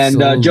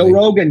 Absolutely. And Joe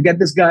Rogan, get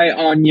this guy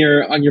on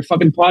your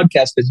fucking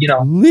podcast, because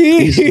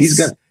he's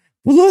gonna.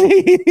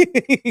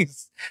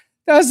 Please,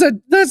 that's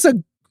a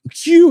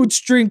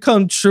huge dream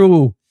come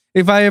true.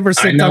 If I ever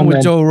sit down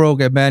with Joe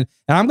Rogan, man,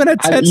 and I'm gonna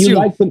text you.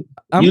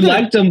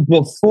 Liked him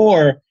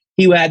before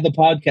he had the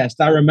podcast.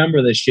 I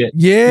remember this shit.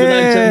 Yeah, you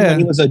liked him when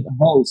he was a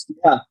host.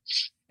 Yeah,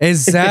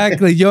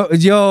 exactly. yo,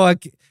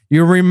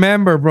 you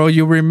remember, bro?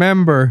 You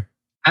remember?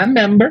 I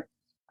remember.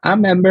 All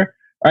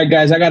right,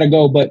 guys, I gotta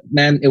go. But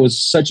man, it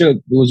was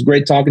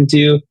great talking to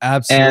you.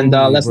 Absolutely, and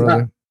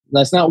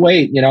let's not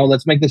wait.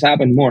 Let's make this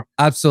happen more.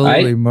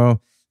 Absolutely, right?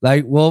 Bro.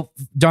 Like, well,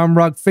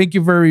 YoungRock, thank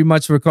you very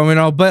much for coming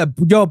out. But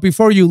yo,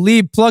 before you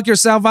leave, plug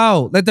yourself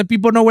out. Let the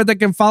people know where they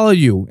can follow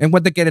you and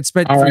what they can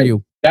expect from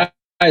you.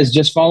 Guys,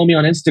 just follow me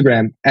on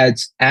Instagram.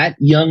 It's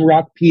at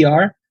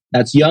YoungRockPR.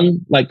 That's young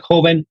like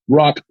joven,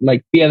 rock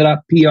like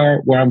piedra, PR,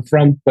 where I'm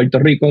from, Puerto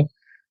Rico.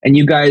 And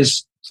you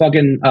guys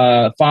fucking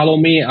follow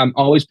me. I'm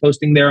always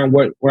posting there on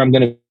where I'm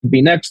going to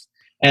be next.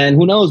 And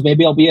who knows,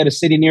 maybe I'll be at a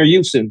city near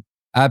you soon.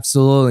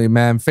 Absolutely,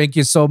 man. Thank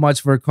you so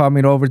much for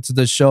coming over to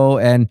the show.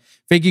 And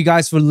thank you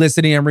guys for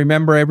listening. And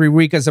remember, every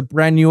week is a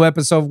brand new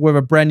episode with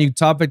a brand new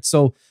topic.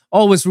 So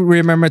always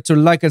remember to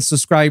like and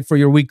subscribe for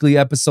your weekly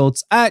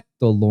episodes at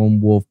the Lone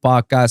Wolv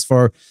Podcast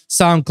for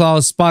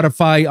SoundCloud,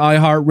 Spotify,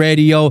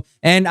 iHeartRadio,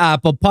 and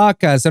Apple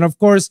Podcasts. And of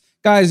course,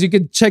 guys, you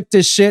can check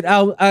this shit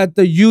out at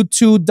the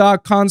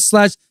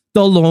youtube.com/The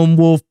Lone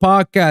Wolv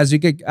Podcast. You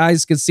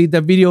guys can see the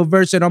video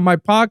version of my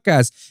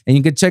podcast, and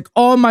you can check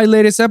all my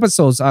latest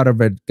episodes out of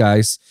it,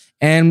 guys.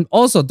 And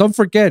also, don't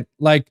forget,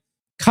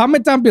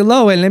 comment down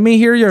below and let me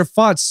hear your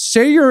thoughts.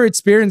 Share your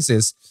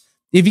experiences.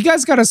 If you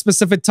guys got a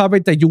specific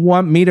topic that you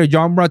want me or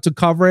YoungRock to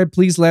cover it,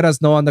 please let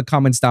us know in the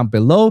comments down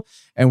below,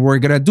 and we're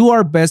gonna do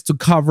our best to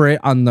cover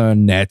it on the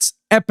next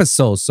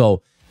episode.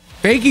 So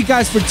thank you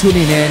guys for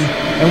tuning in,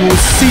 and we'll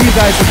see you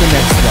guys in the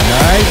next one.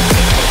 All right,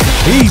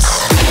 peace.